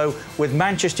tomorrow with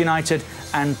Manchester United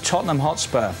and Tottenham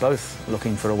Hotspur, both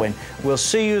looking for a win. We'll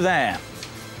see you there.